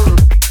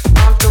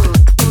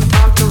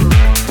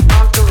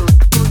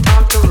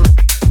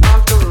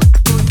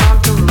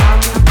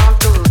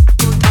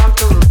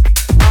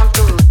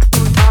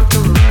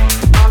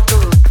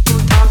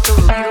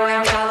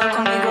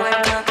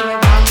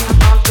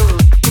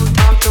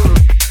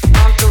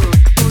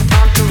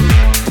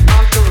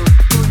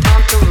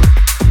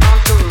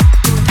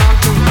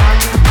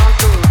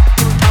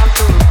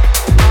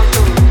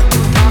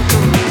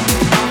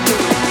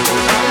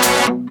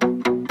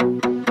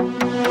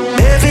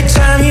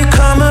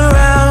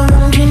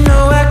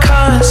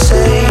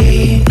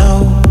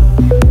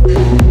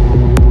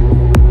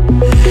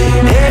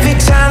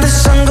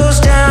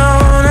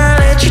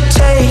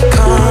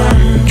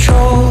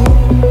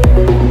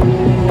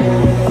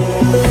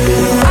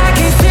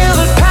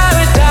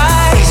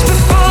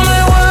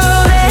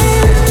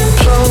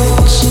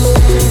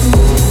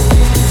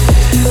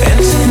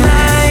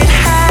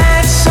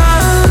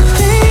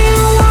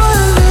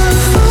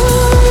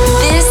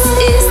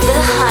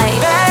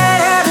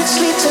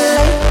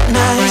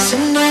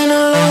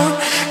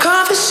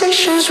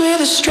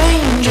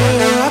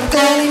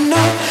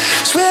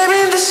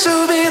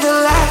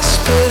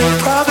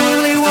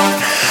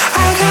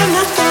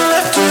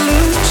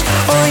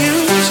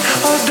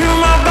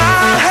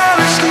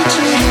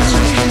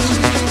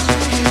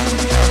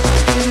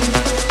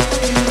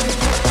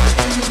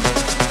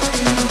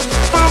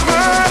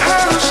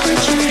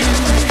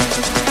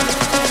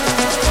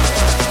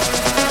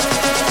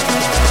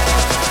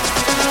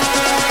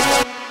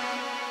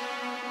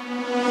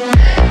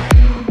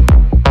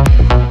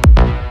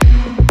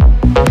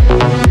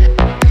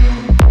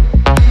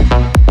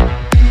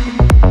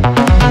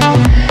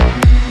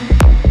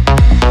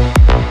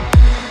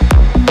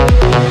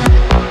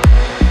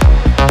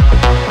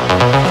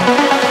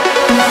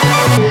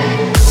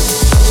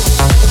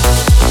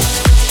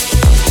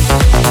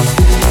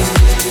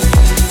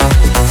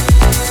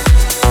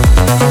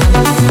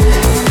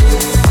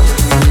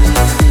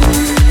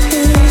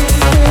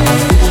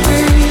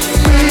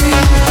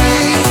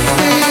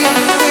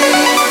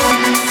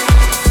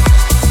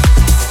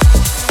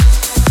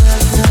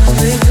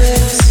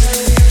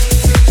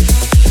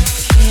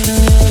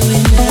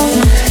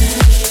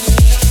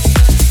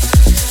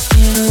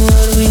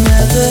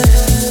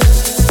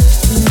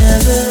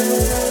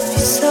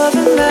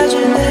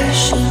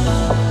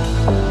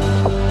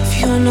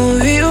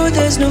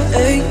 there's no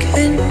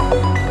aching.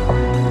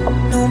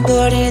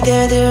 Nobody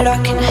there that I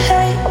can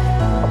hate.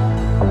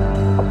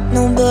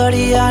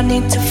 Nobody I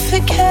need to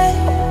forget.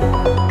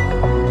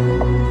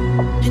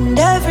 And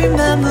every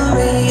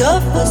memory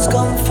of what's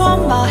gone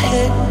from my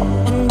head.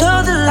 And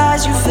all the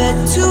lies you fed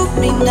to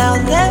me, now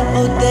they're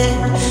all dead.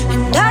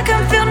 And I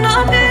can feel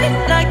no pain,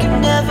 like you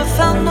never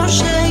found no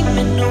shame.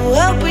 In the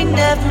world we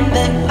never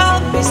met,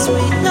 I'll be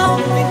sweet, no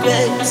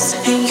regrets.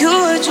 And you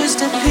were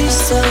just a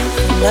piece of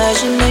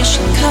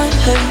imagination. Can't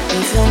hurt me,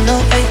 feel no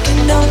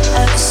aching, no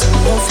ass,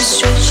 no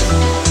frustration.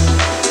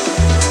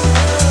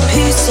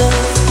 Piece of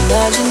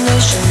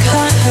imagination.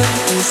 Can't hurt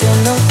me, feel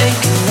no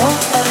aching, no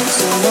ass,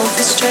 no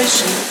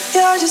frustration.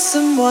 You're just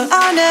someone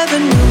I never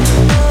knew.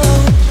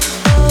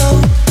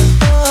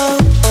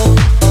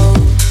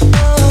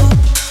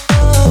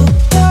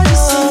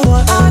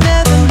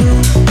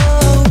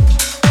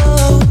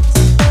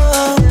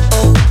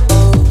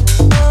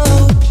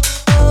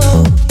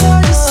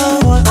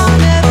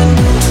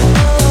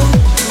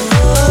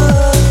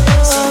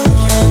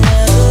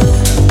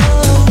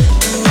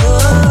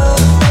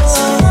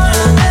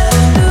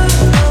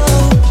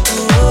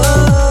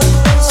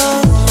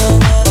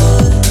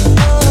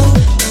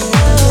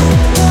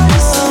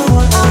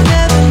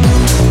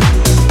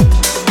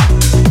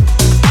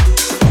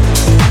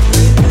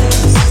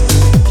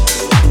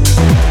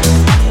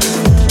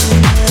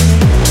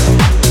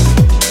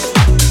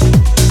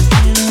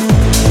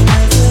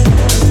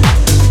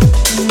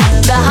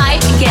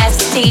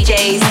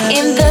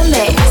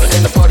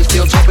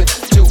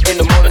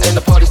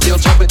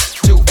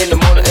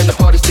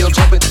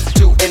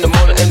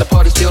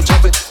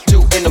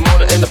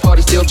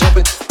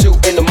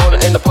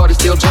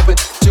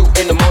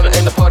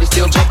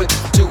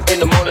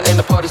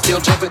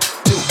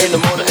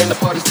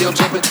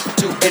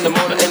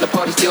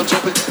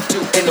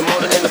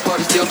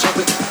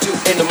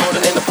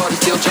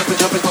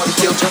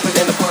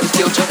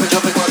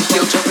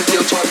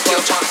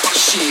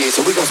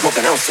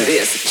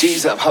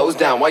 G's up, hoes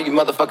down, why you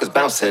motherfuckers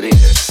bounce to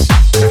this?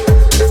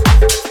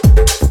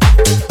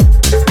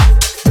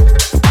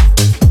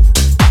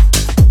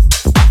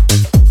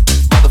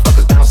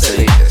 Motherfuckers bounce to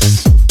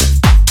this.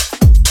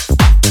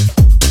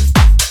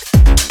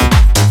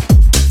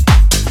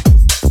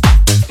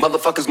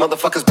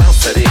 Motherfuckers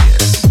bounce to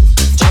this.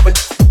 Jump it.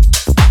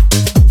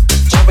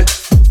 Jump it.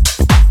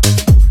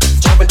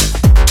 Jump it.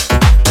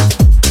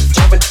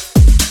 Jump it.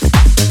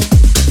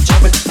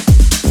 Jump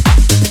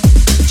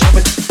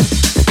it.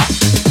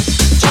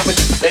 Jump it.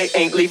 They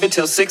ain't leaving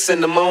till 6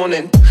 in the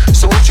morning.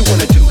 So what you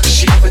wanna do?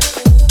 Jump it.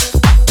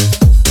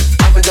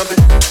 Jump it, jump it.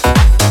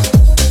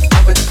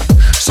 Jump it.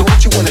 So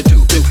what you wanna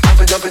do?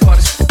 Jump it, jump it,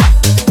 parties.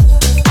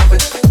 Jump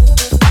it.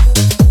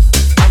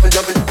 Jump it,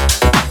 jump it.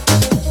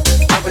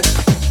 Jump it.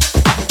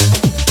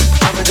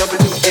 Jump it, jump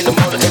it. In the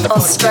morning, in the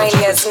party.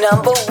 Australia's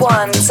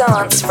 #1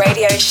 dance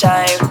radio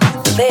show.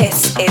 This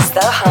is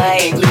The Hype.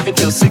 They ain't leaving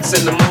till 6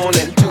 in the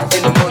morning. 2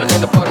 in the morning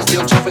and the party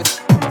still jumping.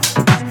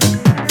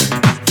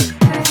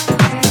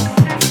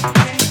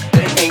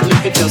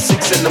 Till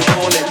 6 in the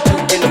morning, 2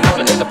 in the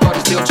morning, and the party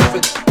still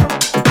jumping.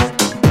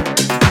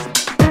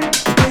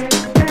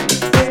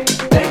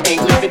 They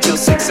ain't leaving till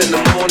 6 in the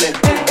morning,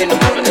 2 in the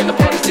morning, and the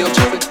party still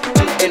jumping.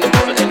 2 in the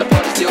morning, and the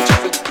party still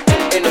jumping.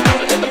 2 in the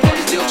morning, and the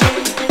party still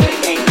jumping. They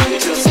ain't leaving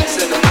till 6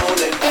 in the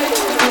morning.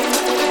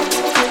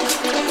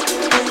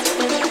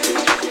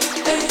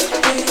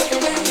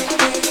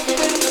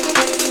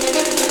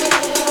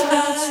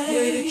 Bounce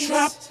with it,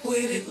 drop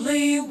with it,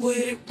 lean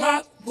with it,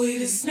 rock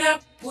with it,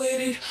 snap with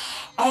it.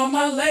 All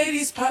my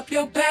ladies, pop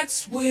your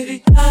backs with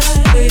it.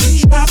 With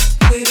it, drop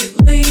with it,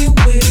 lean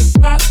with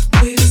it, rock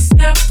with it,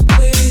 snap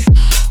with it.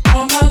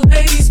 All my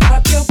ladies,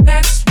 pop your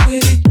backs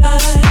with it.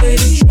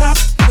 With it, drop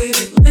with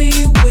it,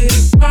 lean with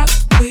it, rock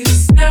with it,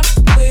 snap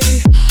with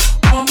it.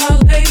 All my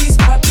ladies,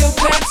 pop your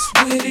backs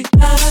with it.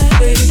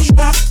 With it,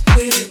 drop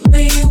with it,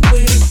 lean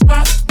with it,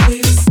 rock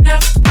with it,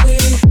 snap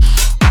with it.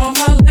 All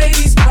my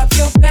ladies, pop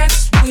your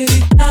backs with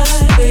it.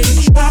 With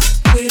it, drop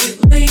with it,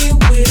 lean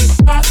with it,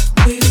 rock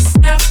with it,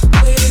 snap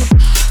with it.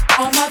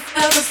 All my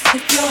fellas,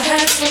 put your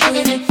hands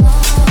with it.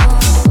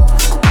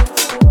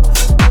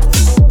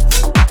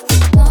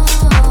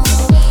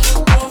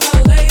 All my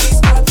ladies,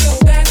 pop your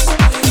backs with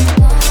it.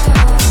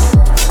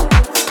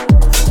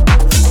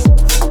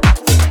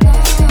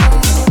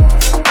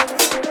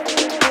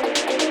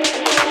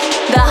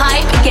 The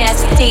Hype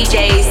guest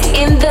DJs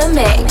in the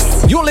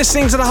mix. You're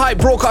listening to The Hype,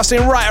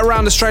 broadcasting right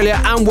around Australia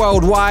and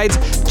worldwide.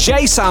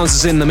 JAYSOUNDS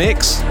is in the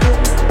mix.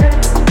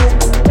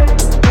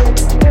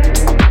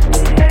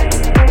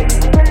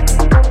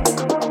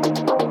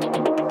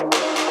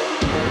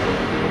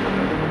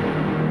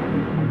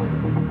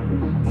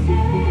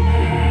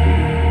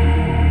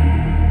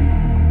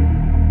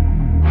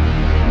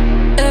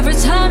 Every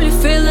time you're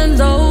feeling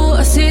low,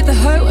 I see the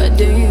hurt. Where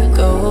do you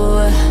go?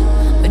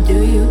 Where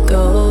do you go?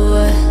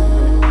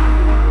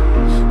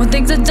 When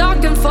things are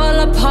dark and fall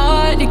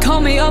apart, you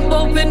call me up,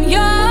 open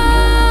your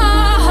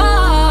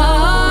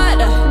heart.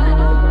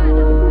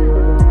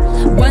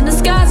 When the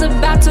sky's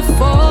about to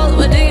fall,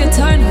 where do you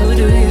turn? Who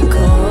do you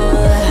call?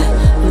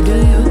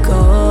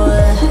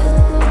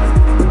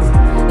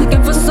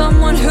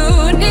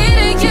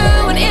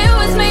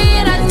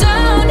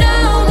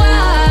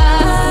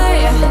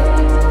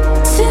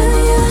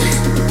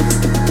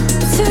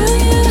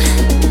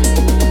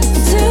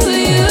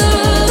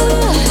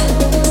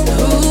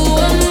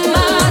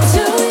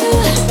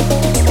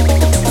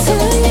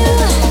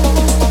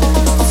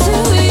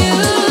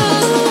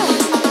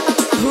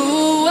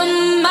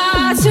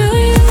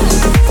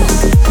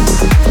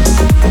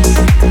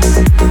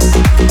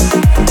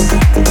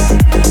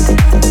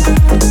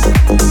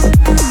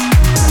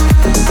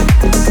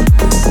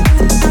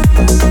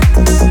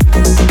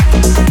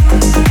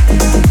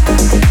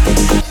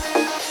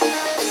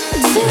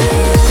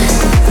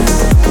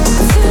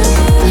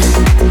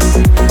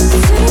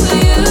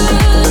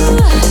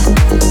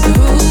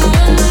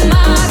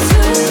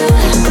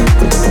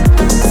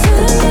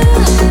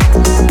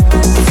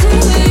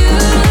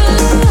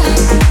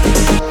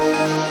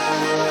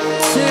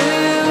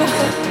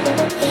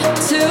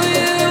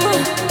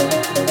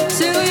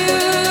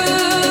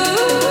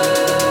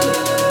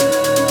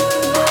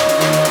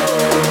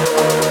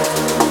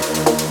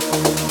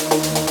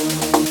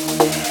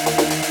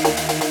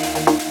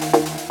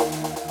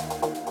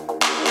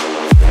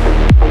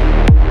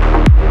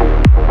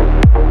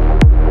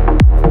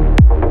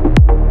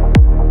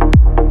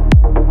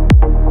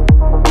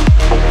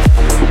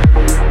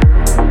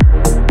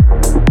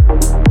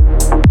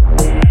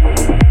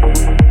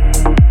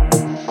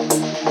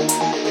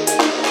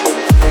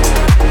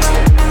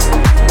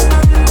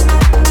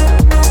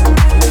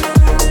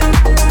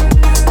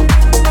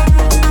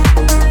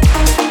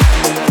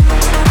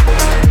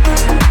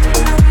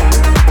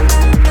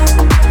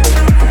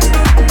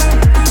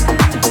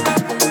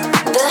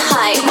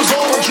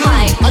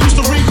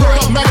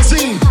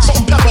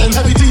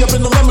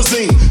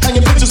 limousine,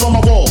 hanging pictures on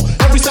my wall.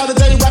 Every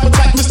Saturday, rap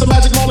attack, Mr.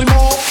 Magic Molly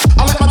Mall.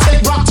 I let my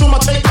tape rock to my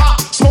tape pop,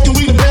 smoking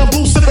weed and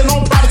bamboo, sipping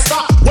on private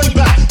stock. Way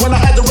back when I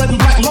had the red and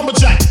black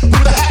lumberjack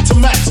with a hat to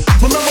match.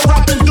 Remember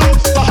rapping Duke,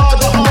 the hard,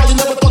 you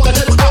never thought that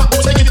hip hop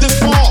would take it this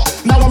far.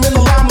 Now I'm in the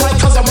limelight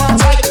cause I rhyme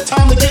tight.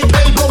 Time to get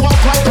paid, blow up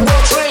like the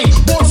world trade.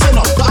 Born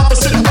sinner, the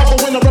opposite of a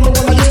winner. Remember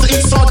when I used to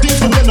eat sardines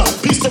for dinner?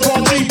 Peace to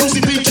Ron G, Brucey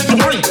B, Chicken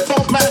Free,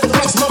 Funk Master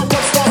Flex, Love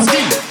Buck Star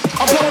Ski.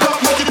 I'm blowing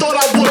up like you thought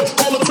I would.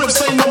 Call the crib,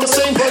 same number,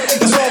 same but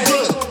it's all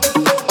good.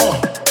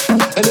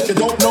 And if you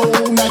don't know,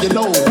 now you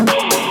know.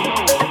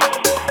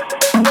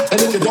 And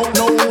if you don't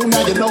know,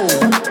 now you know.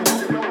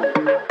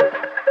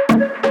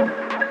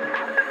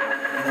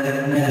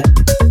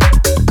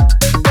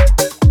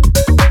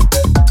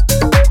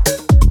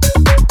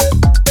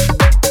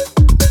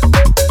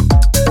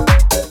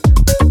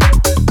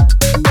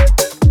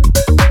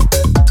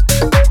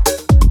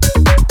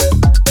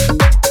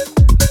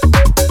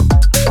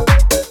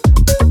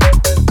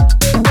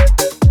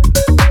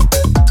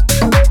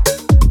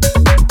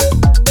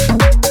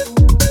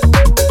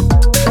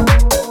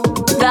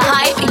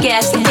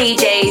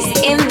 DJs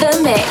in the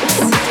mix.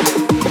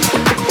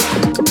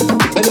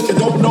 And if you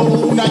don't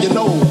know, now you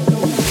know.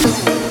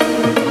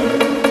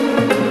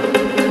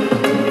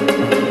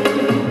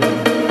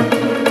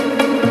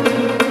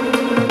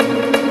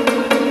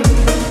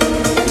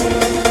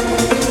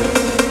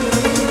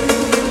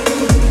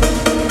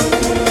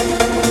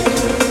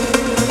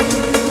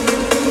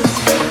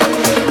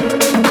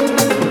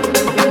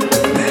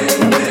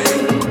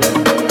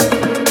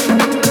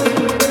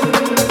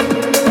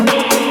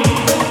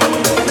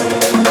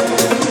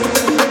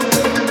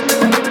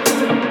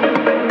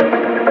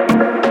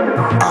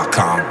 I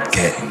can't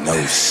get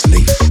no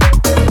sleep.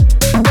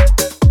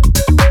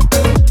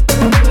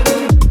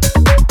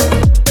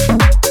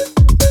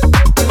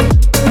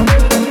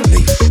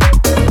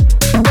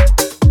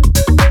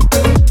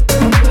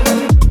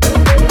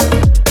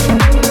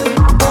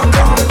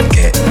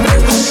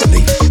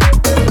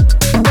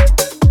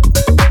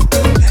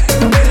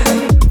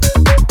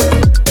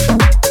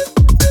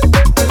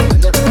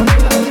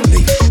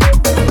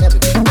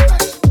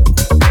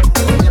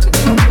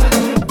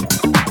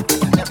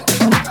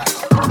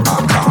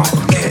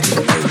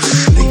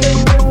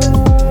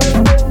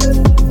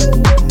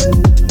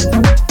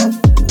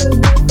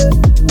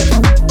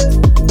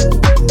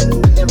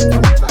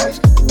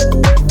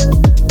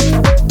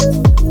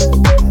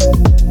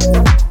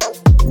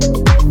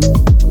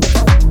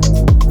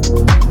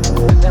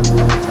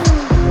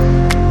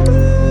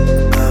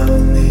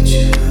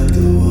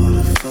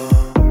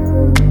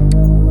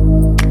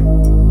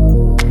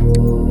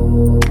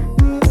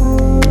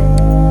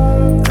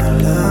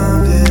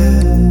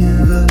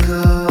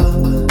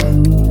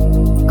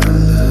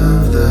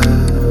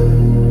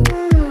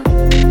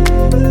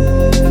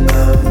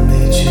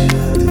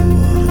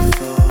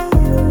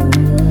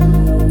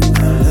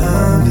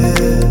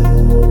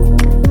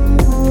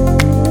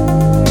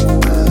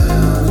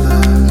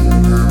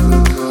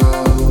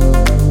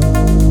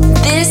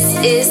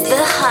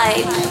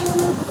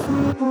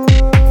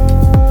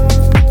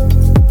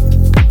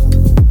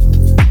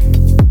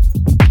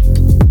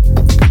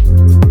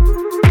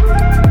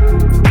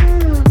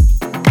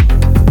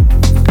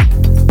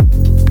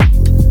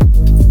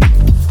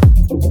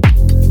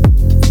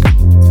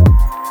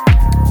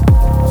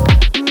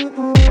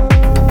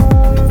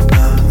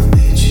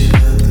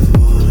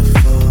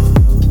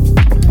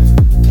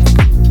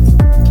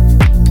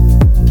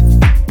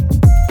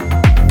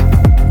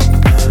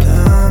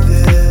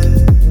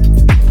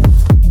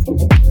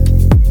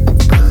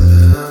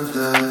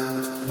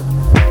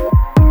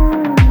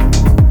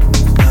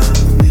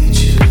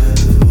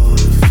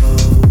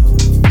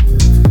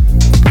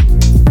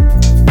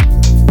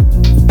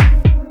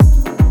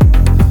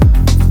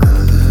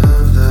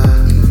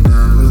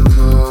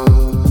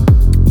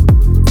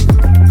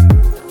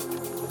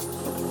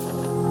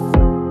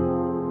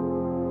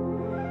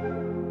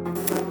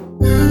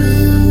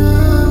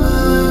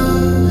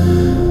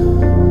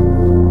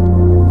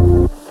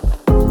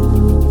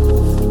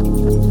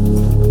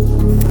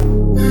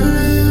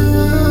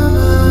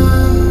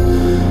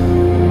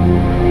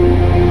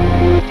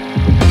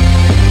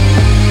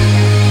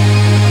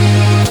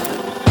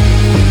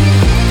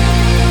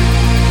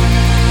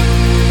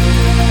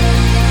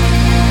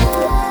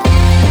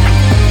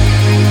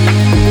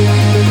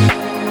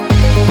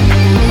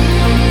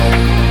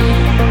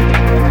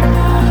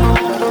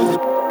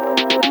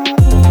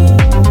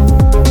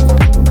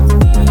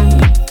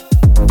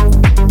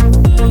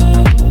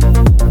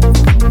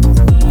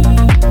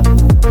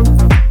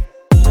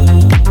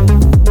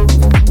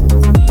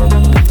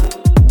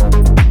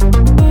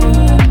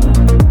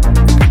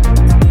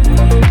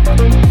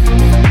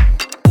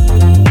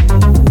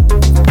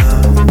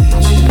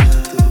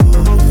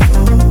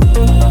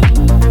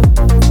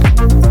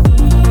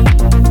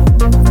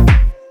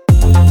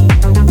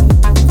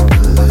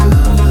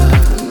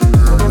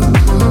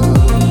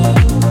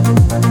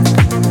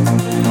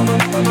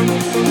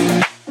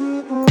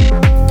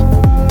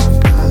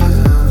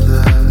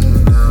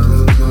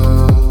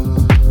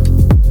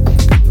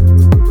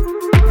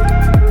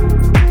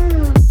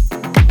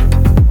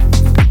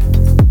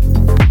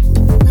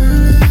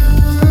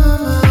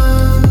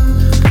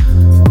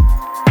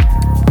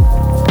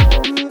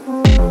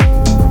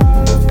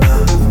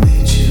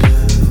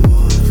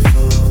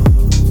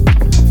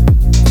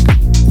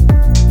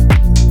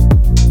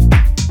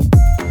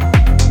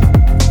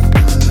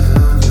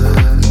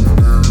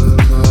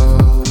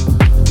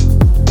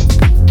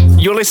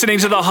 listening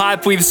to The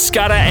Hype with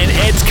Scudder and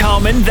Ed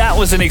Coleman. That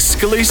was an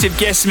exclusive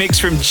guest mix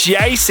from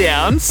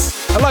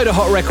JAYSOUNDS. A load of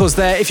hot records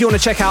there. If you want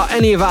to check out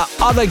any of our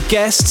other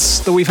guests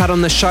that we've had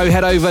on the show,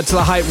 head over to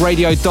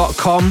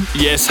thehyperadio.com.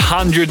 Yes,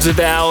 hundreds of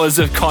hours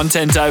of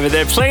content over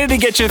there. Plenty to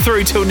get you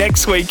through till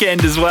next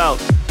weekend as well.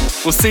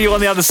 We'll see you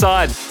on the other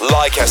side.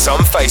 Like us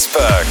on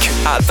Facebook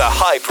at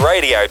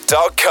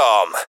thehyperadio.com.